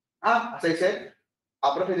 and as I said,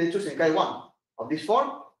 appropriately choosing K1 of this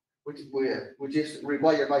form, which is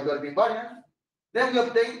required by duality invariance. Then we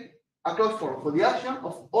obtain a closed form for the action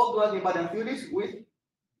of all duality invariant theories with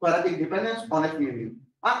quadratic dependence on F mu.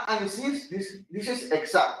 And since this is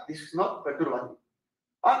exact, this is not perturbative.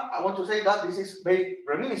 And I want to say that this is very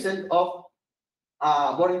reminiscent of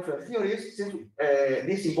Boring field theories, since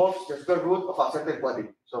this involves the square root of a certain quantity.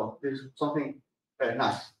 So this is something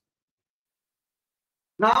nice.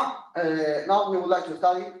 Now we would like to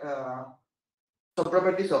study some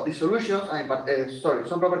properties of these solutions, and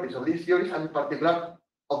some properties of these theories, and in particular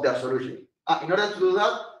of their solution. In order to do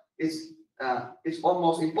that, it's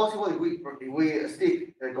almost impossible if we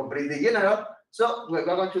stick completely general. So what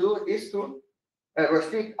we're going to do is to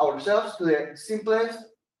restrict ourselves to the simplest,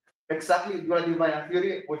 exactly duality invariant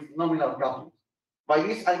theory with nominal couplings. By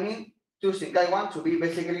this I mean choosing K1 to be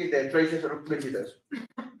basically the traces or implicitors.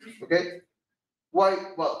 Okay. Why?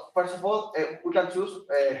 Well, first of all, we can choose,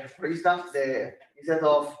 for instance, instead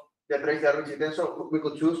of the trace derivative tensor, we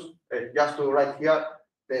could choose just to write here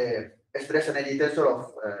the stress energy tensor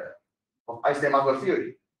of Einstein-Maxwell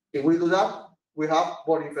theory. If we do that, we have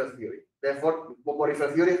Boring field theory. Therefore, Boring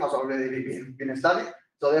field theory has already been studied.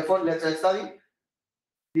 So therefore, let's study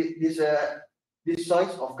this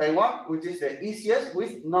choice of K1, which is the easiest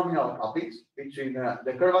with nominal couplings between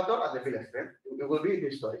the curvature and the field strength. It will be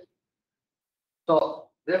this choice. So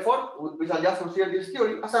therefore, we shall just consider this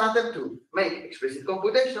theory as an attempt to make explicit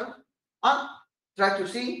computations and try to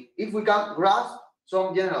see if we can grasp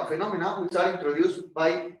some general phenomena which are introduced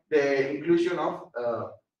by the inclusion of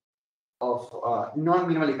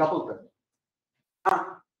non-minimally coupled terms.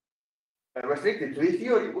 Restricted to this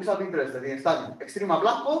theory, we shall be interested in studying extremal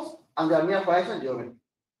black holes and their near horizon geometry.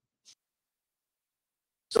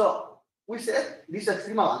 So we said these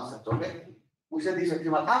extremal ansatz, okay? We said these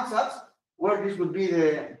extremal ansatz, where this would be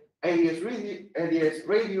the ADS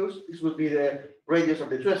radius, this would be the radius of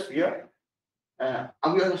the two-sphere. And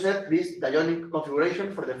we also said this dionic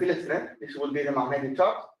configuration for the field strength, this would be the magnetic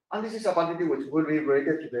charge, and this is a quantity which will be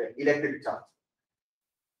related to the electric charge.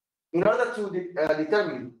 In order to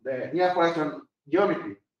determine the near horizon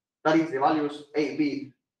geometry, that is the values A,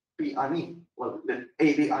 B, P, and E, well, the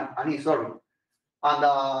A, B, and E, sorry, and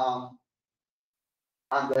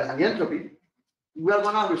the entropy, we are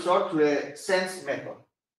going to resort to the sense method.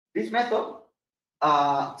 This method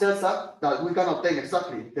tells us that we can obtain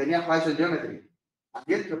exactly the near horizon geometry and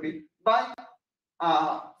the entropy by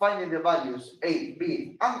finding the values A,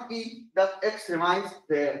 B, and E that extremize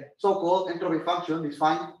the so-called entropy function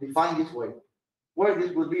defined this way, where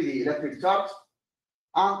this would be the electric charge,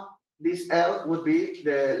 and this L would be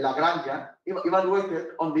the Lagrangian evaluated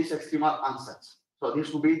on this extremal ansatz. So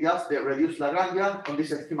this would be just the reduced Lagrangian on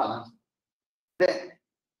this extremal ansatz. Then,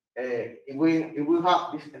 if we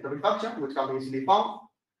have this entropy function, which can be easily found,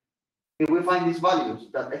 if we find these values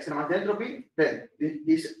that extremize the entropy, then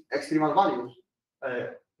these extremal values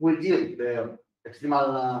will yield the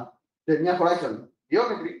extremal, the near horizon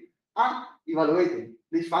geometry, and evaluating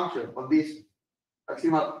this function on these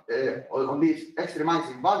extremal, on these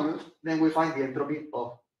extremizing values, then we find the entropy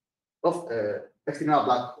of extremal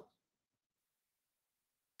black holes.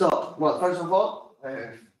 So, well, first of all,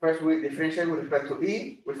 first we differentiate with respect to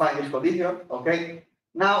E. We find this condition. Okay.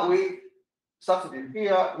 Now we substitute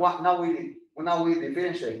here. Now we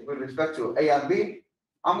differentiate with respect to A and B,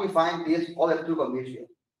 and we find these other two conditions.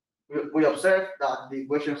 We observe that the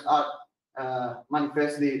equations are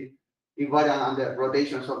manifestly invariant under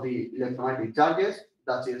rotations of the electromagnetic charges.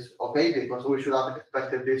 That is okay because we should have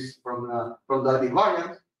expected this from the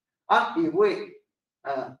invariance. And if we,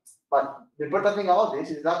 but the important thing about this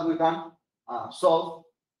is that we can solve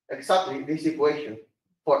exactly this equation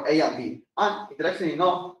for A and B. And interestingly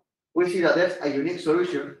enough, we see that there's a unique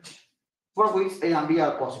solution for which A and B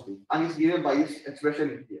are positive, and it's given by this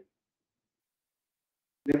expression here.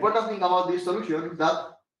 The important thing about this solution is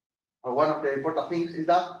that, or one of the important things is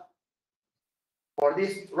that for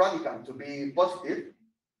this radicand to be positive,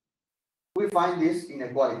 we find this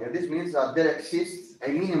inequality. This means that there exists a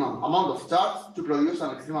minimum amount of charge to produce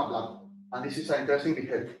an extremal black hole, and this is an interesting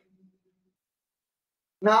behavior.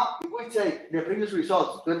 Now, if we take the previous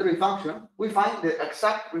results to entropy function, we find the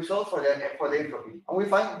exact result for the entropy, and we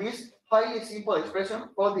find this highly simple expression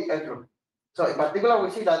for the entropy. So in particular,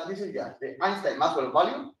 we see that this is just the Einstein-Maxwell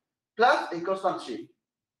value plus a constant shift.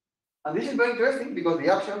 And this is very interesting because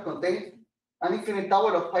the action contains an infinite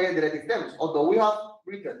tower of higher derivative terms, although we have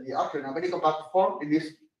written the actual in a very compact form in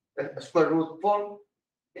this square root form.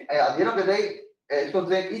 At the end of the day,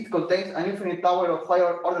 it contains an infinite tower of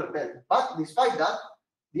higher order 10. But despite that,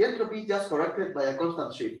 the entropy is just corrected by a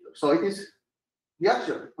constant shift. So it is the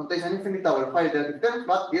action contains an infinite tower of higher terms,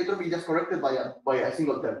 but the entropy is just corrected by a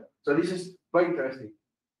single term. So this is very interesting.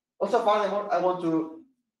 Also, furthermore,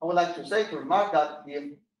 I would like to say to remark that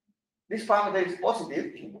if this parameter is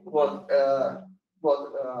positive,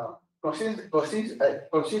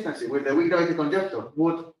 consistency with the weak gravity conjecture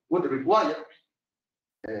would require.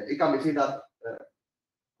 It can be seen that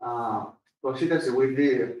consistency with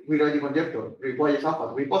the weak gravity conjecture requires alpha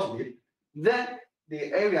to be positive. Then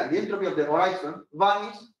the area and the entropy of the horizon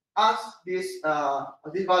vanish as this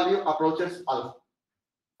value approaches alpha.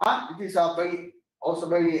 And it is a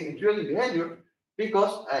very intriguing behavior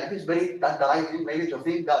because it is very tantalizing maybe to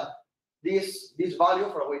think that this value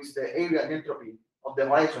for which the area and entropy of the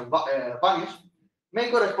horizon vanish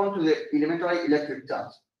may correspond to the elementary electric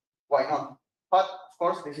charge. Why not? But of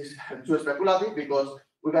course, this is too speculative because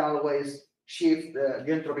we can always shift the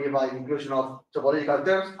entropy by the inclusion of topological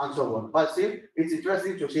terms and so on. But still, it's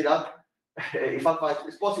interesting to see that if alpha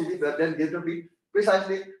is positive, then the entropy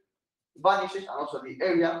precisely vanishes and also the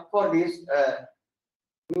area for this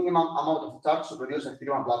minimum amount of charge to produce a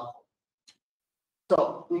extreme black hole.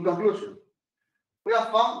 So, in conclusion, we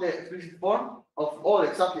have found the explicit form of all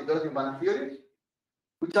exactly Dorothy invariant theories,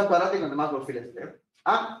 which are quadratic on the Maxwell field state,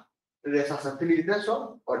 and the susceptibility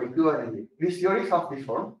tensor or the equivalent. These theories have this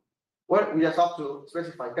form, where we just have to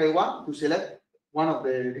specify K1 to select one of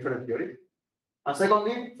the different theories. And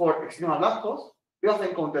secondly, for extreme black holes, we have to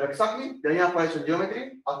encounter exactly the linear horizon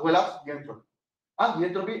geometry as well as the entropy. And the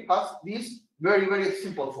entropy has this very, very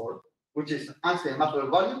simple form, which is Einstein Maxwell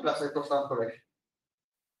value plus a constant correction.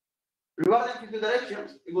 Regarding future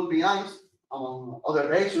directions, it would be nice, among other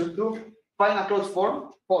directions, to find a closed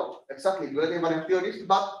form for exactly duality invariant theories,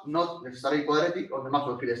 but not necessarily quadratic on the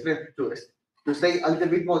Maxwell field strength to stay a little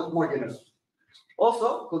bit more generous.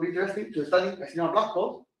 Also, could be interesting to study extreme black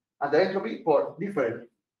holes and the entropy for different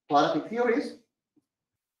quadratic theories.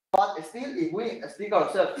 But still, if we stick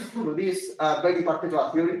ourselves to this very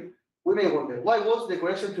particular theory, we may wonder, why was the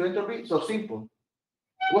correction to entropy so simple?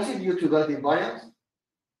 Was it due to duality invariance?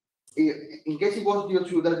 In case it was due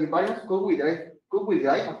to duality invariance, could we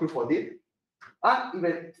derive a proof for it? And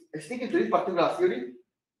even sticking to this particular theory,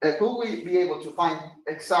 could we be able to find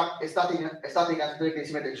exact static and strictly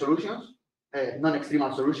symmetric solutions,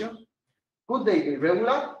 non-extremal solutions? Could they be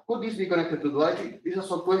regular? Could this be connected to duality? These are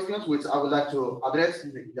some questions which I would like to address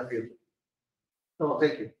in the future. So,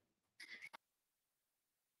 thank you.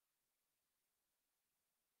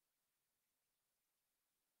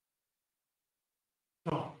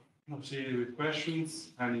 So, proceed with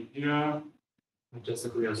questions. And here, just a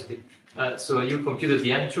curiosity. So you computed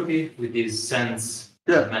the entropy with this sense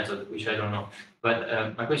method, which I don't know.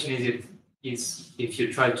 But my question is if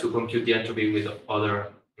you try to compute the entropy with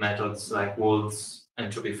other methods like Wald's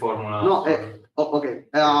entropy formula. No, okay.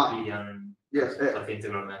 Yes.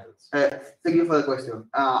 Integral methods. Thank you for the question.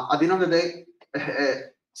 At the end of the day,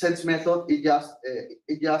 sense method is just a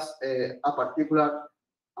particular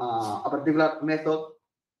method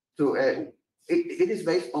to. It is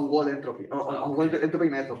based on Wald entropy, on Wald entropy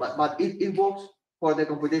method, but it works for the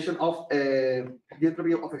computation of the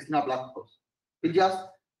entropy of external black holes. It just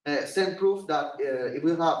send proof that if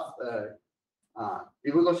we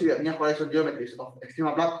consider linear horizon geometries of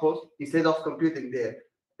external black holes, instead of computing the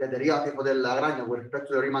derivative of the Lagrangian with respect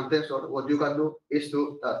to the Riemann tensor, what you can do is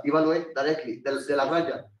to evaluate directly the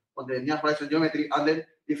Lagrangian on the linear horizon geometry and then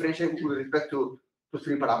differentiate with respect to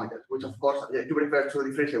three parameters, which of course you prefer to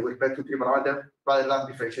differentiate with respect to three parameters rather than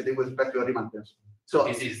differentiating with respect to the Riemann tensor. So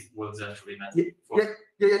this is Wald's entropy method.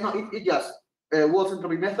 No, it just Wald's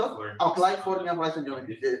entropy method applied for linear horizon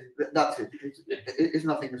geometry. That's it. It's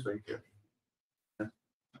nothing strange here.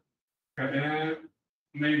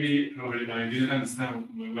 Maybe probably I didn't understand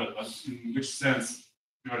well, but in which sense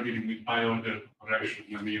you are dealing with high order correction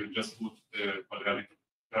when you just put the quadratic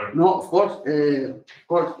term? No, of course.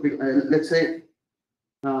 Let's say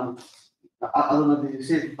I don't know if this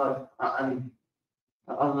is it, but I mean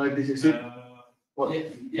I don't know if this is it. Well,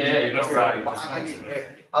 yeah, that's right.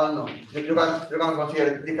 I don't know. You can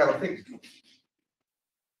consider these kind of things.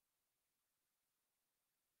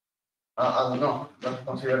 I don't know. Let's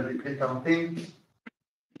consider this kind of thing.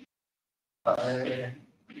 I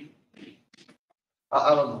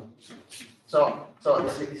don't know. So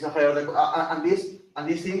this is a higher order, and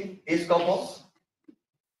this thing is coupled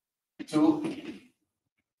to.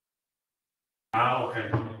 Okay.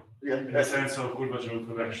 in the sense of curvature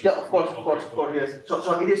correction. Yeah, of course, yes.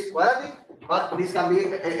 So it is quadratic, but this can be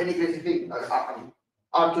any crazy thing,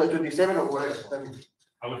 R27 or whatever.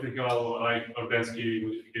 I would think about like Ortensky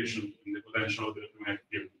modification in the potential of the electromagnetic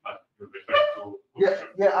field, but you refer to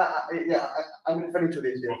curvature. I'm referring to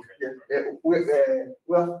this. Yes. Okay.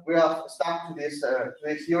 We have stuck to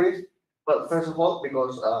this theories, but first of all,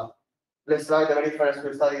 because let's try the very first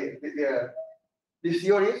to study these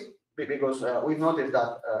theories, because we've noticed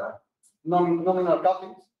that nominal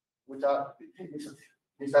couplings, which are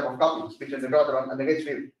this type of couplings between the gravitron and the gauge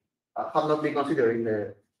field, have not been considered in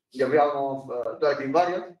the realm of duality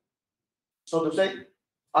invariant, so to say, and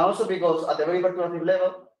also because at the very perturbative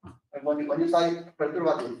level, when you study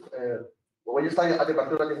perturbative, when you study at the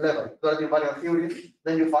perturbative level duality invariant theories,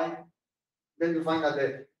 then you find that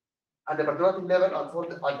at the perturbative level, at the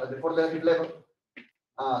fourth derivative level,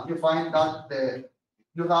 you find that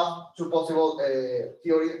you have two possible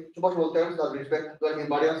terms that respect to duality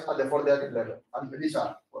invariance at the fourth derivative level, and these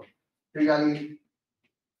are clearly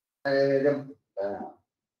the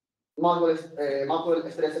Maxwell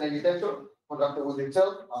stress energy tensor contracted with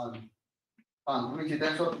itself, and Ricci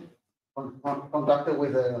tensor contracted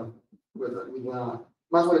with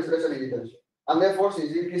Maxwell stress energy tensor, and therefore,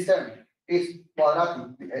 since this term is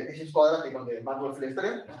quadratic, this is quadratic on the Maxwell field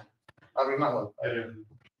strength. Maxwell.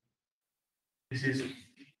 This is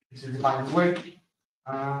defined this way.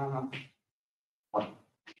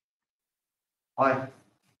 Why?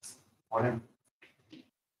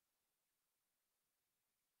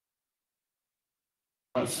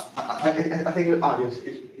 I think yes,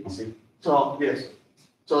 it's so yes.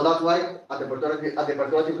 So that's why at the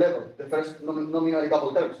perturbative level, the first nominally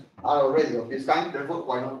coupled terms are already of this kind. Therefore,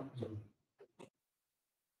 why not?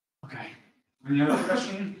 Okay. Any other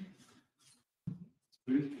question?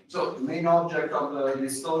 So the main object of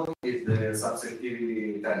this talk is the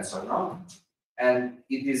subjectivity tensor, no? And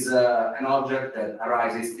it is an object that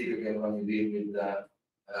arises typically when you deal with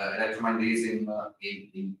electromagnetism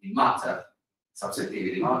in matter.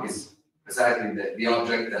 Subjectivity, no? Is precisely the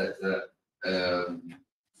object that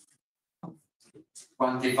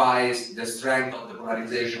quantifies the strength of the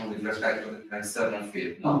polarization with respect to an external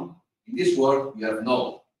field. No? In this work, you have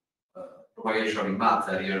no propagation in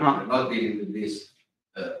matter. You're not dealing with this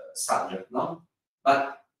subject, no?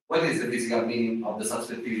 But what is the physical meaning of the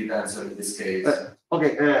subjectivity tensor in this case?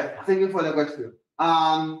 Okay, thank you for the question.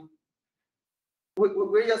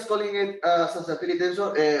 We're just calling it susceptibility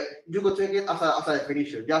tensor. You could take it as a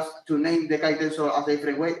definition, just to name the chi tensor as a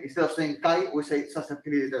different way. Instead of saying chi, we say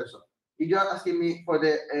susceptibility tensor. If you are asking me for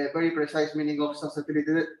the very precise meaning of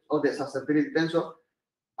susceptibility tensor,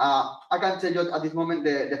 I can tell you at this moment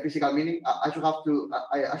the physical meaning. I should have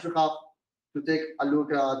to take a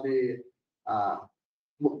look at the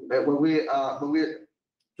when we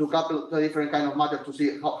to couple the different kind of matter to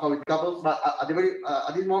see how it couples. But at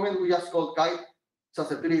this moment we just call chi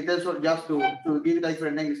susceptibility tensor just to give it a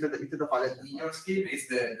different name instead of a letter. In your scheme is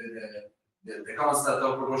the constant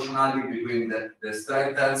of proportionality between the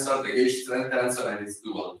strength tensor, the gauge strength tensor, and its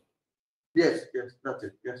dual. Yes, that's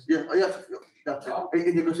it. Yes, that's it.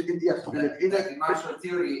 Yes, in the Marshall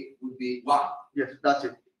theory would be one. Yes, that's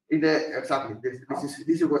it. Exactly.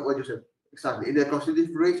 This is what you said. Exactly. In the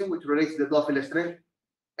constitutive relation, which relates the dual field strength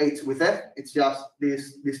H with F, it's just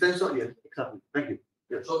this tensor. Yes, exactly. Thank you.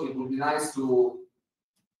 Yes. So it would be nice to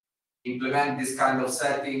implement this kind of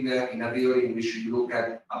setting in a theory in which you look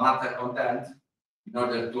at a matter content in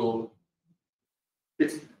order to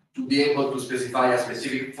be able to specify a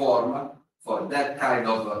specific form for that kind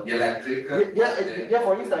of electric. For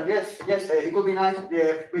instance, yes, it could be nice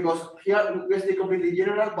because here we are completely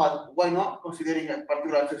general, but why not considering a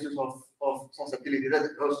particular cases of susceptibility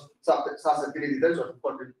tensor?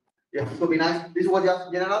 Yes, it could be nice. This was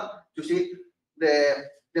just general to see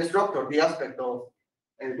the structure, the aspect of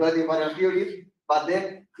duality invariant theories, but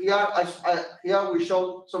then here we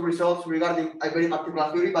show some results regarding a very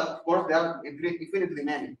particular theory, but of course there are infinitely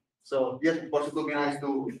many. So yes, of course it would be nice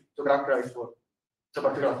to characterize for a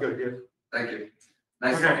particular theory. Yes. Thank you.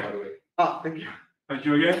 Nice Okay. talk, by the way. Thank you. Thank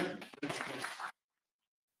you again.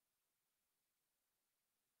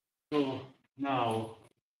 So now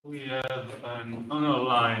we have an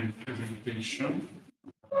online presentation.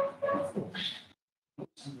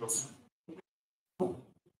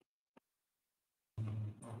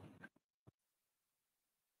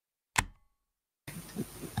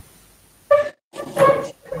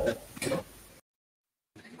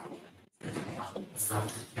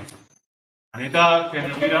 Anita, can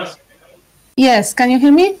you hear us? Yes, can you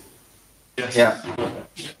hear me? Yes. Yeah.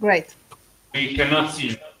 Great. We cannot see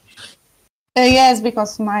you. Yes,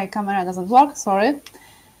 because my camera doesn't work, sorry.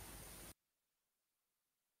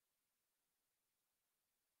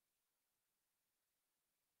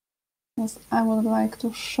 because I would like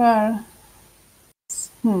to share.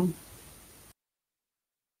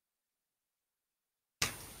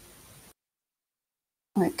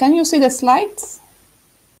 Okay, can you see the slides?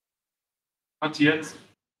 Not yet.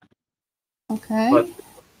 Okay. But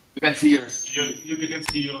you can see yours. You can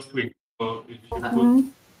see your screen. So if you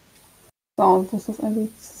could. So this is a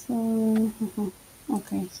bit.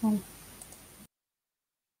 Okay, so.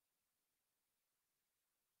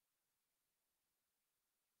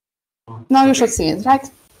 Now you should see it, right?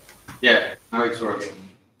 Yeah, now it's working.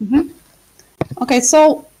 Okay,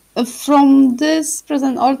 so from this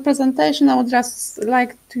old presentation, I would just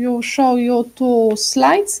like to show you 2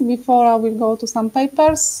 slides before I will go to some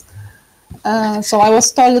papers. So I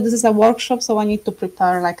was told that this is a workshop, so I need to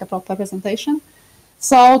prepare like a proper presentation.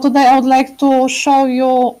 So today I would like to show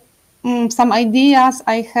you some ideas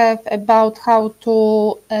I have about how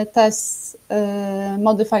to test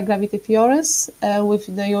modified gravity theories with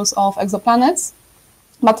the use of exoplanets.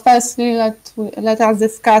 But firstly, let us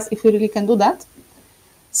discuss if we really can do that.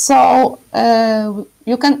 So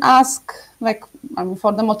you can ask,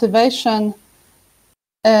 for the motivation,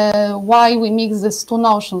 why we mix these 2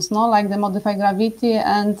 notions, like the modified gravity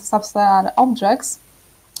and substellar objects.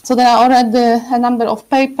 So there are already a number of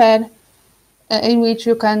papers in which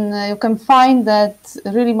you can find that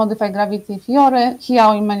really modified gravity theory. Here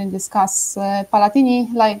we mainly discuss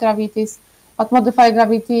Palatini-like gravities, but modified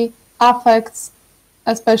gravity affects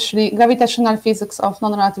especially gravitational physics of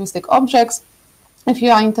non-relativistic objects. If you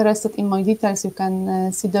are interested in more details, you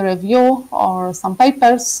can see the review or some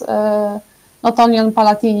papers, not only on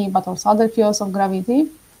Palatini, but also other theories of gravity.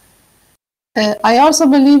 I also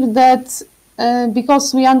believe that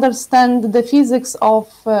because we understand the physics of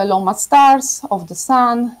low-mass stars, of the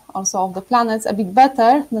sun, also of the planets a bit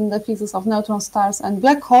better than the physics of neutron stars and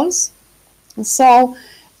black holes. So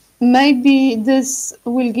maybe this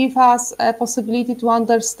will give us a possibility to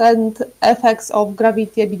understand effects of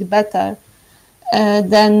gravity a bit better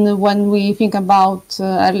than when we think about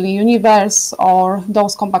early universe or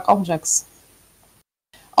those compact objects.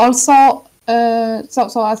 Also,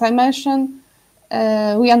 so as I mentioned,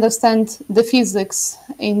 we understand the physics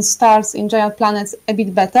in stars, in giant planets a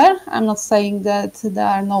bit better. I'm not saying that there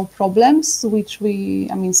are no problems,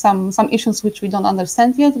 some issues which we don't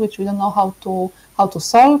understand yet, which we don't know how to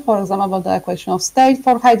solve. For example, about the equation of state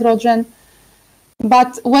for hydrogen.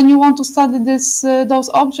 But when you want to study those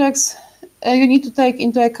objects, you need to take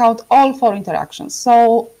into account all 4 interactions.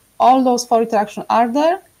 So all those 4 interactions are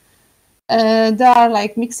there. They are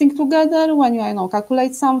like mixing together when you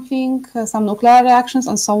calculate something, some nuclear reactions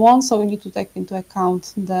and so on. So we need to take into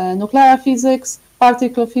account the nuclear physics,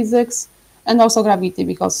 particle physics, and also gravity,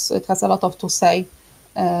 because it has a lot to say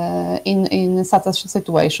in such a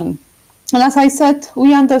situation. And as I said,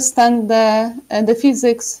 we understand the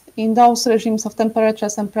physics in those regimes of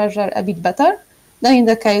temperatures and pressure a bit better than in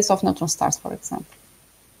the case of neutron stars, for example.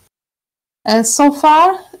 So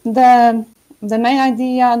far, the main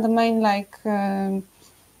idea, the main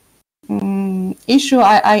issue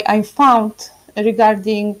I found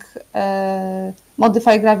regarding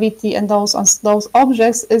modified gravity and those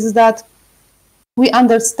objects is that we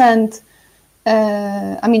understand.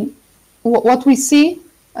 What we see.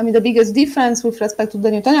 The biggest difference with respect to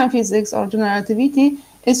the Newtonian physics or general relativity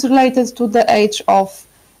is related to the age of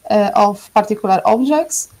particular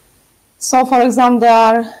objects. So, for example, there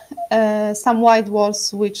are some white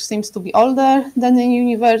dwarfs which seems to be older than the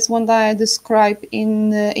universe when they are described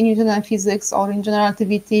in Newtonian physics or in general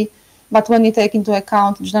relativity. But when you take into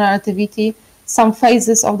account general relativity, some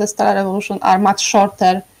phases of the stellar evolution are much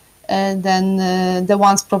shorter than the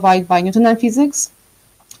ones provided by Newtonian physics.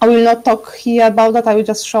 I will not talk here about that. I will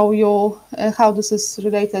just show you how this is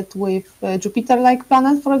related with Jupiter-like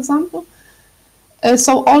planet, for example.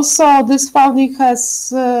 So also this finding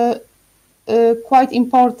has quite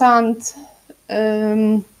important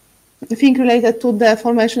thing related to the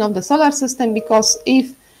formation of the solar system, because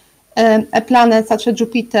if a planet such as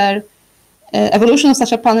Jupiter, evolution of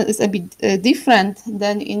such a planet is a bit different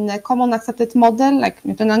than in a common accepted model like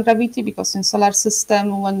Newtonian gravity, because in solar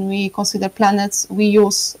system, when we consider planets, we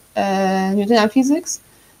use Newtonian physics.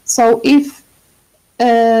 So if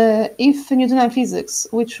Newtonian physics,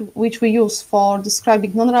 which we use for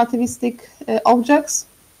describing non-relativistic objects,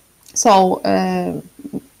 so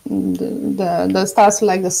the stars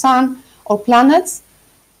like the sun or planets,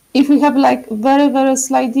 if we have very, very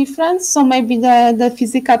slight difference, so maybe the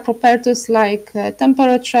physical properties like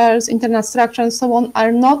temperatures, internal structure, and so on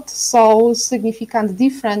are not so significant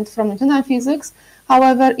different from Newtonian physics.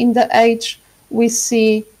 However, in the age we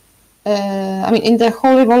see, in the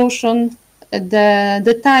whole evolution,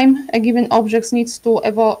 the time a given object needs to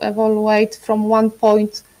evaluate from one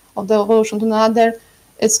point of the evolution to another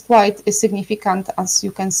is quite significant, as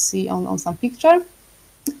you can see on some picture.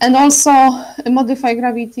 And also, modified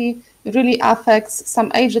gravity really affects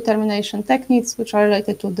some age determination techniques which are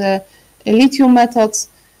related to the lithium methods.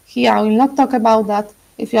 Here I will not talk about that.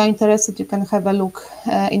 If you are interested, you can have a look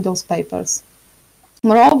in those papers.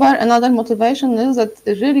 Moreover, another motivation is that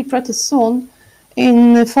really pretty soon,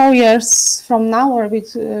 in 4 years from now or a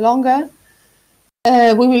bit longer,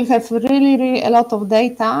 we will have really a lot of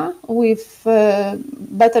data with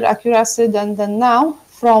better accuracy than now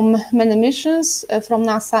from many missions from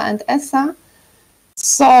NASA and ESA.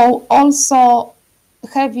 So also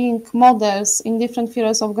having models in different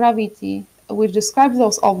fields of gravity which describe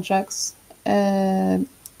those objects,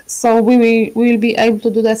 so we will be able to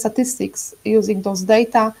do the statistics using those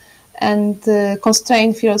data and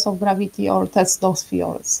constrain fields of gravity or test those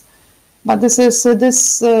fields. But this is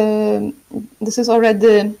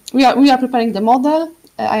already, we are preparing the model.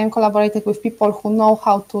 I am collaborating with people who know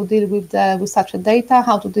how to deal with such a data,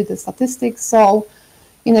 how to do the statistics. So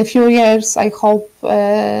in a few years, I hope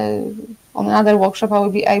on another workshop I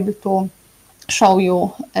will be able to show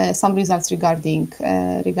you some results regarding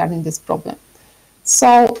this problem.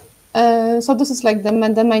 So this is like the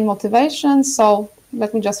main motivation. So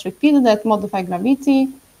let me just repeat that: modify gravity.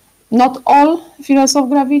 Not all fields of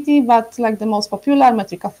gravity, but like the most popular,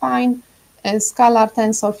 metric affine, scalar,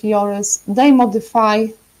 tensor, theories, they modify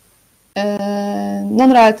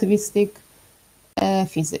non-relativistic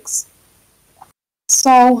physics.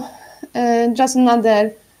 So just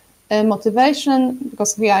another motivation,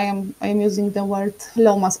 because here I am using the word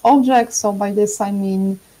low mass objects. So by this I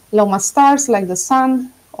mean low mass stars like the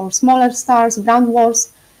sun, or smaller stars, brown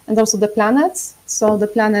dwarfs, and also the planets. So the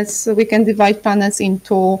planets, we can divide planets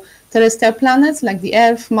into terrestrial planets like the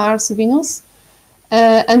Earth, Mars, Venus,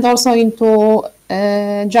 and also into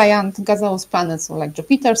giant gaseous planets, so like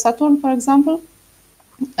Jupiter, Saturn, for example.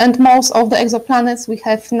 And most of the exoplanets we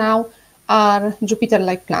have now are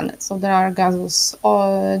Jupiter-like planets. So there are gaseous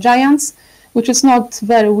giants, which is not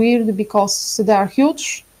very weird because they are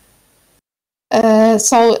huge.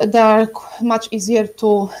 So they are much easier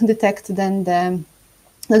to detect than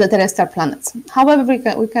the terrestrial planets. However,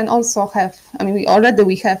 we can also have, I mean,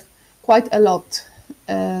 we have quite a lot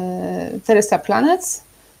terrestrial planets.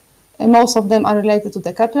 And most of them are related to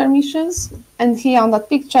the Kepler missions. And here on that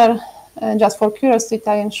picture, just for curiosity,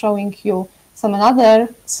 I am showing you some another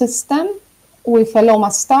system with a low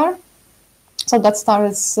mass star. So that star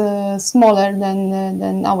is smaller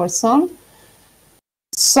than our sun.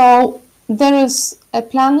 So there is a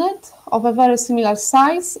planet of a very similar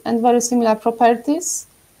size and very similar properties,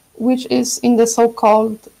 which is in the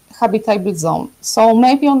so-called habitable zone. So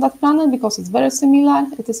maybe on that planet, because it's very similar,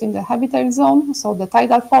 it is in the habitable zone. So the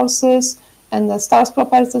tidal forces and the star's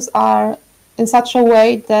properties are in such a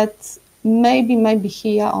way that maybe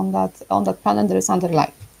here on that planet there is under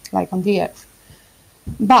life, like on the Earth.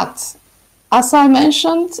 But as I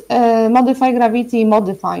mentioned, modified gravity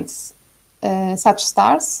modifies such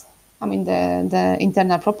stars. I mean the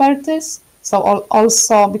internal properties. So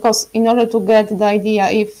also, because in order to get the idea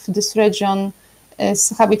if this region is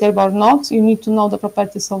habitable or not, you need to know the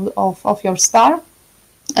properties of your star,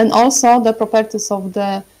 and also the properties of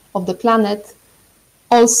the planet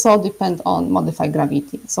also depend on modified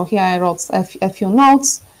gravity. So here I wrote a few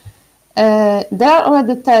notes. There are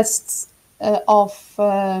already tests of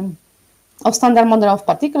standard model of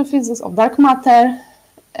particle physics of dark matter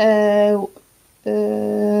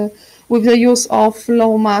with the use of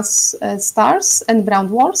low mass stars and brown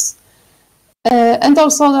dwarfs. And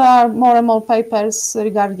also there are more and more papers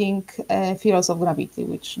regarding fields of gravity,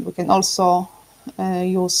 which we can also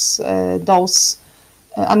use those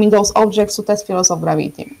objects to test fields of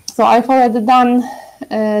gravity. So I've already done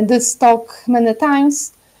this talk many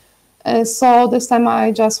times. So this time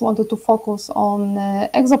I just wanted to focus on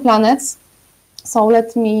exoplanets. So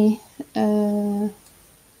let me,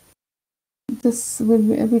 this will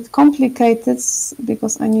be a bit complicated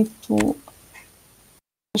because I need to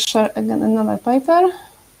share again another paper.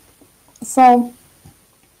 So,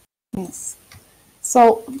 yes.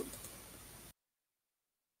 So,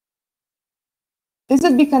 is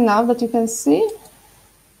it big enough that you can see?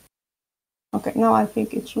 Okay, now I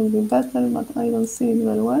think it should be better, but I don't see it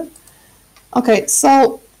very well. Okay,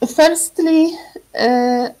 so firstly,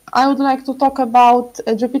 I would like to talk about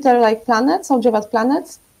Jupiter-like planets, or Jupiter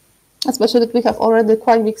planets, especially that we have already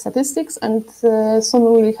quite big statistics, and soon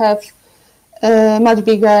we will have much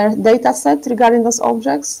bigger data set regarding those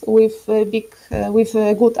objects with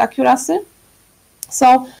good accuracy.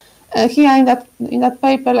 So Here in that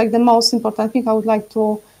paper, like the most important thing I would like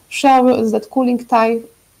to show you is that cooling time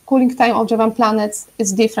of given planets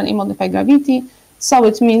is different in modified gravity. So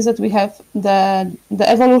it means that we have the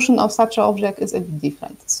evolution of such an object is a bit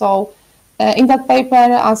different. So in that paper,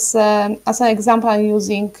 as an example, I'm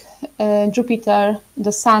using Jupiter,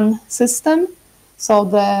 the Sun system. So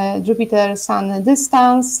the Jupiter-Sun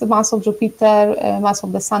distance, mass of Jupiter, mass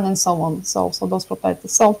of the Sun, and so on. So those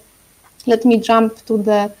properties. So let me jump to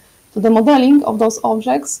the modeling of those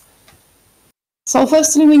objects. So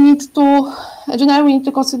firstly, generally we need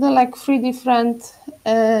to consider like 3 different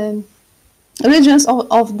regions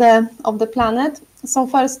of the planet. So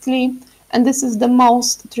firstly, and this is the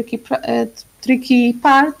most tricky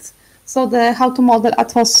part, so how to model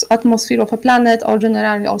atmosphere of a planet, or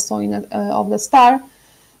generally also of the star.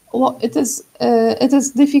 Well, it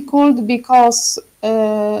is difficult because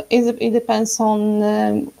it depends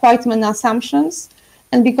on quite many assumptions,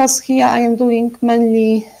 and because here I am doing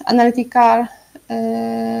mainly analytical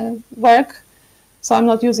work, so I'm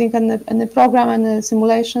not using any program, any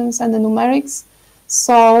simulations, and the numerics.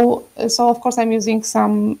 So of course I'm using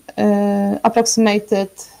some approximated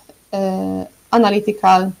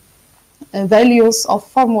analytical values of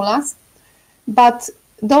formulas, but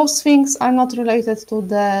those things are not related to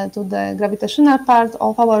the gravitational part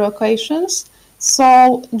of our equations.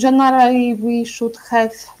 So generally we should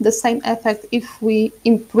have the same effect if we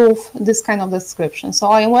improve this kind of description. So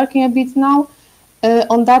I am working a bit now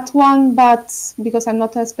on that one, but because I'm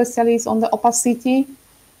not a specialist on the opacity,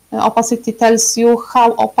 opacity tells you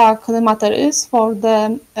how opaque the matter is for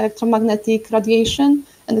the electromagnetic radiation,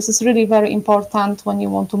 and this is really very important when you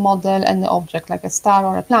want to model any object like a star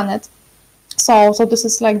or a planet. So this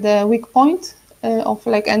is like the weak point of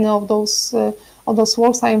like any of those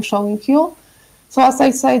works I am showing you. So as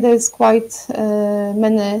I say, there is quite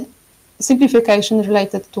many simplifications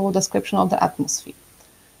related to description of the atmosphere.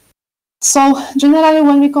 So generally,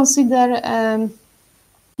 when we consider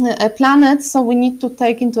a planet, so we need to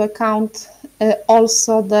take into account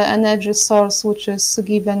also the energy source which is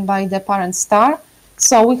given by the parent star.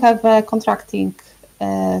 So we have a contracting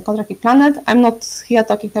planet. I'm not here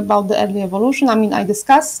talking about the early evolution. I mean, I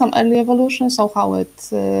discussed some early evolution, so how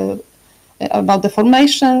about the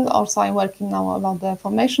formation. Also, I'm working now about the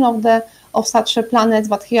formation of such a planet.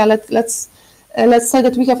 But here, let's say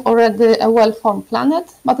that we have already a well-formed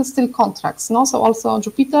planet, but it still contracts. No, so also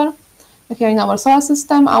Jupiter. Here in our solar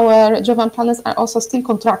system, our given planets are also still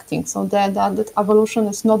contracting. So that evolution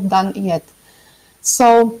is not done yet.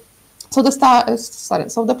 So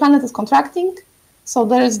the planet is contracting. So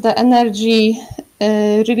there is the energy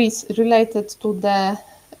release related to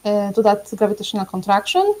that gravitational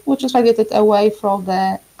contraction, which is radiated away from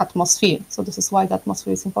the atmosphere. So this is why the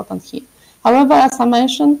atmosphere is important here. However, as I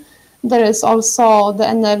mentioned, there is also the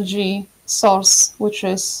energy source, which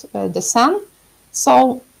is the sun.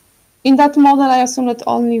 So in that model, I assume that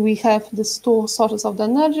only we have these 2 sources of the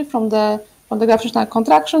energy from the gravitational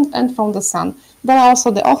contraction and from the sun. There are also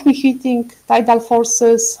the Ohmig heating, tidal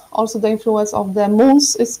forces, also the influence of the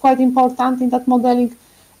moons is quite important in that modeling.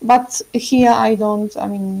 But here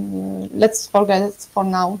let's forget it for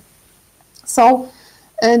now. So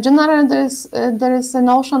generally there is a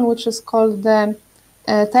notion which is called the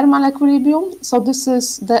thermal equilibrium. So this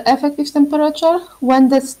is the effective temperature when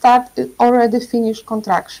the star already finished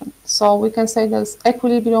contraction. So we can say this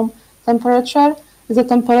equilibrium temperature is a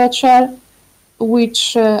temperature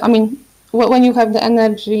which, when you have the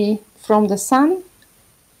energy from the sun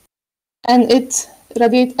and it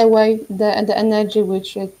radiates away the energy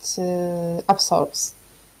which it absorbs.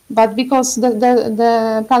 But because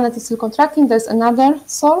the planet is still contracting, there's another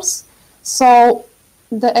source. So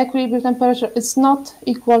the equilibrium temperature is not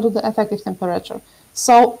equal to the effective temperature.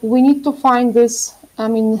 So we need to find this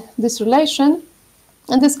relation,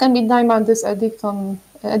 and this can be done by this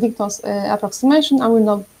Eddington's approximation. I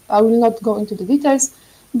will not go into the details,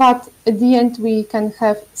 but at the end we can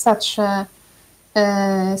have such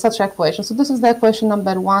equation. So this is the equation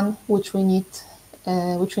number 1, which we need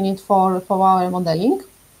for our modeling.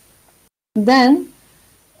 Then,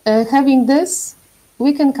 having this,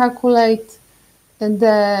 we can calculate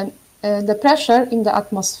the pressure in the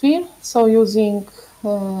atmosphere. So using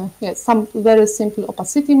some very simple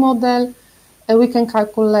opacity model, we can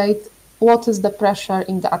calculate what is the pressure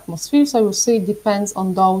in the atmosphere. So you see it depends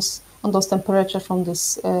on those temperatures from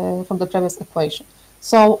the previous equation.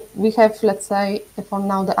 So we have, let's say, for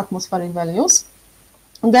now the atmospheric values.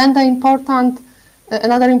 And then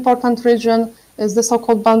another important region is the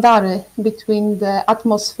so-called boundary between the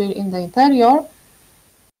atmosphere in the interior.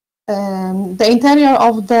 The interior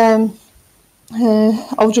of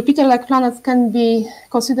of Jupiter-like planets can be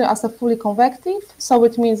considered as a fully convective. So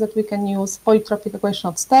it means that we can use polytropic equation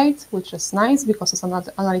of state, which is nice because it's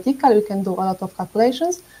analytical. We can do a lot of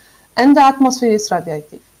calculations, and the atmosphere is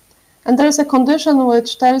radiative. And there is a condition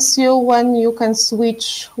which tells you when you can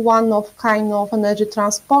switch one of kind of energy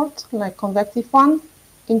transport, like convective one,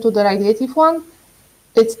 into the radiative one.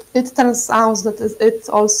 It turns out that it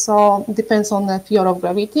also depends on the theory of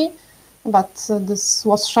gravity, but this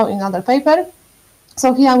was shown in another paper.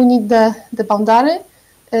 So here we need the boundary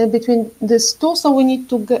between these two. So we need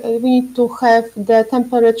to have the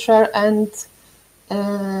temperature and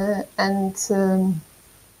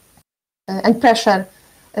pressure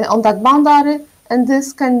on that boundary, and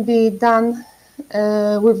this can be done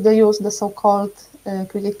with the use of the so-called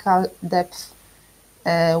critical depth,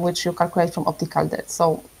 which you calculate from optical depth.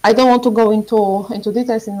 So I don't want to go into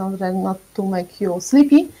details in order not to make you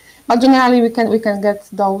sleepy, but generally we can get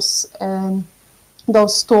those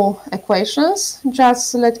two equations.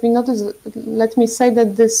 Just let me say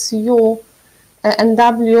that this U and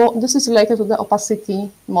W, this is related to the opacity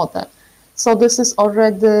model. So this is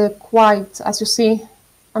already quite, as you see,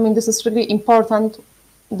 I mean, this is really important,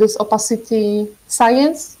 this opacity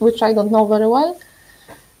science, which I don't know very well.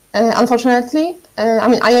 Unfortunately, I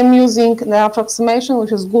mean, I am using the approximation,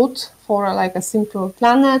 which is good for like a simple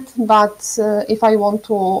planet, but if I want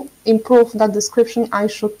to improve that description, I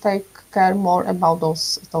should take care more about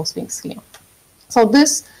those things here. So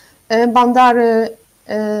this boundary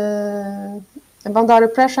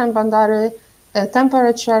pressure and boundary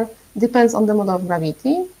temperature depends on the model of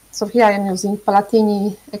gravity. So here I am using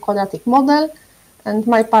Palatini quadratic model, and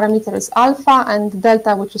my parameter is alpha and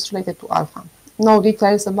delta, which is related to alpha. No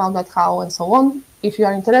details about that, how and so on. If you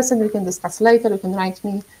are interested, we can discuss later. You can write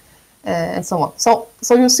me and so on. So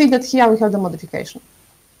you see that here we have the modification.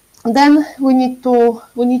 And then we need to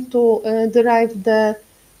derive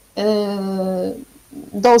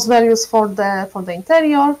those values for the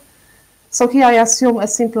interior. So here I assume a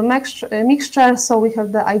simple mixture. So we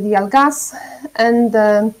have the ideal gas and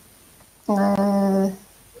the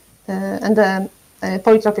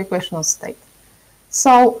polytropic equation of state.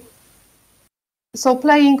 So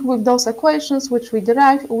playing with those equations which we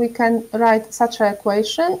derive, we can write such an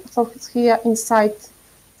equation. So here inside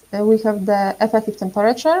we have the effective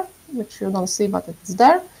temperature, which you don't see, but it's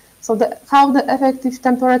there. So how the effective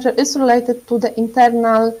temperature is related to the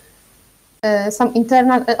internal, some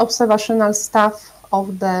internal observational stuff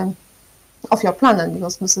of your planet,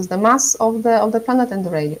 because this is the mass of the planet and the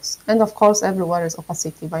radius. And of course, everywhere is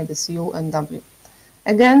opacity by this U and W.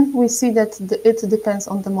 Again, we see that it depends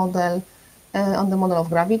on the model of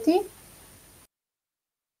gravity.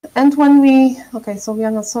 And when so we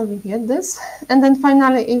are not solving yet this. And then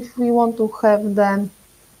finally, if we want to have the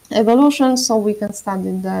evolution, so we can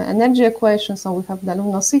study the energy equation. So we have the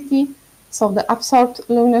luminosity, so the absorbed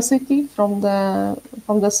luminosity from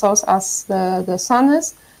the source as the sun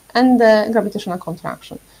is, and the gravitational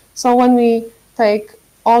contraction. So when we take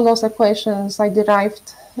all those equations I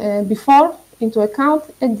derived before into account,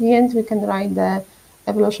 at the end we can write the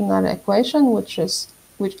evolutionary equation, which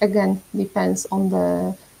again depends on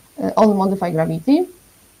the modified gravity.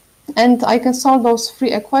 And I can solve those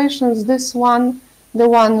three equations. This one, the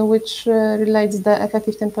one which relates the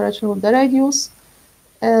effective temperature with the radius,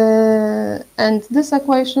 and this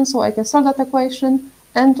equation. So I can solve that equation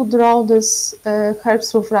and to draw this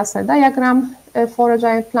Hertzsprung-Russell diagram for a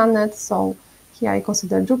giant planet. So here I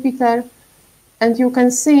consider Jupiter, and you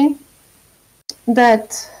can see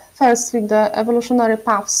that firstly the evolutionary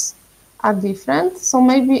paths are different. So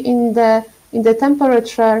maybe in the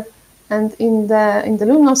temperature and in the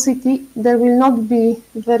luminosity there will not be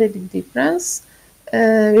very big difference,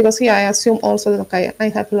 because here I assume also that I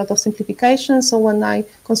have a lot of simplification. So when I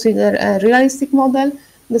consider a realistic model,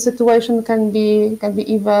 the situation can be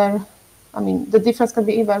either, I mean, the difference can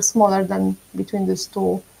be either smaller than between these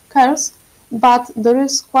two curves, but there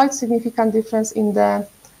is quite significant difference in the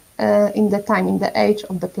time, in the age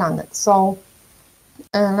of the planet. So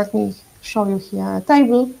let me show you here a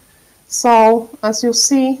table. So as you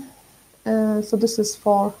see, so this is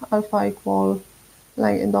for alpha equal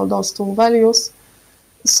like those two values.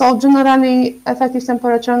 So generally, effective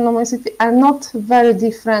temperature and luminosity are not very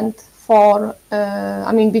different for,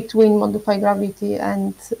 I mean, between modified gravity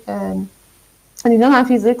and Newtonian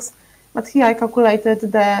physics. But here I calculated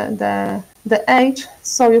the age,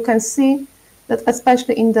 so you can see that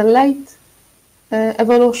especially in the late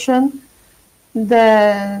evolution,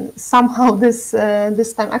 somehow this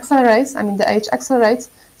time accelerates. I mean, the age accelerates.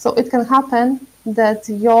 So it can happen that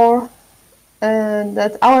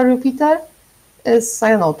that our Jupiter is, I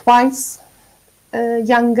don't know, twice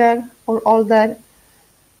younger or older.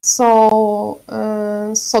 So,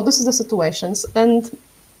 so this is the situations, and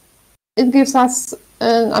it gives us,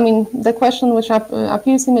 I mean, the question which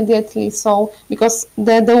appears immediately. So, because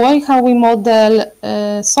the way how we model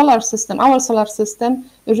solar system, our solar system,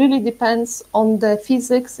 really depends on the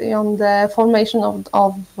physics, on the formation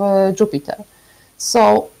of Jupiter.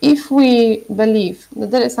 So, if we believe that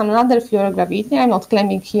there is another theory of gravity, I'm not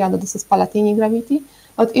claiming here that this is Palatini gravity,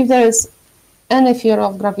 but if there is any theory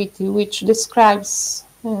of gravity which describes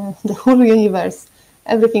the whole universe,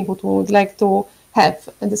 everything what we would like to have,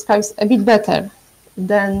 and describes a bit better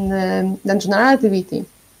than general relativity,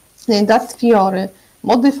 and that theory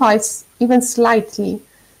modifies even slightly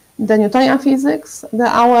the Newtonian physics,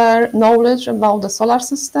 our knowledge about the solar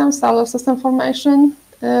system formation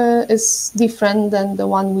is different than the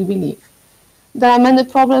one we believe. There are many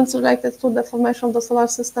problems related to the formation of the solar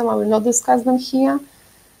system. I will not discuss them here.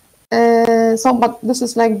 But this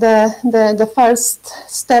is like the first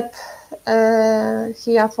step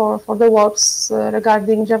here for the works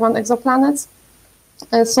regarding German exoplanets.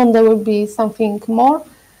 Soon there will be something more,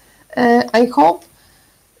 I hope.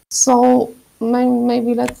 So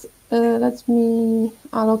maybe let me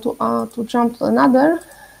allow to jump to another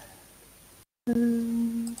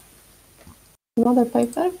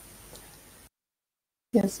paper.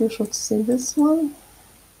 Yes, you should see this one.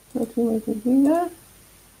 Let me make it bigger.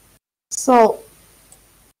 So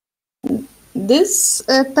this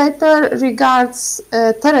paper regards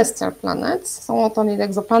terrestrial planets, so not only the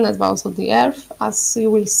exoplanets but also the Earth, as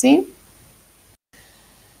you will see.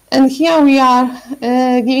 And here we are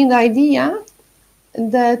giving the idea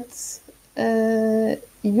that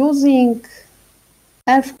using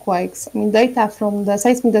earthquakes, I mean data from the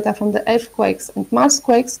seismic data from the earthquakes and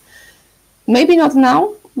Marsquakes, maybe not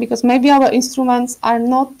now, because maybe our instruments are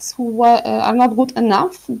not good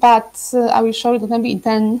enough, but I will show you that maybe in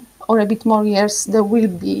 10 or a bit more years they will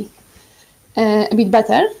be a bit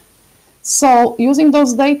better. So using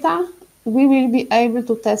those data, we will be able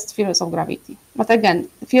to test theories of gravity. But again,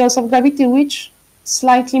 theories of gravity which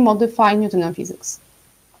slightly modify Newtonian physics.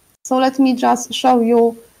 So let me just show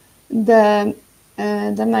you the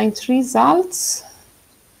main results.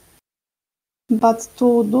 But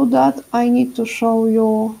to do that, I need to show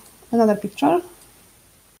you another picture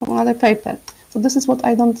from another paper. So this is what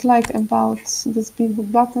I don't like about this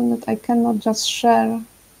big button, that I cannot just share.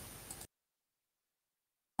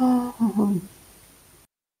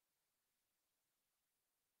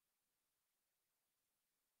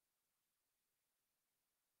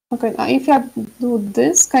 Okay, now if I do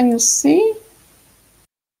this, can you see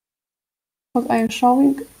what I am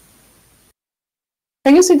showing?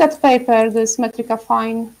 Can you see that paper, this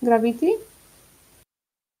metric-affine gravity?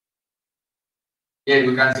 Yeah,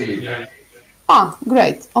 we can see it. Ah,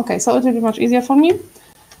 great. Okay, so it will be much easier for me.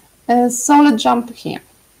 So let's jump here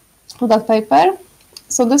to that paper.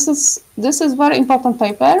 So this is very important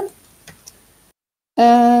paper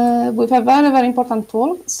with a very, very important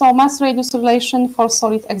tool. So mass radius relation for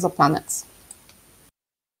solid exoplanets.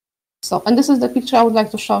 So, and this is the picture I would like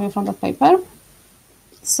to show you from that paper.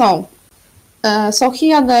 So, so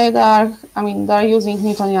here they are using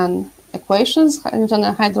Newtonian equations,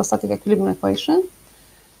 Newtonian hydrostatic equilibrium equation.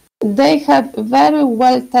 They have very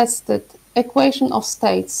well tested equation of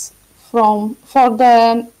states for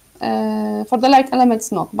the light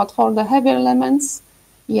elements not, but for the heavier elements,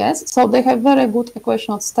 yes. So they have very good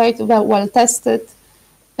equation of state, well tested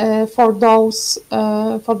for those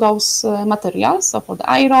materials. So for the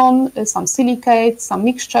iron, some silicates, some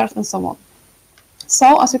mixtures, and so on.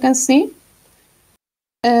 So as you can see,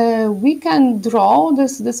 we can draw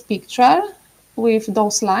this picture with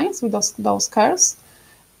those lines, with those curves,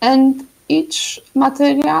 and each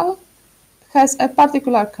material has a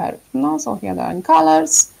particular curve. No? So here they are in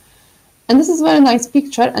colors. And this is a very nice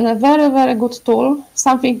picture and a very, very good tool,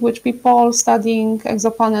 something which people studying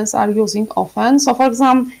exoplanets are using often. So for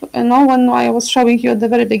example, when I was showing you at the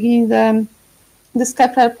very beginning this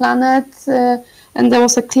Kepler planet, and there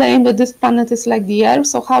was a claim that this planet is like the Earth,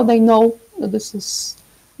 so how they know that this is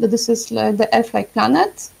the Earth-like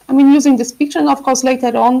planet? I mean, using this picture, and of course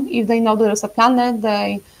later on, if they know there is a planet,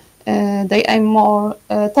 they aim more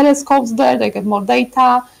telescopes there, they get more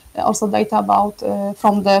data, also data about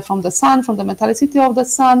from the sun, from the metallicity of the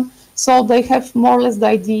sun. So they have more or less the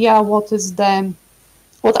idea what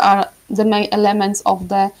are the main elements of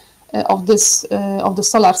the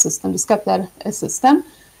solar system, this Kepler system.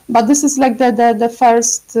 But this is like the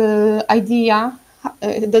first idea.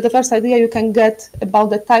 The first idea you can get about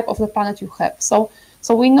the type of the planet you have. So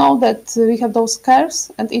we know that we have those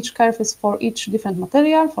curves, and each curve is for each different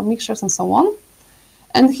material, for mixtures and so on.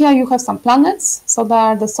 And here you have some planets. So there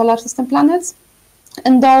are the solar system planets.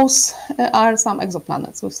 And those are some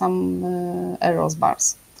exoplanets with some arrows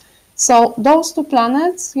bars. So those two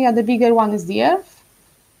planets, here the bigger one is the Earth.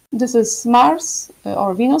 This is Mars,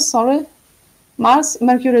 or Venus, sorry. Mars,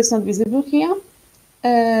 Mercury is not visible here.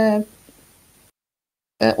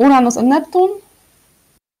 Uranus and Neptune,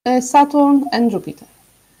 Saturn and Jupiter.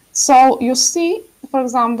 So you see, for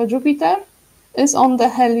example, Jupiter is on the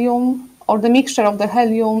helium, or the mixture of the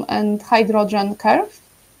helium and hydrogen curve.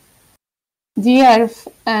 The Earth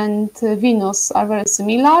and Venus are very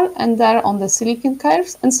similar, and they're on the silicon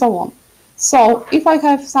curves, and so on. So if I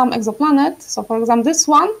have some exoplanet, so for example this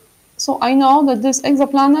one, so I know that this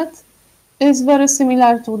exoplanet is very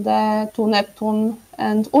similar to Neptune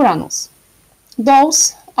and Uranus.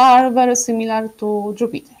 Those are very similar to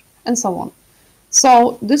Jupiter, and so on.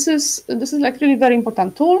 So this is like really very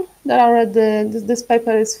important tool. There are already, this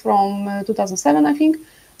paper is from 2007, I think.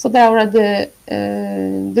 So there are already,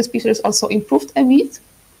 this picture is also improved a bit.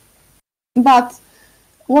 But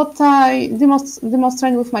what I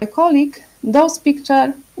demonstrate with my colleague, those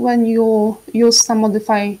pictures, when you use some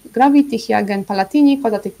modified gravity, here again Palatini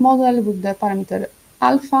quadratic model with the parameter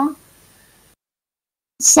alpha.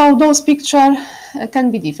 So those pictures can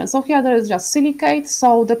be different. So here there is just silicate.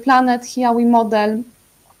 So the planet here we model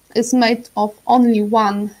is made of only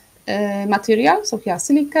one material. So here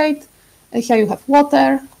silicate. Here you have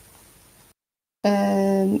water,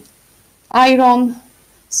 iron.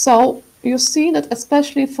 So you see that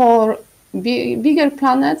especially for bigger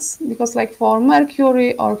planets, because like for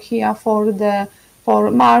Mercury or here for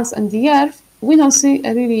Mars and the Earth, we don't see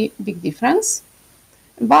a really big difference.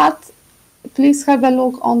 But please have a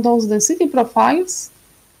look on those density profiles,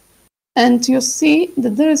 and you see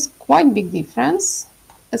that there is quite big difference,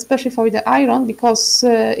 especially for the iron, because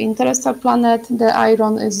in terrestrial planet, the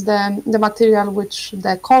iron is the material which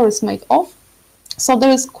the core is made of. So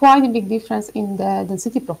there is quite a big difference in the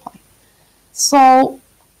density profile. So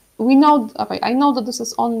we know, okay, I know that this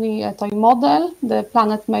is only a toy model, the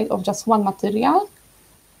planet made of just one material.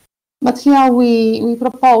 But here we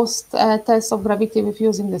proposed a test of gravity with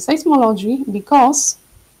using the seismology because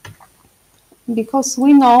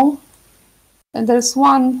we know that there's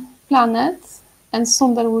one planet, and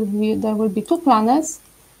soon there will be two planets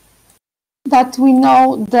that we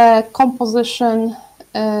know the composition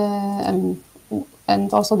and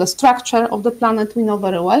also the structure of the planet we know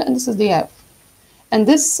very well, and this is the Earth. And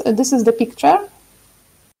this is the picture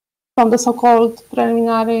from the so-called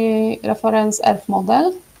preliminary reference Earth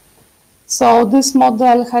model. So this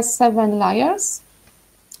model has 7 layers.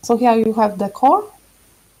 So here you have the core,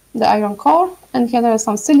 the iron core, and here there are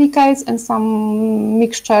some silicates and some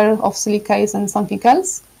mixture of silicates and something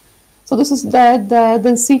else. So this is the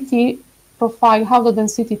density profile, how the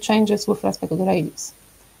density changes with respect to the radius.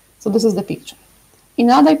 So this is the picture. In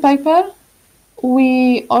another paper,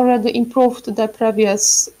 we already improved the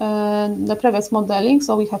previous modeling.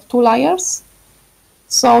 So we have 2 layers.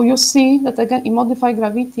 So you see that again in modified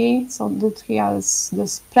gravity, so that here is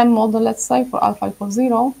this prem model, let's say, for alpha equals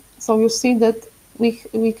 0. So you see that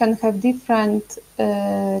we can have different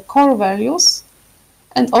core values,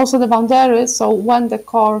 and also the boundaries. So when the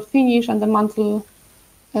core finish and the mantle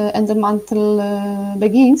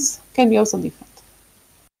begins can be also different.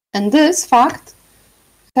 And this fact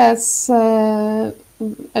has a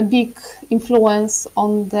big influence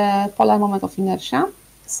on the polar moment of inertia.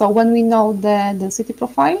 So when we know the density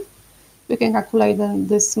profile, we can calculate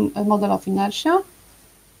this model of inertia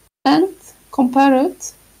and compare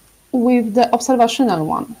it with the observational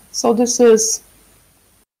one. So this is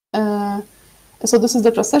the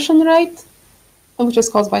precession rate, which is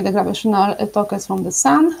caused by the gravitational torques from the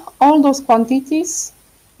sun. All those quantities,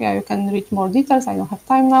 yeah, you can read more details. I don't have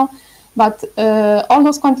time now, but all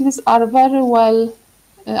those quantities are very well.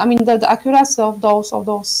 I mean, the accuracy of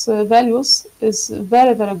those values is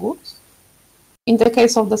very, very good in the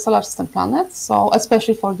case of the solar system planets, so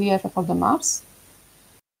especially for the Earth and for the Mars.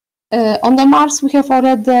 On the Mars, we have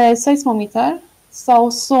already a seismometer,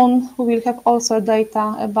 so soon we will have also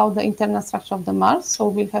data about the internal structure of the Mars, so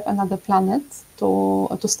we'll have another planet to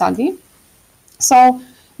study. So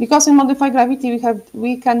because in modified gravity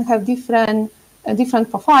we can have different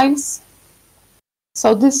profiles.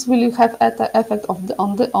 So this will have an effect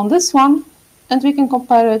on this one, and we can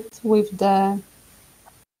compare it with the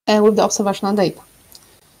observational data.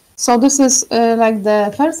 So this is like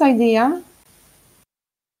the first idea,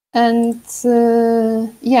 and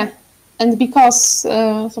yeah, and because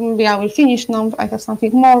so maybe I will finish now. I have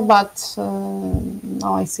something more, but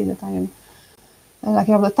now I see that I am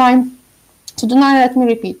lacking of the time. So do not let me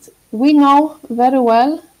repeat. We know very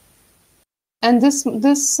well And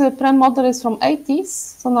this prem model is from 80s,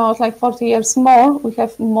 so now it's like 40 years more. We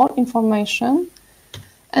have more information.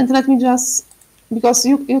 And let me just, because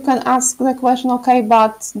you can ask the question, okay,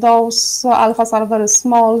 but those alphas are very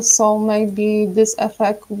small, so maybe this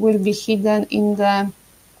effect will be hidden in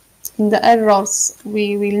the errors.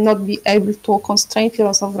 We will not be able to constrain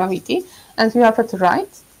theories of gravity, and you are pretty right.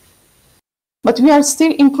 But we are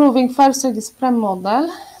still improving first this prem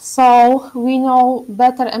model, so we know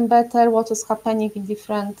better and better what is happening in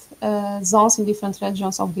different zones, in different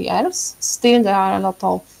regions of the Earth. Still, there are a lot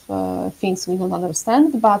of things we don't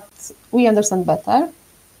understand, but we understand better.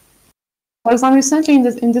 For example, recently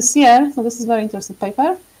in this year, so this is a very interesting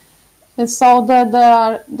paper, and so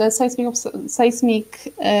the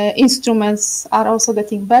seismic instruments are also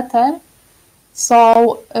getting better.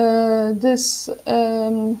 So this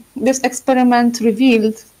experiment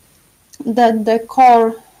revealed that the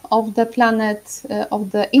core of the planet,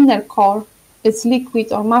 of the inner core, is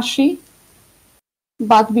liquid or mushy.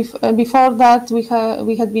 But before that,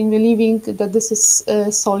 we had been believing that this is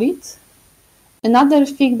solid. Another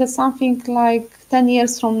thing that something like 10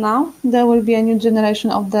 years from now, there will be a new generation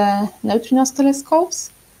of the neutrinos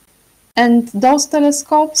telescopes. And those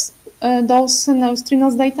telescopes, those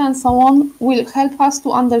neutrinos data and so on, will help us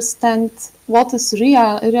to understand what is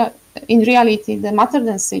in reality the matter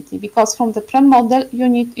density, because from the prem model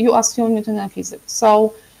you assume Newtonian physics.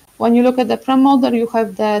 So when you look at the prem model, you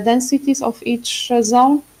have the densities of each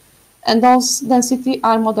zone, and those densities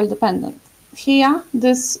are model dependent. Here,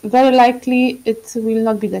 this very likely it will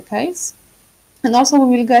not be the case. And also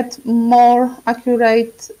we will get more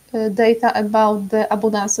accurate data about the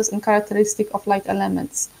abundances and characteristics of light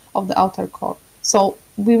elements of the outer core. So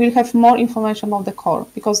we will have more information about the core,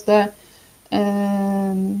 because the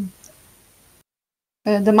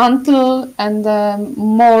mantle and the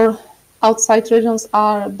more outside regions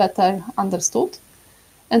are better understood.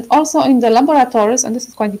 And also in the laboratories, and this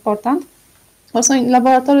is quite important, also in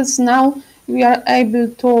laboratories now we are able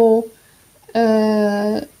to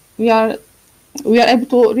able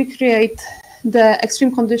to recreate the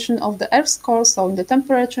extreme condition of the Earth's core, so the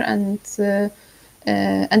temperature and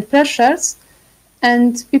pressures,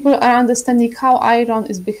 and people are understanding how iron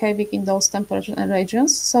is behaving in those temperatures and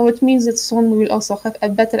regions. So it means that soon we will also have a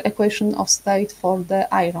better equation of state for the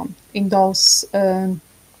iron in those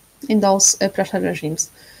pressure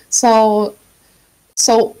regimes. So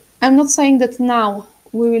I'm not saying that now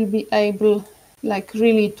we will be able, like,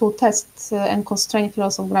 really to test and constrain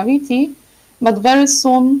fields of gravity, but very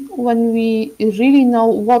soon, when we really know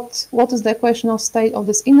what is the equation of state of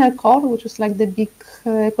this inner core, which is like the big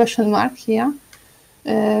question mark here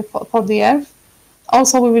for the Earth,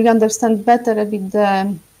 also we will understand better a bit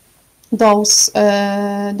those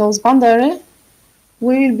boundary.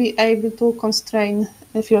 We will be able to constrain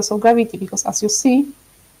the fields of gravity, because as you see,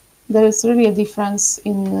 there is really a difference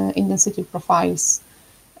in density profiles.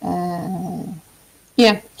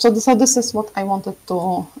 Yeah, so this is what I wanted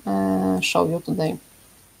to show you today.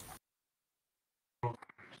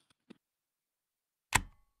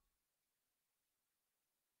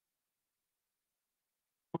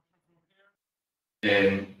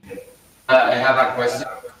 I have a question.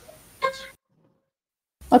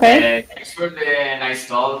 Okay. Thanks for the nice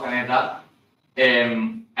talk, Aneta.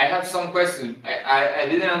 I have some questions. I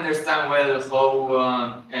didn't understand well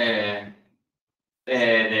how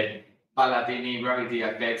the Palatini gravity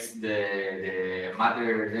affects the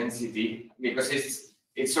matter density, because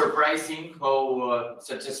it's surprising how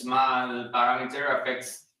such a small parameter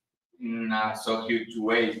affects in so huge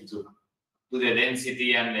way to the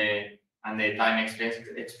density and the time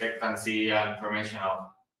expectancy and formation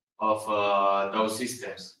of those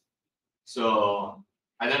systems. So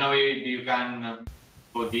I don't know if you can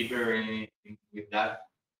go deeper with that.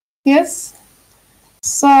 Yes.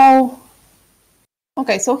 So,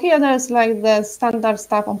 okay, so here there's like the standard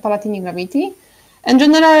stuff on Palatini gravity. And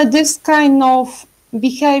generally, this kind of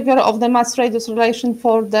behavior of the mass radius relation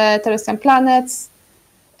for the terrestrial planets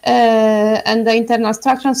and the internal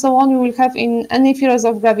structure and so on, you will have in any theories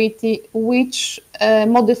of gravity which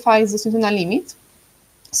modifies the Newtonian limit.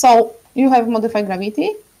 So you have modified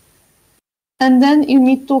gravity, and then you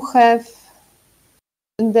need to have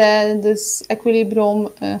this equilibrium,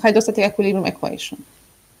 hydrostatic equilibrium equation.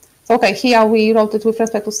 So okay, here we wrote it with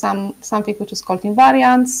respect to something which is called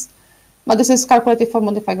invariance, but this is calculated for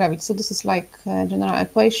modified gravity. So this is like a general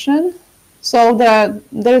equation. So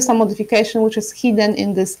there is some modification which is hidden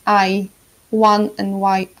in this I1 and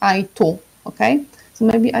I2. Okay, so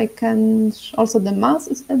maybe I can also, the mass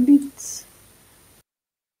is a bit.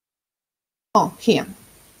 Oh, here.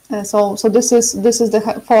 So this is the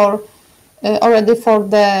for already for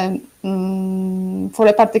the for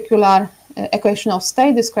a particular equation of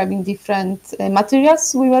state describing different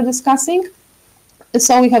materials we were discussing.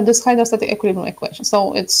 So we have this hydrostatic equilibrium equation.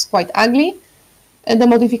 So it's quite ugly. And the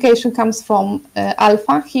modification comes from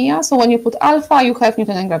alpha here. So when you put alpha, you have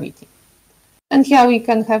Newtonian gravity. And here we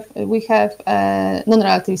have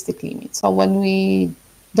non-relativistic limit. So when we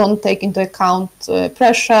don't take into account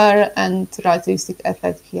pressure and relativistic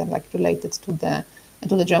effect here, like related to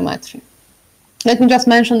the geometry. Let me just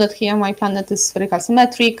mention that here my planet is spherical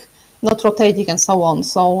symmetric, not rotating, and so on.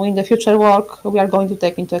 So in the future work, we are going to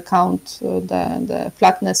take into account the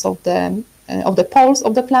flatness of the poles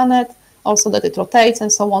of the planet, also that it rotates,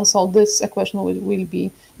 and so on. So this equation will be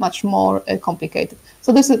much more complicated.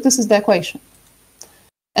 So this is the equation.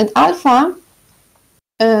 And alpha,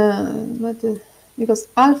 because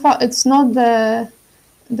alpha, it's not the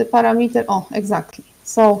parameter. Oh, exactly.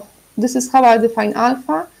 So this is how I define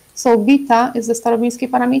alpha. So beta is the Starobinsky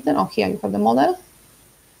parameter. Oh, here you have the model.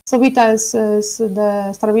 So beta is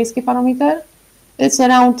the Starobinsky parameter. It's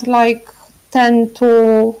around like 10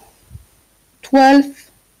 to 12,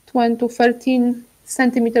 20 to 13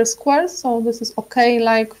 centimeters squared. So this is okay,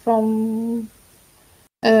 like from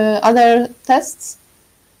other tests.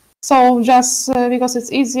 So just because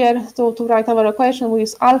it's easier to write our equation, we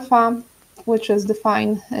use alpha, which is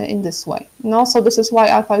defined in this way. No, so this is why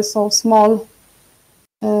alpha is so small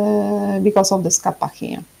because of this kappa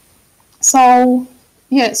here. So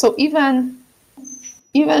yeah, so even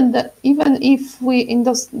if we in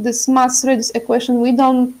this mass radius equation we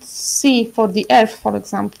don't see for the Earth, for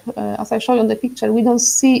example, as I show you on the picture, we don't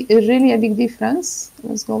see really a big difference.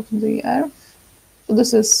 Let's go to the Earth. So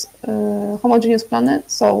this is homogeneous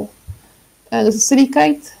planet. So this is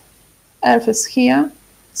silicate. Earth is here.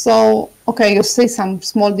 So okay, you see some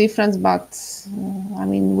small difference, but I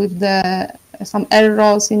mean with some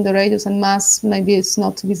errors in the radius and mass, maybe it's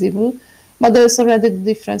not visible. But there is already the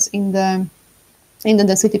difference in the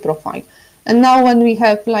density profile. And now when we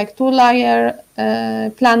have like two-layer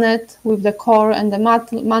planet with the core and the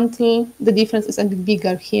mantle, the difference is a bit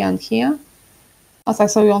bigger here and here, as I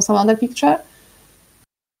saw you on some other picture.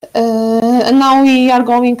 And now we are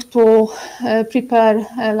going to prepare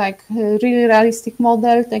like a really realistic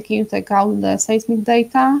model, taking into account the seismic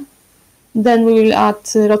data. Then we will add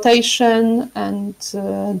rotation and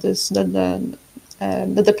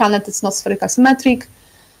the planet is not spherical symmetric,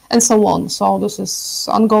 and so on. So this is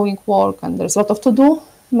ongoing work, and there's a lot of to do.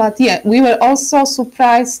 But yeah, we were also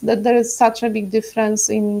surprised that there is such a big difference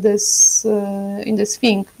in this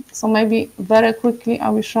thing. So maybe very quickly I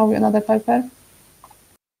will show you another paper.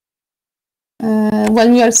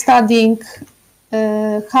 When we are studying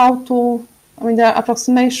how to, I mean, there are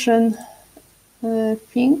approximation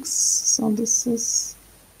things. So this is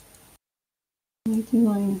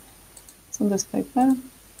 99. It's on this paper.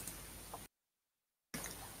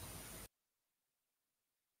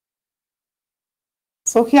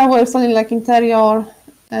 So here we're studying like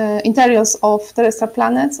interiors of terrestrial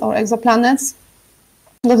planets or exoplanets.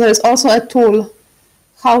 But there is also a tool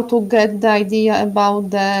how to get the idea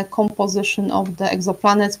about the composition of the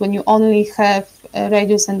exoplanets when you only have a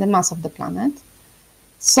radius and the mass of the planet.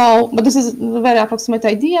 So, but this is a very approximate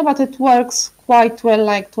idea, but it works quite well,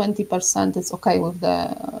 like 20%. It's okay with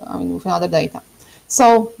with other data.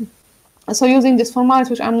 So using this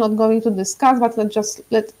formality, which I'm not going to discuss, but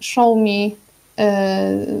let show me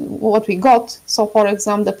what we got. So, for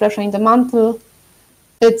example, the pressure in the mantle.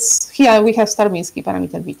 It's here we have Starobinsky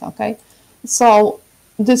parameter beta. Okay, so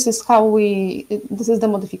this is this is the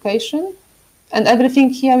modification, and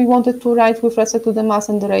everything here we wanted to write with respect to the mass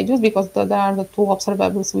and the radius, because there are the two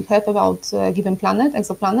observables we have about a given planet,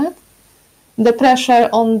 exoplanet. The pressure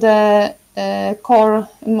on the core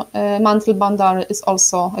mantle boundary is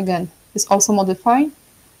also modified,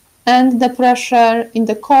 and the pressure in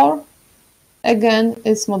the core again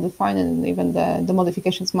is modified, and even the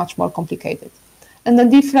modification is much more complicated. And the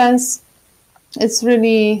difference is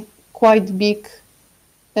really quite big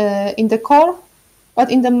in the core,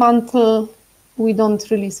 but in the mantle we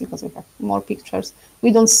don't really see, because we have more pictures,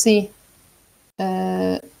 we don't see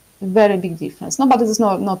very big difference. No, but this is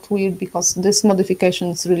not weird, because this modification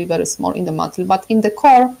is really very small in the mantle, but in the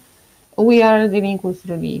core we are dealing with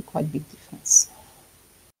really quite big difference.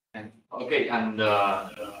 Okay, and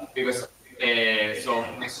because so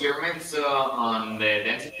measurements on the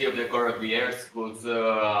density of the core of the Earth could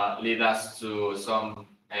lead us to some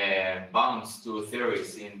bounds to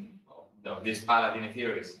theories of these Palatine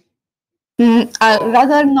theories.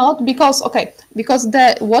 Rather not, because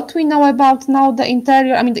what we know about now the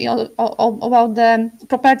interior, I mean about the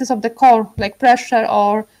properties of the core, like pressure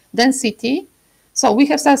or density. So we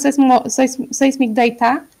have some seismic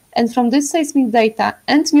data, And from this seismic data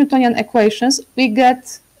and Newtonian equations, we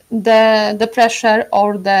get the pressure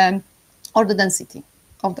or the density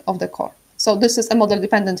of the core. So this is a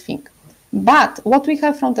model-dependent thing. But what we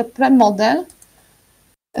have from the PREM model,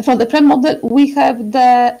 we have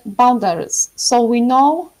the boundaries. So we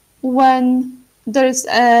know when there is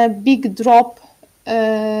a big drop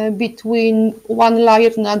between one layer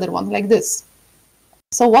and another one, like this.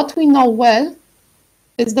 So what we know well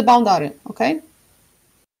is the boundary, okay?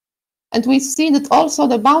 And we see that also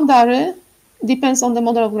the boundary depends on the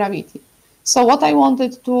model of gravity. So what I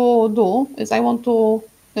wanted to do is I want to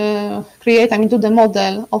do the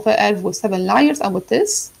model of an Earth with 7 layers, with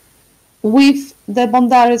this, with the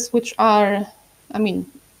boundaries which are, we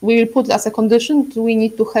will put as a condition, we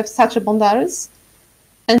need to have such a boundaries.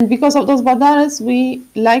 And because of those boundaries, we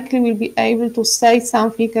likely will be able to say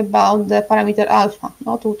something about the parameter alpha,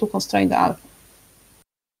 to constrain the alpha.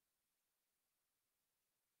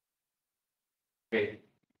 Okay.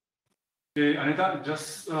 Anita,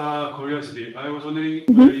 just curiosity. I was wondering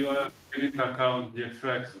whether you are taking into account the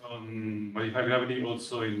effects on modified gravity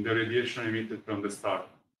also in the radiation emitted from the star.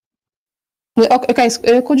 Okay,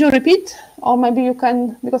 could you repeat? Or maybe you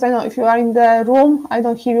can, because I know if you are in the room, I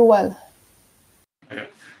don't hear you well. Okay.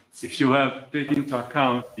 If you have taken into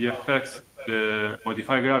account the effects of the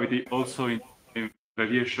modified gravity also in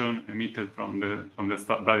radiation emitted from the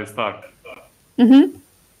star, by the star.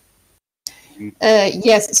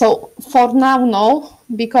 Yes. So for now, no,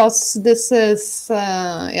 because this is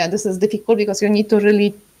difficult because you need to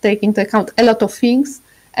really take into account a lot of things,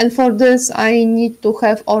 and for this I need to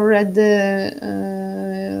have already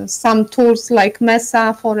some tools like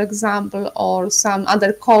MESA, for example, or some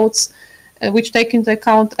other codes which take into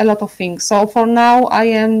account a lot of things. So for now, I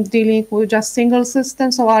am dealing with just single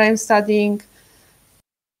systems. So I am studying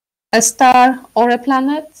a star or a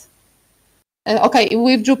planet. Okay,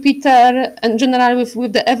 with Jupiter and generally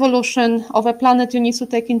with the evolution of a planet, you need to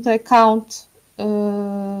take into account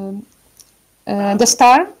the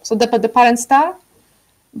star, so the parent star.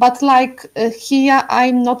 But here,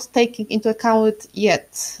 I'm not taking into account it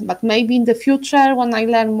yet. But maybe in the future, when I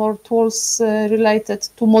learn more tools related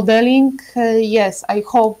to modeling, yes, I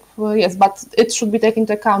hope, yes, but it should be taken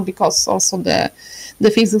into account because also the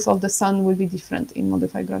physics of the sun will be different in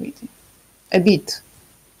modified gravity, a bit.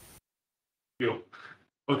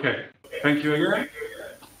 Okay, thank you again.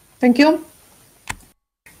 Thank you.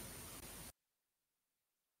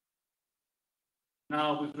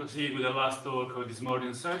 Now we proceed with the last talk of this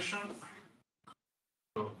morning session.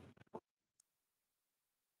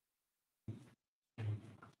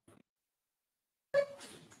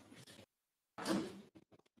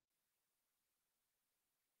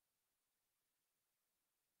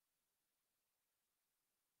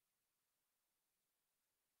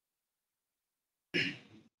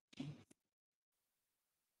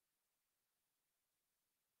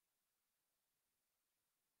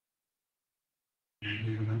 Do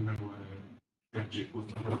you remember where Sergi put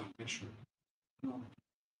the presentation? No.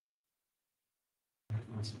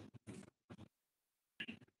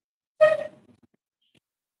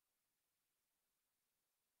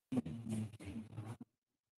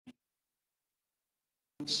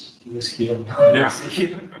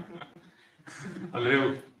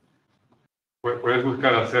 Leo, puedes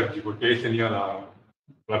buscar a Sergi porque ahí tenía la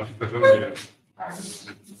presentación de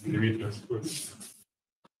Dimitris. Pues.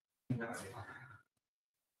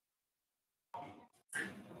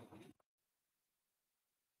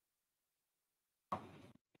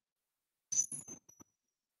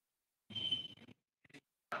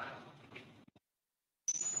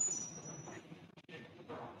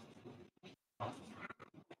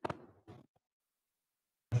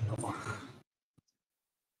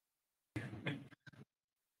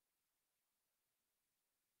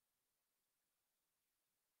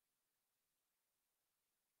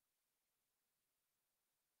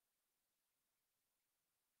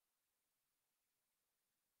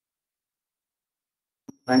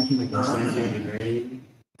 Thank you.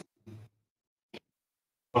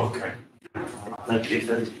 Okay.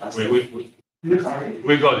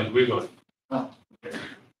 We got it. We got it.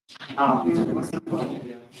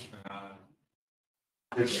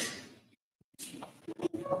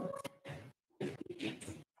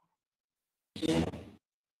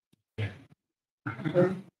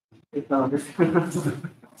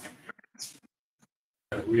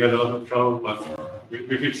 We had a lot of trouble, but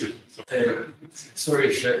we fixed it. So.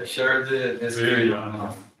 Sorry, share the screen.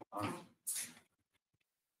 Yeah.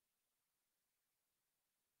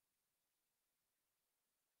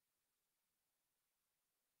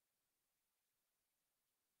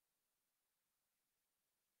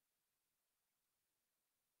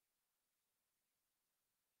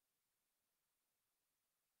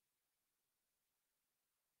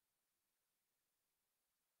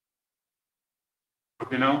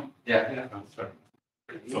 Okay now? Yeah. Sorry.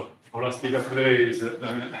 So, our speaker today is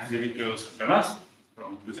Dimitrios Karas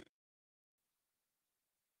from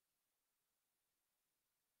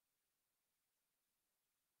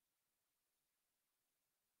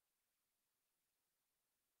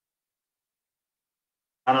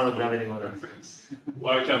Analog gravity model.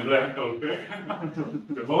 White and black, okay.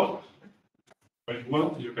 The vote. When you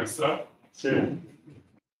want, you can start. Sure.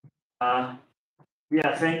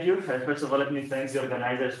 Yeah, thank you. First of all, let me thank the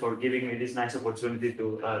organizers for giving me this nice opportunity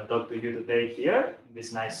to talk to you today here, in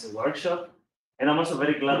this nice workshop. And I'm also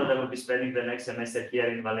very glad that I will be spending the next semester here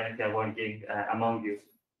in Valencia working among you.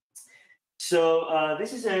 So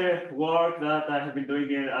this is a work that I have been doing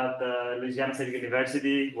here at Louisiana State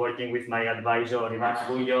University, working with my advisor, Ivan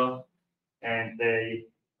Bullo, and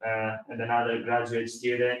another graduate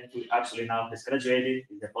student who actually now has graduated.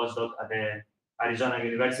 He's a postdoc at the Arizona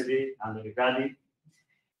University, Andrew Riccardi.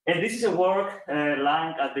 And this is a work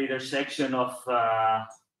lying at the intersection of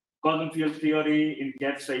quantum field theory in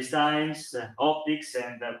Kerr spacetimes, optics,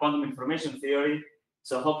 and quantum information theory.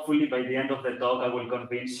 So hopefully by the end of the talk, I will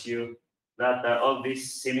convince you that all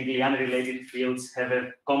these seemingly unrelated fields have a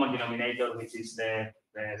common denominator, which is the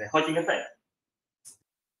Hawking effect.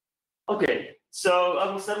 Okay, so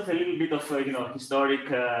I will start with a little bit of historic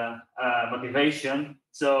motivation.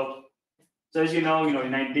 So as you know, in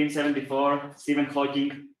 1974, Stephen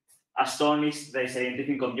Hawking astonished the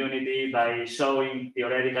scientific community by showing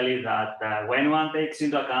theoretically that when one takes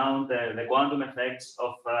into account the quantum effects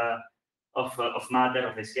of matter,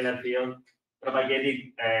 of a scalar field,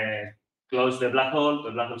 propagating close to a black hole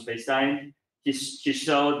spacetime, he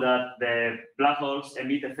showed that the black holes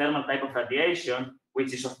emit a thermal type of radiation,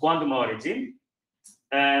 which is of quantum origin.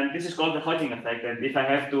 And this is called the Hawking effect. And if I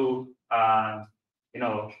have to,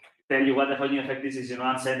 tell you what the Hawking effect is in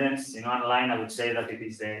one sentence, in one line, I would say that it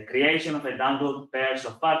is the creation of entangled pairs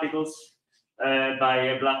of particles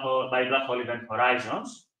by black hole event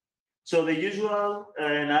horizons. So the usual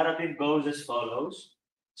narrative goes as follows.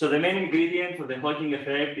 So the main ingredient for the Hawking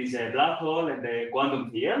effect is a black hole and the quantum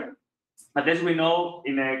field. But as we know,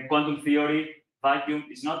 in a quantum theory, vacuum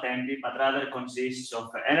is not empty, but rather consists of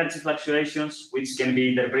energy fluctuations, which can be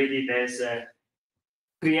interpreted as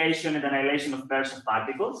creation and annihilation of pairs of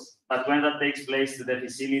particles. But when that takes place to the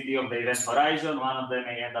vicinity of the event horizon, one of them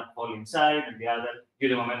may end up falling inside, and the other, due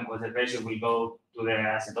to momentum conservation, will go to the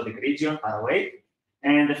asymptotic region far away.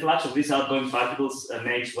 And the flux of these outgoing particles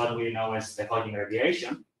makes what we know as the Hawking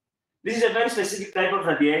radiation. This is a very specific type of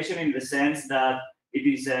radiation in the sense that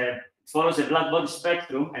it follows a black body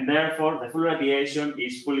spectrum, and therefore the full radiation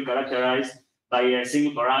is fully characterized by a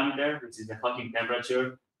single parameter, which is the Hawking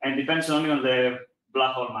temperature, and depends only on the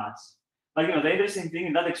black hole mass. But the interesting thing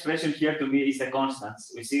in that expression here to me is the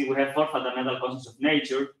constants. We have four fundamental constants of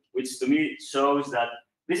nature, which to me shows that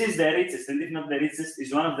this is the richest, and if not the richest,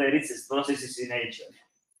 is one of the richest processes in nature.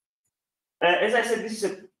 As I said, this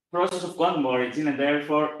is a process of quantum origin, and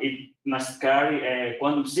therefore it must carry a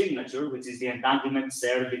quantum signature, which is the entanglement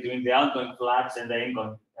shared between the outgoing flux and the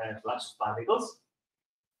incoming flux of particles.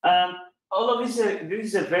 Although this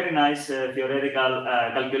is a very nice theoretical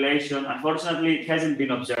calculation, unfortunately, it hasn't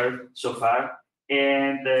been observed so far.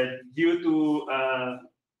 And due to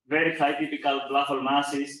very high typical black hole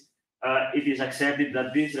masses, it is accepted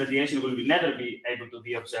that this radiation will never be able to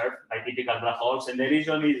be observed by typical black holes. And the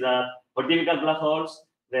reason is that for typical black holes,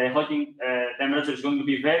 the Hawking temperature is going to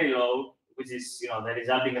be very low, which is, the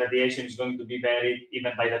resulting radiation is going to be buried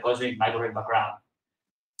even by the cosmic microwave background.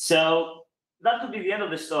 So that would be the end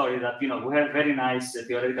of the story, that, we have very nice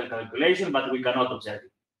theoretical calculation, but we cannot observe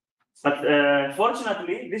it. But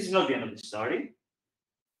fortunately, this is not the end of the story.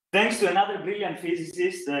 Thanks to another brilliant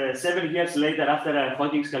physicist, 7 years later after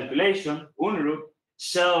Hawking's calculation, Unruh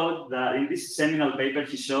showed that in this seminal paper,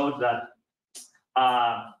 he showed that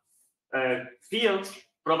fields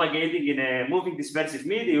propagating in a moving dispersive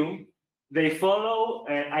medium, they follow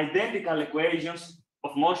identical equations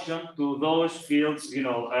of motion to those fields,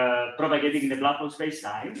 propagating in the black hole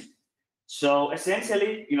space-time. So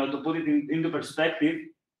essentially, to put it into perspective,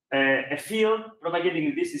 a field propagating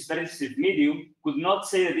in this dispersive medium could not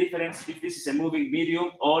say the difference if this is a moving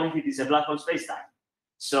medium or if it is a black hole space-time.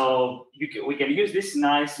 So we can use this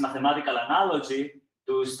nice mathematical analogy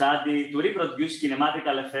to reproduce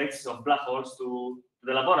kinematical effects of black holes to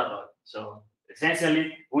the laboratory. So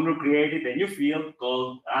essentially, Unruh created a new field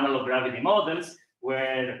called analog gravity models,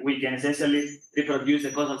 where we can essentially reproduce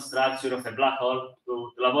the causal structure of a black hole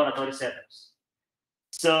to laboratory setups.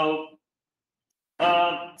 So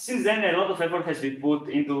since then, a lot of effort has been put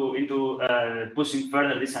into pushing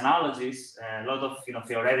further these analogies, a lot of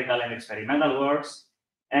theoretical and experimental works.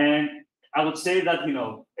 And I would say that,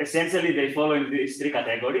 essentially they fall in these three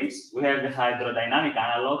categories. We have the hydrodynamic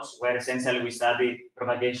analogs, where essentially we study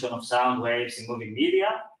propagation of sound waves in moving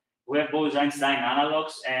media. We have Bose-Einstein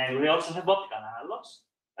analogs, and we also have optical analogs.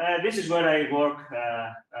 This is where I work,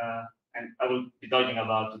 and I will be talking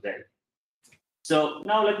about today. So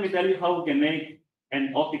now let me tell you how we can make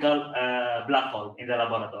an optical black hole in the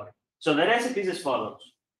laboratory. So the recipe is as follows.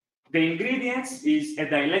 The ingredients is a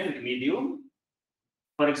dielectric medium,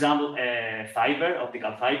 for example, a fiber,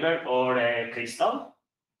 optical fiber, or a crystal.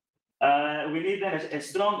 We need a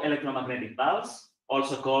strong electromagnetic pulse,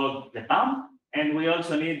 also called the pump, and we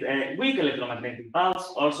also need a weak electromagnetic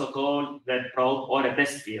pulse, also called the probe or a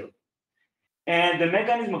test field. And the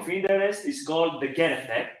mechanism of interest is called the Kerr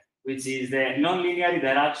effect, which is the nonlinear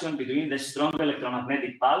interaction between the strong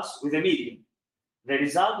electromagnetic pulse with the medium. The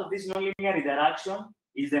result of this nonlinear interaction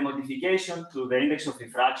is the modification to the index of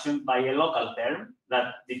diffraction by a local term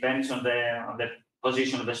that depends on the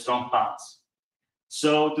position of the strong pulse.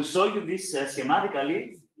 So to show you this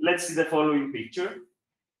schematically, let's see the following picture.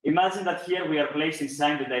 Imagine that here we are placed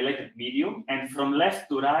inside the dielectric medium, and from left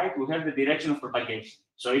to right, we have the direction of propagation.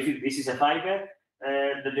 So if this is a fiber,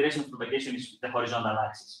 the direction of propagation is the horizontal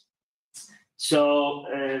axis. So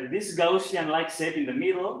this Gaussian-like shape in the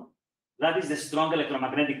middle, that is the strong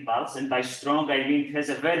electromagnetic pulse, and by strong I mean it has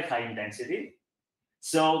a very high intensity.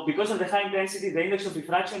 So because of the high intensity, the index of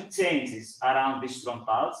diffraction changes around this strong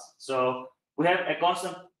pulse. So we have a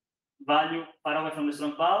constant value far away from the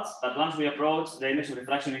strong pulse, but once we approach, the index of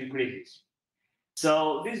diffraction increases.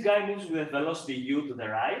 So this guy moves with a velocity u to the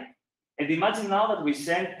right, and imagine now that we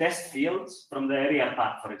send test fields from the rear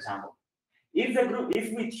path, for example.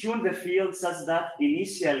 If we tune the field such that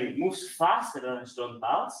initially moves faster than a strong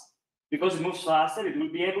pulse, because it moves faster, it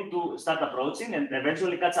will be able to start approaching and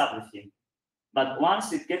eventually catch up with him. But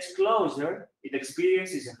once it gets closer, it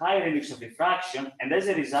experiences a higher index of diffraction, and as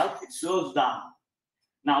a result, it slows down.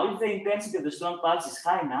 Now, if the intensity of the strong pulse is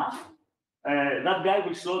high enough, that guy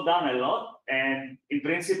will slow down a lot, and in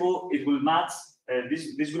principle, it will match,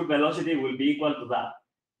 this group velocity will be equal to that.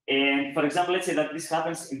 And for example, let's say that this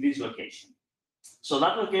happens in this location. So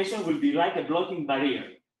that location will be like a blocking barrier,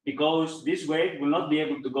 because this wave will not be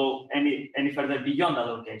able to go any further beyond that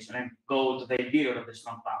location and go to the interior of the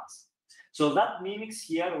strong pulse. So that mimics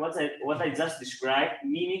here, what I just described,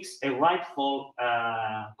 mimics a white hole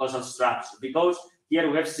causal structure, because here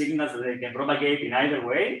we have signals that they can propagate in either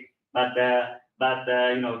way, but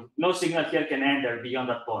no signal here can enter beyond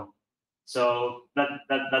that point. So that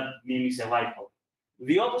mimics a white hole.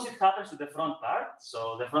 The opposite happens to the front part.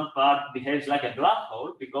 So the front part behaves like a black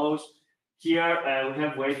hole, because here we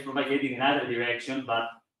have waves propagating in either direction, but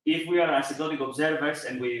if we are asymptotic observers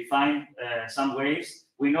and we find some waves,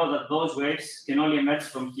 we know that those waves can only emerge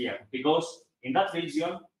from here, because in that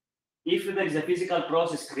region, if there is a physical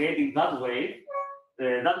process creating that wave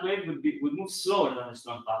would move slower than a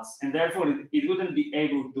strong pulse, and therefore it wouldn't be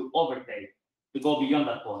able to overtake, to go beyond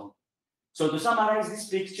that point. So to summarize this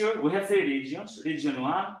picture, we have three regions, region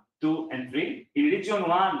 1, 2, and 3. In region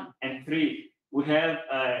 1 and 3, we have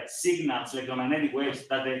signals, electromagnetic waves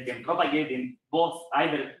that they can propagate in both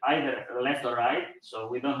either left or right, so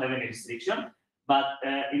we don't have any restriction. But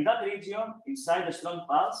in that region, inside the strong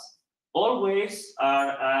pulse, all waves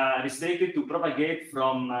are restricted to propagate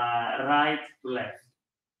from right to left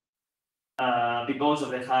because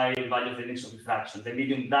of the high value of the index of diffraction. The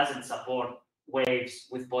medium doesn't support waves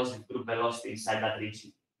with positive group velocity inside that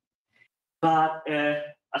region. But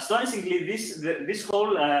astonishingly, this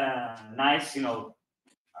whole nice,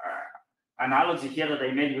 analogy here that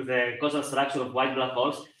I made with the causal structure of white black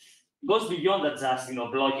holes goes beyond that just,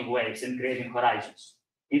 blocking waves and creating horizons.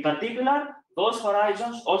 In particular, those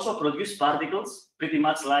horizons also produce particles, pretty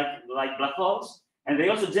much like black holes, and they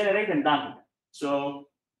also generate entanglement. So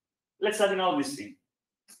let's study now this thing.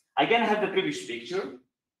 Again, I have the previous picture,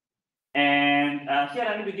 and here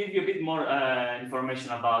I need to give you a bit more information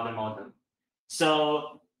about the model.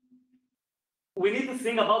 So we need to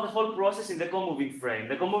think about the whole process in the co-moving frame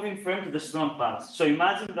to the strong pulse. So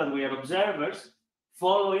imagine that we are observers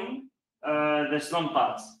following the strong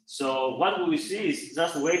pulse. So what we will see is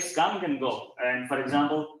just waves coming and go. And for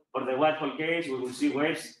example, for the white hole case, we will see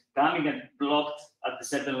waves coming and blocked at a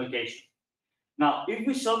certain location. Now, if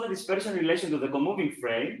we solve the dispersion relation to the co-moving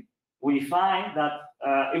frame, we find that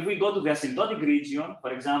if we go to the asymptotic region,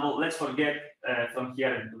 for example, let's forget from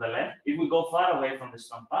here to the left, if we go far away from the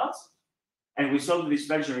strong pulse and we solve the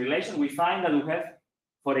dispersion relation, we find that we have,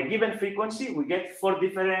 for a given frequency, we get 4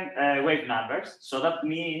 different wave numbers. So that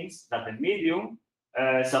means that the medium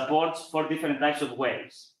supports 4 different types of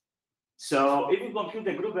waves. So if we compute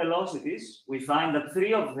the group velocities, we find that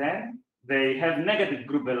 3 of them they have negative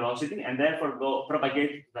group velocity and therefore go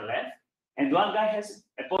propagate to the left. And one guy has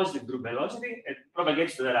a positive group velocity and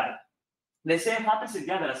propagates to the right. The same happens in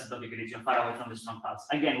the other asymptotic region far away from the strong pulse.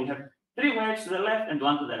 Again, we have 3 waves to the left and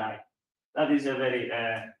 1 to the right. That is a very,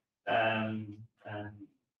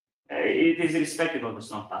 it is irrespective of the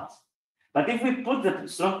strong pulse. But if we put the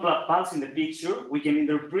strong pulse in the picture, we can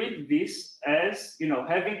interpret this as,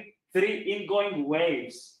 having 3 ingoing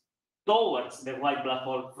waves towards the white black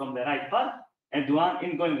hole from the right part and 1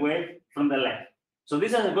 ingoing wave from the left. So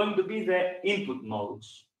these are going to be the input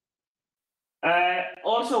modes.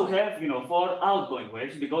 Also we have 4 outgoing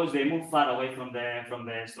waves because they move far away from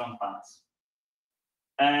the strong pulse.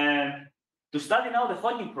 To study now the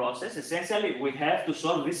Hawking process, essentially we have to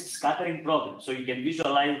solve this scattering problem. So you can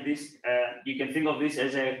visualize this, you can think of this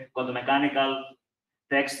as a quantum mechanical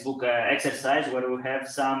textbook exercise where we have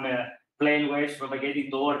some plane waves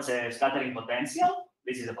propagating towards a scattering potential.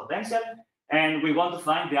 This is a potential. And we want to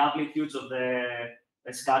find the amplitudes of the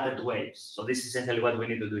scattered waves. So this is essentially what we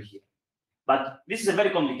need to do here. But this is a very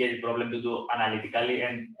complicated problem to do analytically,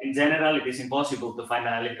 and in general, it is impossible to find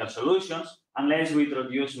analytical solutions unless we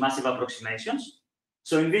introduce massive approximations.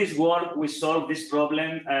 So in this work, we solve this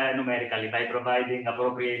problem numerically by providing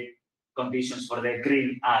appropriate conditions for the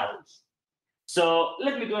green arrows. So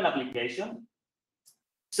let me do an application.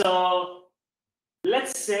 So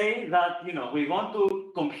let's say that we want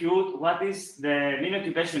to compute what is the mean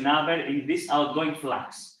occupation number in this outgoing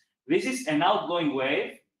flux. This is an outgoing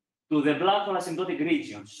wave to the black hole asymptotic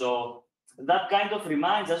region. So that kind of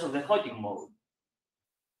reminds us of the Hawking mode.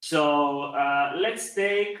 So let's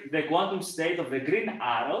take the quantum state of the green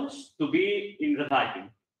arrows to be in the vacuum.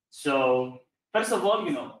 So first of all,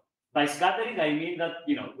 by scattering, I mean that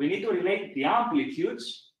we need to relate the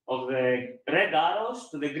amplitudes of the red arrows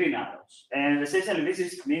to the green arrows, and essentially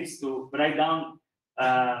this means to write down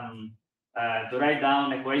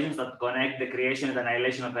equations that connect the creation and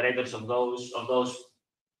annihilation operators of those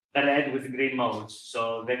red with green modes.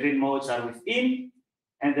 So the green modes are with in,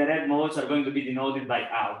 and the red modes are going to be denoted by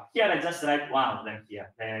out. Here I just write one of them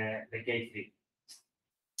here, the K3.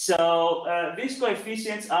 So these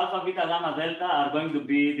coefficients alpha, beta, gamma, delta are going to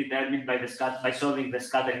be determined by solving the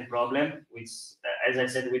scattering problem, which, as I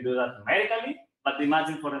said, we do that numerically. But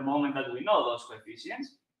imagine for a moment that we know those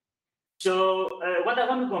coefficients. So what I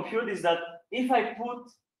want to compute is that if I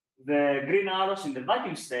put the green arrows in the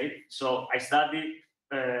vacuum state, so I study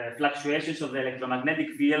fluctuations of the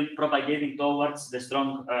electromagnetic field propagating towards the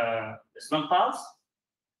strong pulse,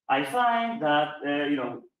 I find that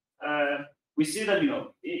we see that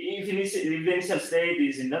if the initial state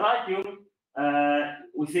is in the vacuum,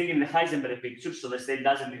 we think in the Heisenberg picture, so the state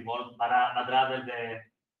doesn't evolve, but rather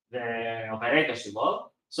the operators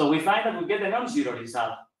evolve. So we find that we get a non-zero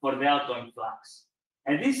result for the outgoing flux,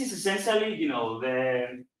 and this is essentially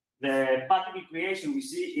the particle creation we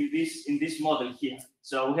see in this model here.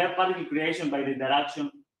 So we have particle creation by the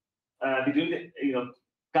interaction between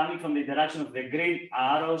coming from the interaction of the green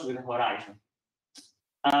arrows with the horizon.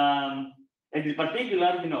 And in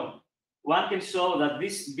particular, one can show that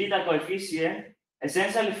this beta coefficient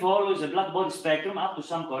essentially follows a black body spectrum up to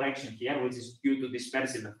some correction here, which is due to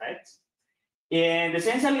dispersive effects. And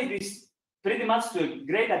essentially, it is pretty much to a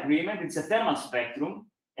great agreement. It's a thermal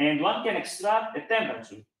spectrum, and one can extract a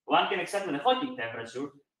temperature. One can extract the Hawking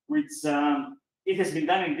temperature, which it has been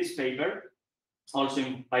done in this paper, also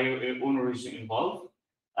by UNR is involved.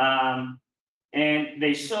 And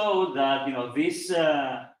they show that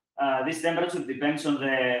this temperature depends on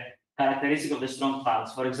the characteristic of the strong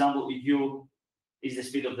pulse. For example, U is the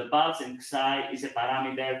speed of the pulse, and psi is a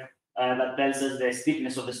parameter that tells us the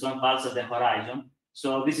stiffness of the strong pulse at the horizon.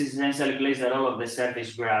 So this is essentially plays the role of the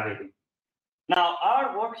surface gravity. Now,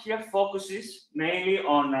 our work here focuses mainly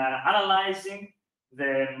on analyzing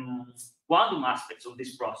the quantum aspects of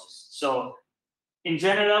this process. So in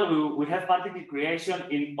general, we have particle creation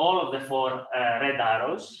in all of the 4 red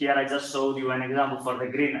arrows. Here I just showed you an example for the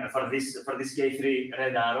green for this K3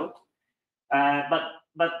 red arrow.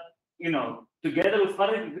 But together with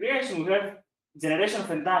particle creation, we have generation of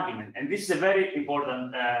entanglement, and this is a very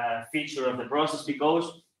important feature of the process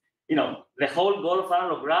because the whole goal of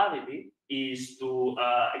analog gravity is to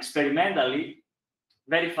experimentally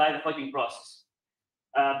verify the Hawking process.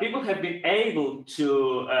 People have been able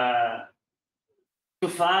to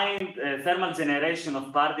find thermal generation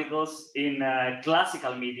of particles in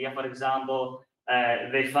classical media. For example,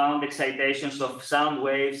 they found excitations of sound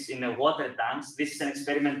waves in water tanks. This is an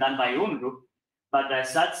experiment done by UNR, but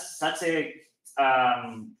such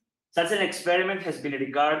an experiment has been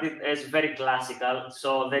regarded as very classical.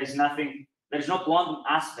 So there is no quantum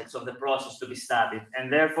aspects of the process to be studied,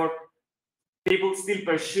 and therefore people still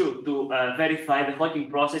pursue to verify the Hawking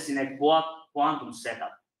process in a quantum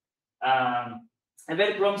setup. A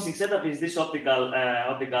very promising setup is this optical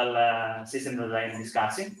system that I am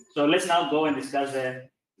discussing. So let's now go and discuss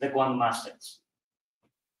the quantum aspects.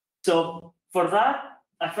 So for that,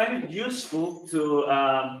 I find it useful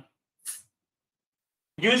to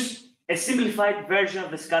use a simplified version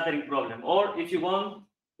of the scattering problem. Or if you want,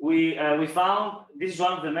 we found, this is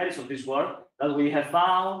one of the merits of this work, that we have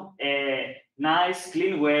found a nice,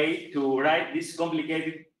 clean way to write this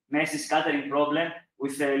complicated, messy scattering problem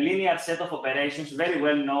with a linear set of operations, very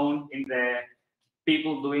well known in the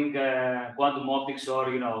people doing quantum optics or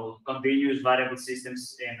continuous variable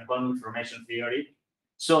systems in quantum information theory.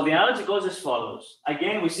 So the analogy goes as follows.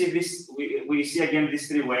 Again, we see this. We see again these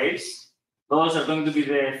three waves. Those are going to be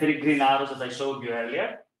the three green arrows that I showed you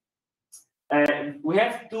earlier. We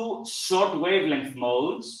have two short wavelength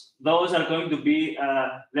modes. Those are going to be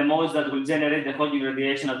the modes that will generate the Hawking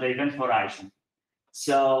radiation at the event horizon.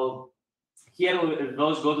 So here,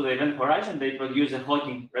 those go to the event horizon. They produce a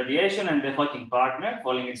Hawking radiation and the Hawking partner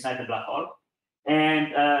falling inside the black hole.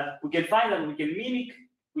 And we can find that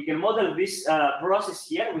we can model this process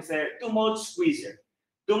here with a two-mode squeezer.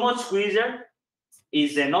 Two-mode squeezer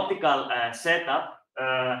is an optical setup,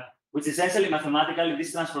 which essentially mathematically,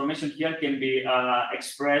 this transformation here can be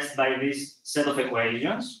expressed by this set of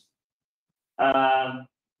equations. And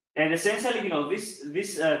essentially,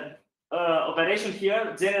 this operation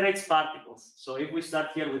here generates particles. So if we start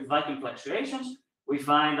here with vacuum fluctuations, we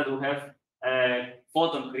find that we have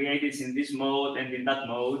photon created in this mode and in that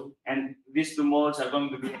mode, and these two modes are going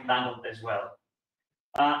to be entangled as well.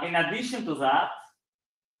 In addition to that,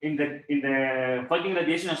 in the Hawking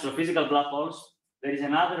radiation astrophysical black holes, there is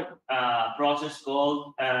another process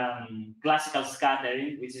called classical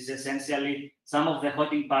scattering, which is essentially some of the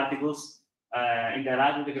Hawking particles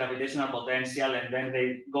interact with the gravitational potential, and then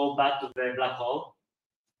they go back to the black hole.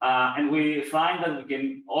 And we find that we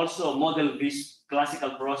can also model this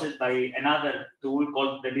classical process by another tool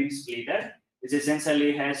called the beam splitter, which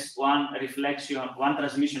essentially has one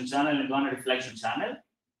transmission channel and one reflection channel,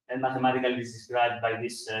 and mathematically is described by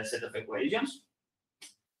this set of equations.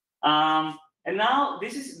 And now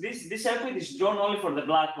this circuit is drawn only for the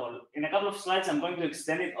black hole. In a couple of slides, I'm going to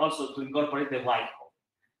extend it also to incorporate the white hole.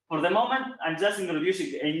 For the moment, I'm just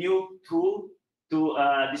introducing a new tool to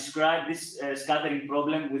describe this scattering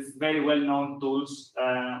problem with very well-known tools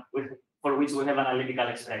for which we have analytical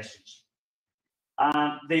expressions.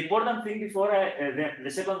 The important thing before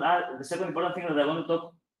the second important thing that I want to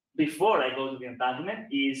talk before I go to the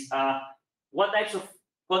entanglement is what types of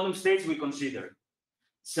quantum states we consider.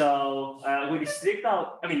 So we restrict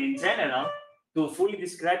in general, to fully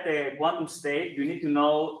describe the quantum state, you need to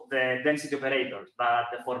know the density operators. But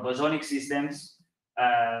for bosonic systems,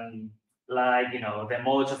 like the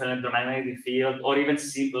modes of electromagnetic field, or even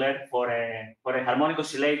simpler for a harmonic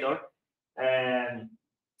oscillator,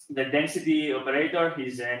 the density operator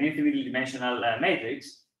is an infinitely dimensional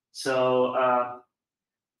matrix. So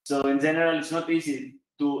in general, it's not easy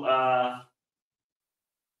to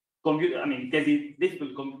compute. It can be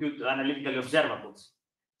difficult to compute analytically observables.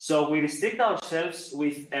 So we restrict ourselves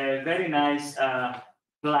with a very nice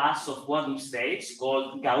class of quantum states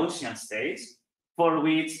called Gaussian states, for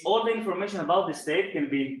which all the information about the state can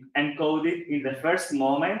be encoded in the first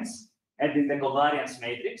moments and in the covariance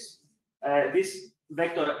matrix. This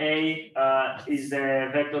vector A is the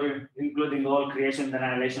vector including all creation and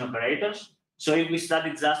annihilation operators. So if we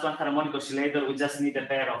study just one harmonic oscillator, we just need a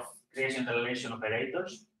pair of creation and annihilation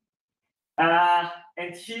operators.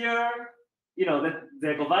 And here,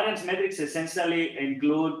 the covariance metrics essentially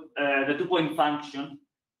include the two-point function.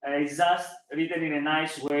 It's just written in a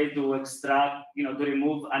nice way to extract, to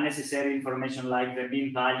remove unnecessary information like the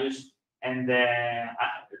mean values and the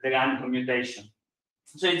random commutation.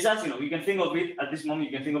 So it's just, you can think of it at this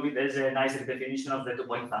moment, you can think of it as a nice redefinition of the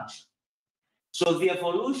two-point function. So the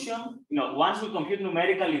evolution, once we compute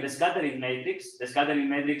numerically the scattering matrix is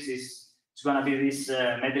going to be this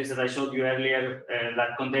matrix that I showed you earlier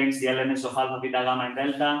that contains the elements of alpha, beta, gamma, and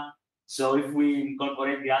delta. So if we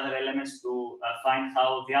incorporate the other elements to find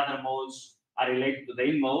how the other modes are related to the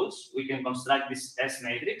in modes, we can construct this S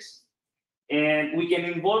matrix. And we can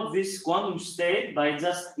involve this quantum state by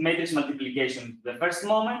just matrix multiplication, the first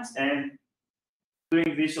moment, and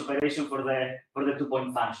doing this operation for the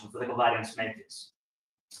two-point function, for the covariance matrix.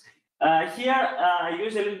 Here, I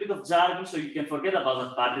use a little bit of jargon, so you can forget about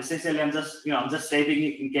that part. Essentially, I'm just stating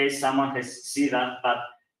it in case someone has seen that. But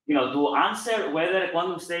to answer whether a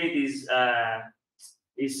quantum state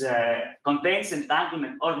contains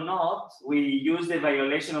entanglement or not, we use the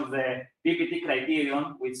violation of the PPT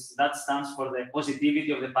criterion, which that stands for the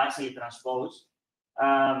positivity of the partially transposed.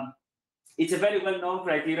 It's a very well-known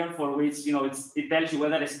criterion for which it tells you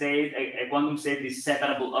whether a quantum state is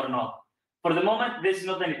separable or not. For the moment, this is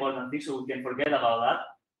not an important thing, so we can forget about that.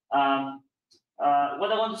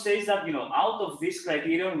 What I want to say is that out of this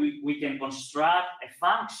criterion, we can construct a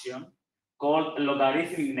function called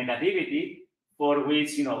logarithmic negativity, for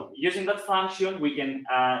which using that function we can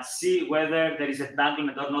see whether there is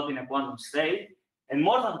entanglement or not in a quantum state. And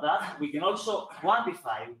more than that, we can also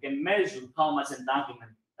quantify, we can measure how much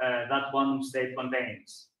entanglement that quantum state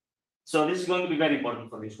contains. So this is going to be very important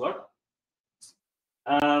for this work.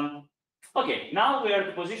 Okay, now we are at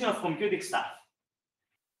the position of computing stuff.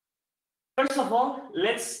 First of all,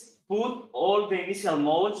 let's put all the initial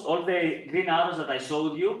modes, all the green arrows that I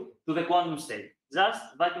showed you, to the quantum state. Just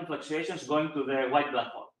vacuum fluctuations going to the white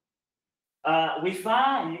black hole. We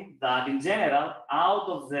find that in general, out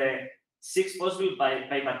of the 6 possible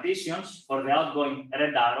bipartitions for the outgoing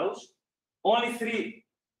red arrows, only 3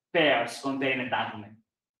 pairs contain entanglement.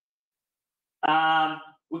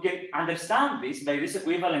 We can understand this by this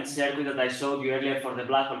equivalent circuit that I showed you earlier for the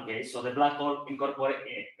black hole case. So the black hole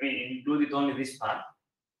included only this part.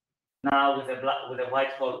 Now with the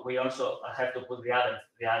white hole, we also have to put the other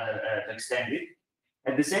to extend it.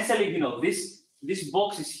 And essentially, these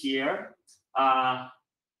boxes here,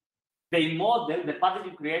 they model the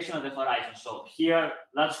particle creation at the horizon. So here,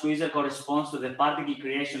 that squeezer corresponds to the particle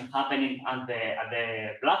creation happening at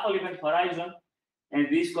the black hole event horizon, and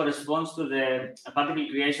this corresponds to the particle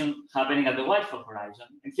creation happening at the white hole horizon.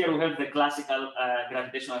 And here we have the classical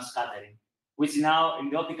gravitational scattering, which now in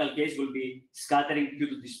the optical case will be scattering due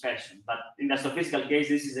to dispersion. But in the astrophysical case,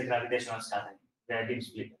 this is a gravitational scattering, the beam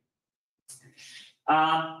splitter.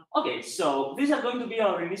 Okay, so these are going to be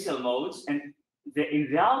our initial modes, and in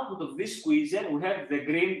the output of this squeezer, we have the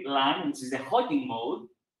green line, which is the Hawking mode,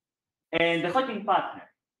 and the Hawking partner.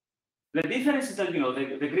 The difference is that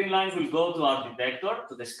the green line will go to our detector,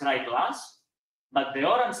 to the Scry class, but the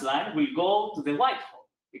orange line will go to the white hole,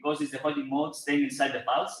 because it's the Hawking mode staying inside the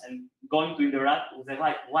pulse and going to interact with the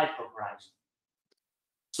white hole horizon.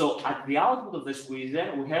 So at the output of the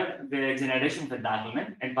squeezer, we have the generation of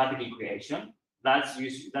entanglement and particle creation. That's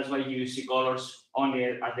why you see colors only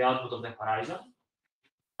at the output of the horizon.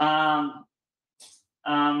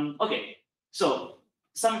 Okay, so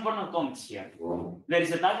some important comments here. There is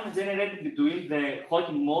entanglement generated between the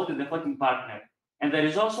Hawking mode and the Hawking partner, and there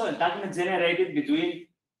is also entanglement generated between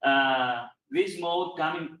this mode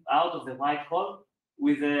coming out of the white hole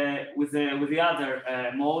with the other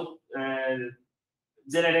mode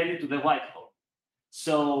generated to the white hole.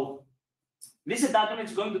 So this entanglement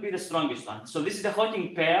is going to be the strongest one. So this is the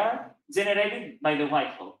Hawking pair generated by the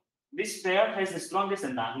white hole. This pair has the strongest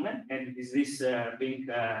entanglement, and it is this pink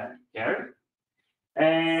curve.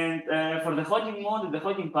 And for the Hawking mode and the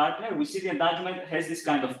Hawking partner, we see the entanglement has this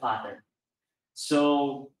kind of pattern.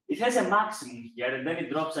 So it has a maximum here, and then it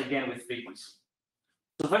drops again with frequency.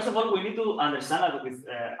 So first of all, we need to understand that with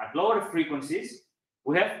at lower frequencies,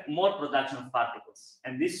 we have more production of particles.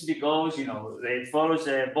 And this is because, it follows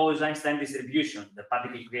a Bose-Einstein distribution, the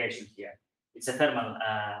particle creation here. It's a thermal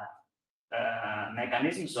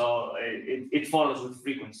mechanism, so it follows with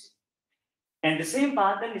frequency. And the same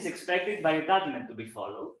pattern is expected by entanglement to be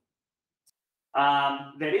followed.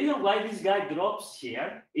 The reason why this guy drops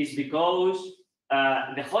here is because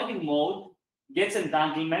the Hawking mode gets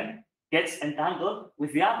entangled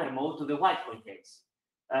with the other mode to the white hole case.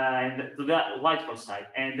 And to the white hole side.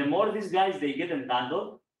 And the more these guys they get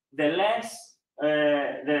entangled, the less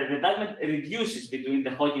the entanglement reduces between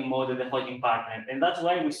the Hawking mode and the Hawking partner. And that's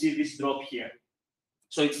why we see this drop here.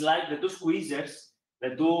 So it's like the two squeezers,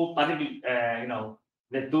 the two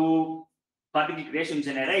particle creation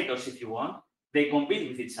generators, if you want, they compete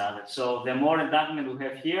with each other. So the more entanglement we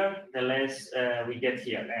have here, the less we get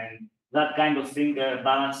here. And that kind of thing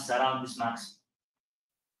balances around this maximum.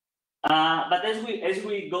 But as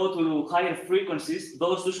we go to higher frequencies,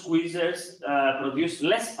 those two squeezers produce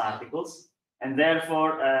less particles, and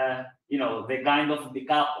therefore, they kind of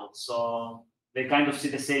decouple. So they kind of see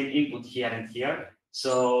the same input here and here.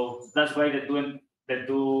 So that's why the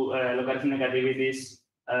two logarithmic negativities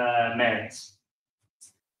merge.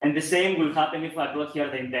 And the same will happen if I plot here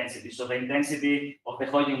the intensity. So the intensity of the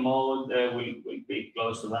Hawking mode will be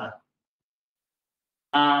close to that.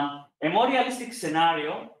 A more realistic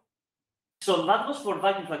scenario. So that was for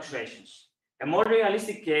vacuum fluctuations. A more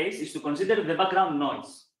realistic case is to consider the background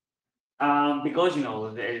noise. Because,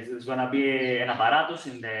 there's going to be an apparatus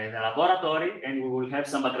in the laboratory, and we will have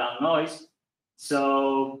some background noise.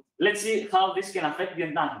 So let's see how this can affect the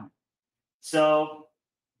entanglement. So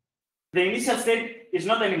the initial state is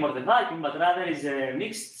not anymore the vacuum, but rather is a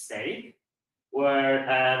mixed state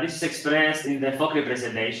where this is expressed in the Fock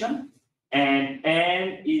representation, and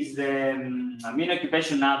N is the mean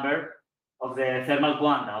occupation number of the thermal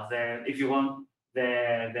quanta of the, if you want,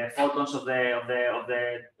 the photons of the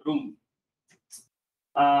room.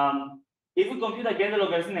 If we compute again the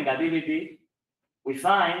logarithmic negativity, we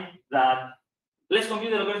find that let's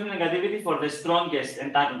compute the logarithmic negativity for the strongest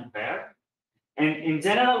entanglement pair. And in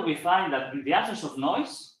general, we find that in the absence of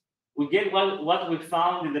noise, we get what we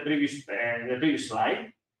found in the previous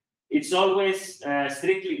slide. It's always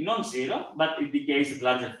strictly non-zero, but it decays at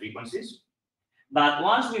larger frequencies. But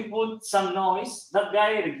once we put some noise, that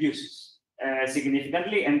guy reduces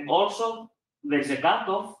significantly, and also there's a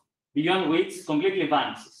cutoff beyond which completely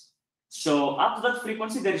vanishes. So up to that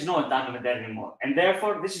frequency, there is no entanglement there anymore, and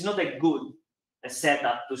therefore this is not a good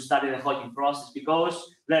setup to study the Hawking process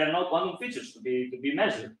because there are no quantum features to be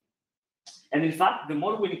measured. And in fact, the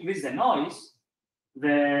more we increase the noise,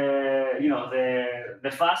 the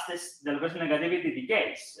fastest the logarithmic negativity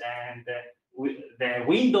decays, and the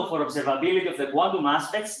window for observability of the quantum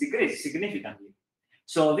aspects decreases significantly.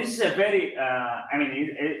 So this is a very,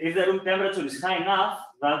 if the room temperature is high enough,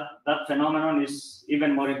 that phenomenon is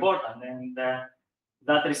even more important, and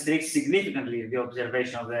that restricts significantly the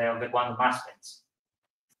observation of the quantum aspects.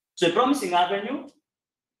 So a promising avenue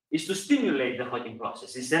is to stimulate the Hawking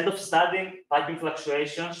process. Instead of studying vacuum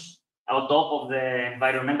fluctuations on top of the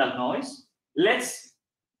environmental noise, let's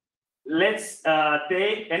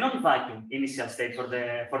take a non-vacuum initial state for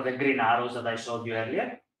the green arrows that I showed you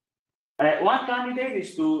earlier. One candidate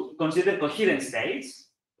is to consider coherent states.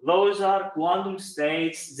 Those are quantum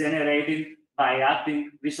states generated by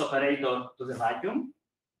acting this operator to the vacuum.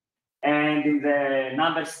 And in the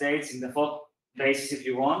number states, in the Fock basis, if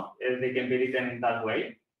you want, they can be written in that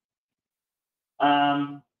way.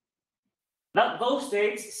 Those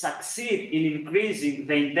states succeed in increasing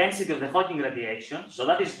the intensity of the Hawking radiation. So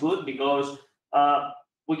that is good because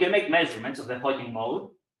we can make measurements of the Hawking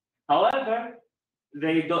mode. However,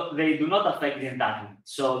 they do not affect the entanglement.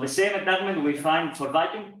 So the same entanglement we find for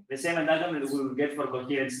vacuum, the same entanglement we will get for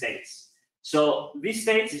coherent states. So these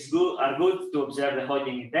states are good to observe the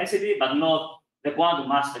Hawking intensity, but not the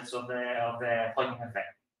quantum aspects of the Hawking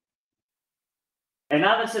effect.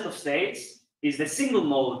 Another set of states is the single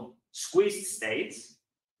mode squeezed states.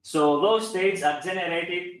 So those states are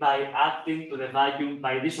generated by acting to the vacuum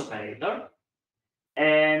by this operator.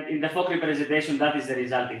 And in the Fock representation, that is the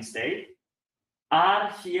resulting state.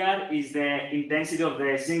 R here is the intensity of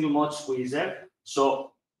the single mode squeezer.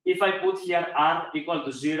 So if I put here R equal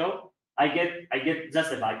to 0, I get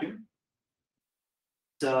just a vacuum.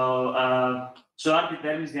 So so R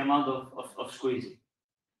determines the amount of squeezing.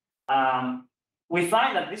 We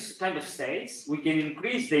find that this kind of states, we can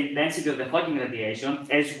increase the intensity of the Hawking radiation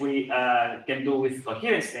as we can do with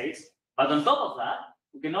coherent states. But on top of that,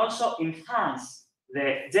 we can also enhance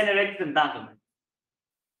the generated entanglement.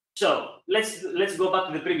 So let's go back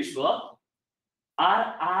to the previous plot.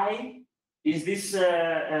 Ri is this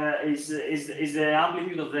is the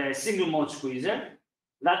amplitude of the single mode squeezer.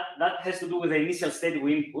 That has to do with the initial state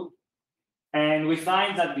we input, and we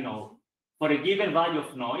find that for a given value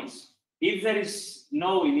of noise, if there is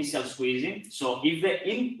no initial squeezing, so if the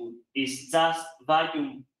input is just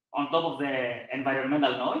vacuum on top of the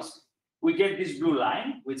environmental noise, we get this blue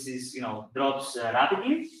line, which is drops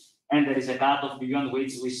rapidly, and there is a cutoff beyond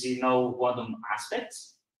which we see no quantum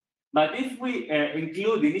aspects. But if we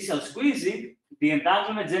include initial squeezing, the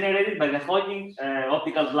entanglement generated by the Hawking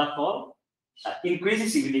optical black hole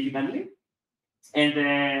increases significantly,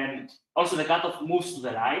 and also the cutoff moves to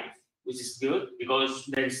the right, which is good because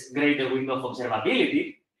there is greater window of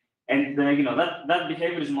observability, and that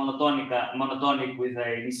behavior is monotonic with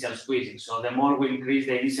the initial squeezing. So the more we increase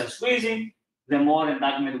the initial squeezing, the more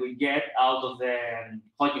entanglement we get out of the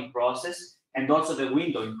Hawking process, and also the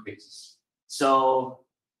window increases. So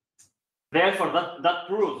therefore, that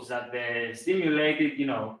proves that the stimulated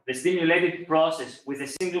process with a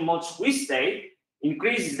single mode squeeze state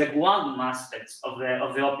increases the quantum aspects of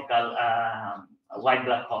the optical white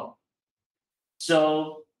black hole.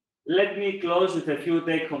 So let me close with a few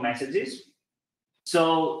take-home messages.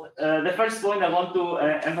 So the first point I want to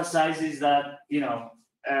emphasize is that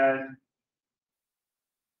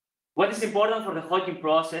what is important for the Hawking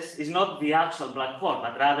process is not the actual black hole,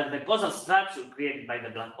 but rather the causal structure created by the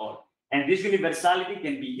black hole. And this universality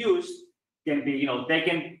can be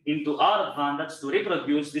taken into our advantage to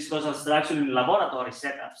reproduce this causal structure in laboratory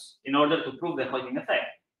setups in order to prove the Hawking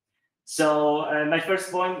effect. So my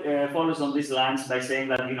first point follows on these lines by saying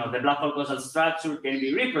that the black hole causal structure can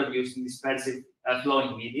be reproduced in dispersive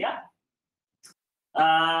flowing media.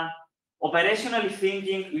 Operationally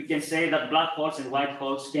thinking, we can say that black holes and white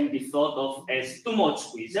holes can be thought of as two-mode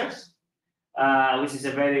squeezers, which is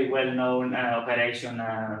a very well-known operation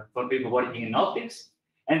for people working in optics.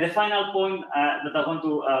 And the final point that I want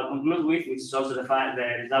to conclude with, which is also the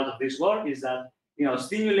result of this work, is that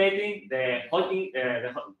stimulating the Hawking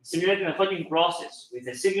process with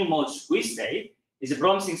a single-mode squeeze state is a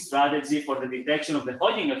promising strategy for the detection of the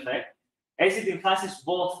Hawking effect, as it enhances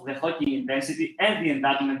both the Hawking intensity and the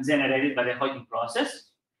entanglement generated by the Hawking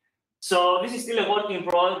process. So this is still a work in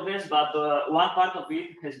progress, but one part of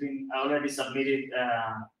it has been already submitted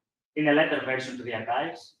in a letter version to the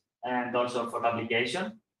archives and also for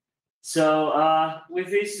publication. So with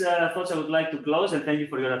these thoughts, I would like to close and thank you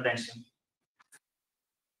for your attention.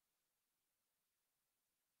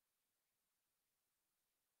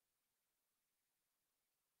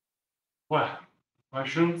 Well,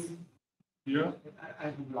 questions here? I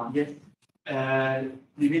have one. Yes.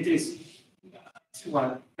 Dimitris,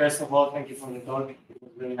 well, first of all, thank you for the talk. It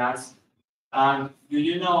was very nice. And do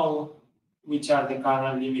you know which are the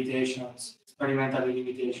current limitations, experimental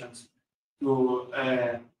limitations, to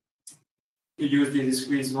use these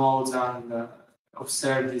squeeze modes and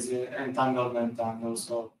observe this entanglement and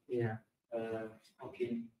also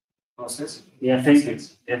Hawking process? Yeah, thank you.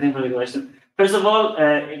 Yeah, thank you for the question. First of all,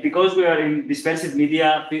 because we are in dispersive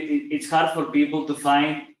media, it's hard for people to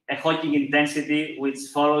find a Hawking intensity which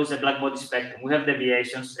follows a black body spectrum. We have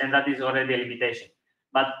deviations, and that is already a limitation.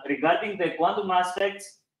 But regarding the quantum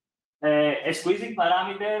aspects, a squeezing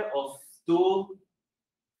parameter of 2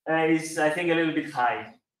 is, I think, a little bit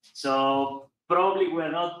high. So probably we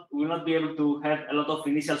will not be able to have a lot of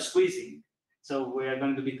initial squeezing. So we are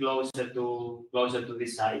going to be closer to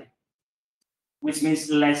this side, which means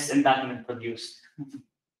less entanglement produced.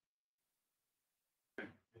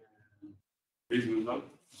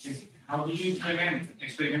 How do you implement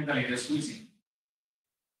experimentally the squeezing?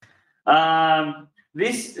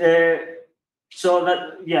 That's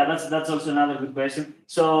also another good question.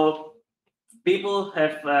 So people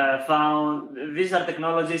have found these are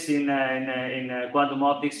technologies in quantum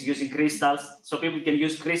optics using crystals. So people can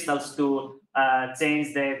use crystals to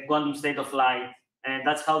change the quantum state of light, and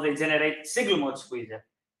that's how they generate single mode squeezer.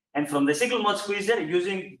 And from the single mode squeezer,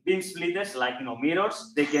 using beam splitters like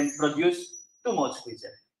mirrors, they can produce two mode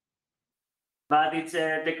squeezer. But it's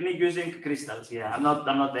a technique using crystals. Yeah, I'm not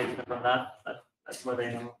the expert on that, but that's what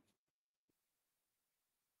I know.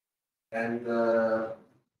 And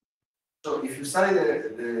so if you study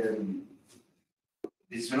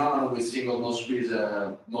this phenomenon with single mode squeeze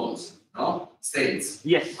modes, no states.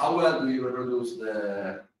 Yes. How well do you reproduce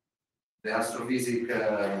the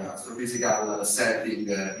astrophysical setting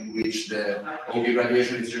in which the Hawking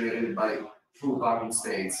radiation is generated by true vacuum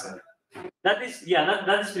states? That is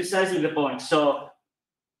precisely the point. So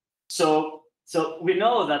we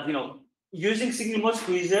know that using single mode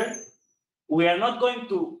squeezer, we are not going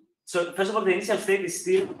to. So first of all, the initial state is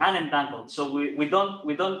still unentangled. So we don't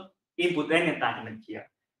input any entanglement here.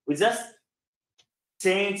 We just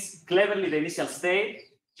change cleverly the initial state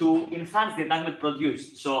to enhance the entanglement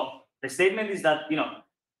produced. So the statement is that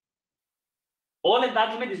all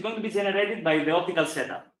entanglement is going to be generated by the optical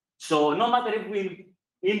setup. So no matter if we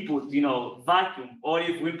input vacuum or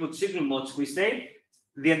if we input single mode squeeze state,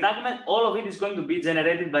 the entanglement, all of it is going to be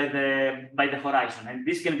generated by the horizon. And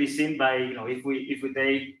this can be seen by if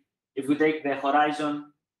we take the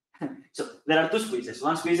horizon. So there are two squeezers.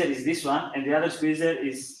 One squeezer is this one, and the other squeezer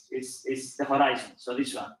is the horizon. So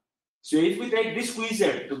this one. So if we take this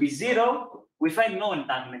squeezer to be 0, we find no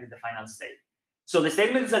entanglement in the final state. So the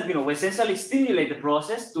statement is that we essentially stimulate the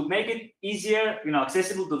process to make it easier,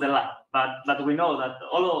 accessible to the lab. But we know that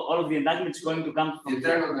all of the entanglement is going to come from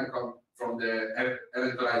the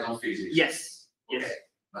event horizon physics. Yes. Okay. Yes.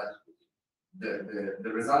 But the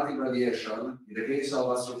resulting radiation, in the case of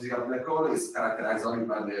astrophysical black hole, is characterized only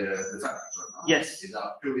by the factor. No? Yes. It's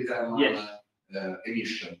a purely thermal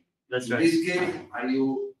emission. That's in right. this case, are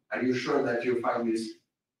you sure that you find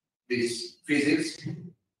this physics?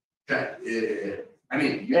 I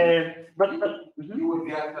mean, you would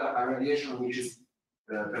get a radiation which is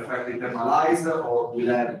perfectly thermalized, or will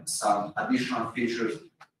have some additional features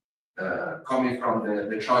coming from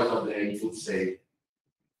the choice of the input state?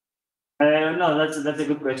 No, that's a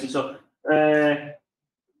good question. So, it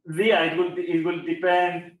will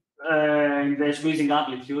depend in the squeezing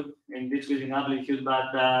amplitude,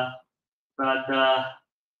 but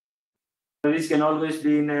this can always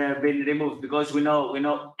be removed because we know.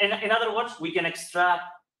 In other words, we can extract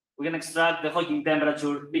we can extract the Hawking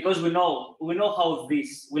temperature because we know how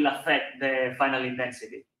this will affect the final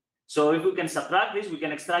intensity. So if we can subtract this, we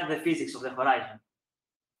can extract the physics of the horizon.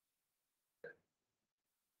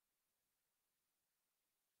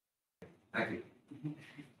 Thank you.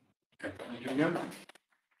 Thank you again.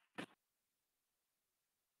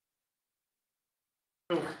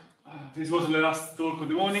 So, this was the last talk of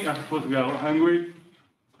the morning. I suppose we are hungry.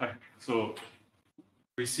 So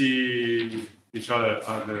we see each other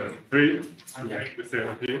at the 3. Yeah. We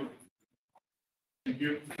stay here. Thank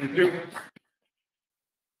you. Thank you.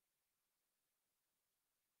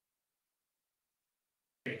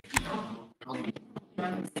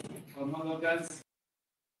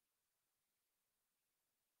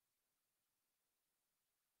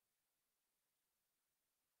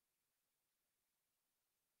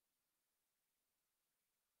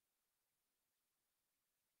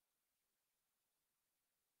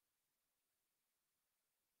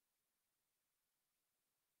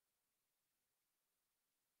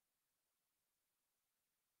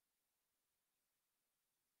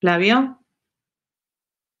 Flavio.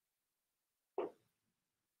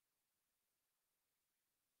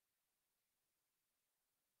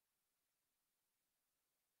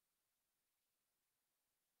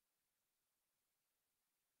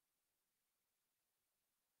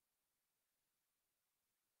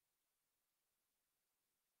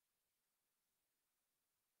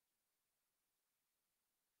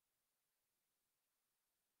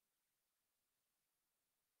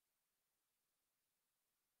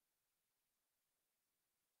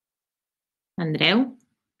 Andreu.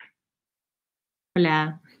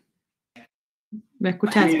 Hola. ¿Me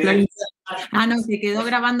escuchas, Flavio? Ah, no, se quedó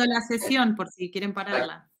grabando la sesión por si quieren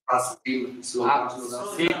pararla. Sí,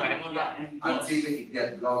 paremosla. Until it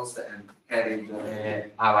gets lost and carried.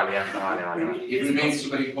 Vale, vale. It remains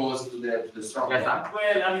superimposed to the strong. Ya está.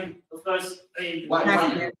 Well, I mean, of course,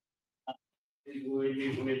 Why?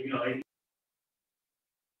 you know,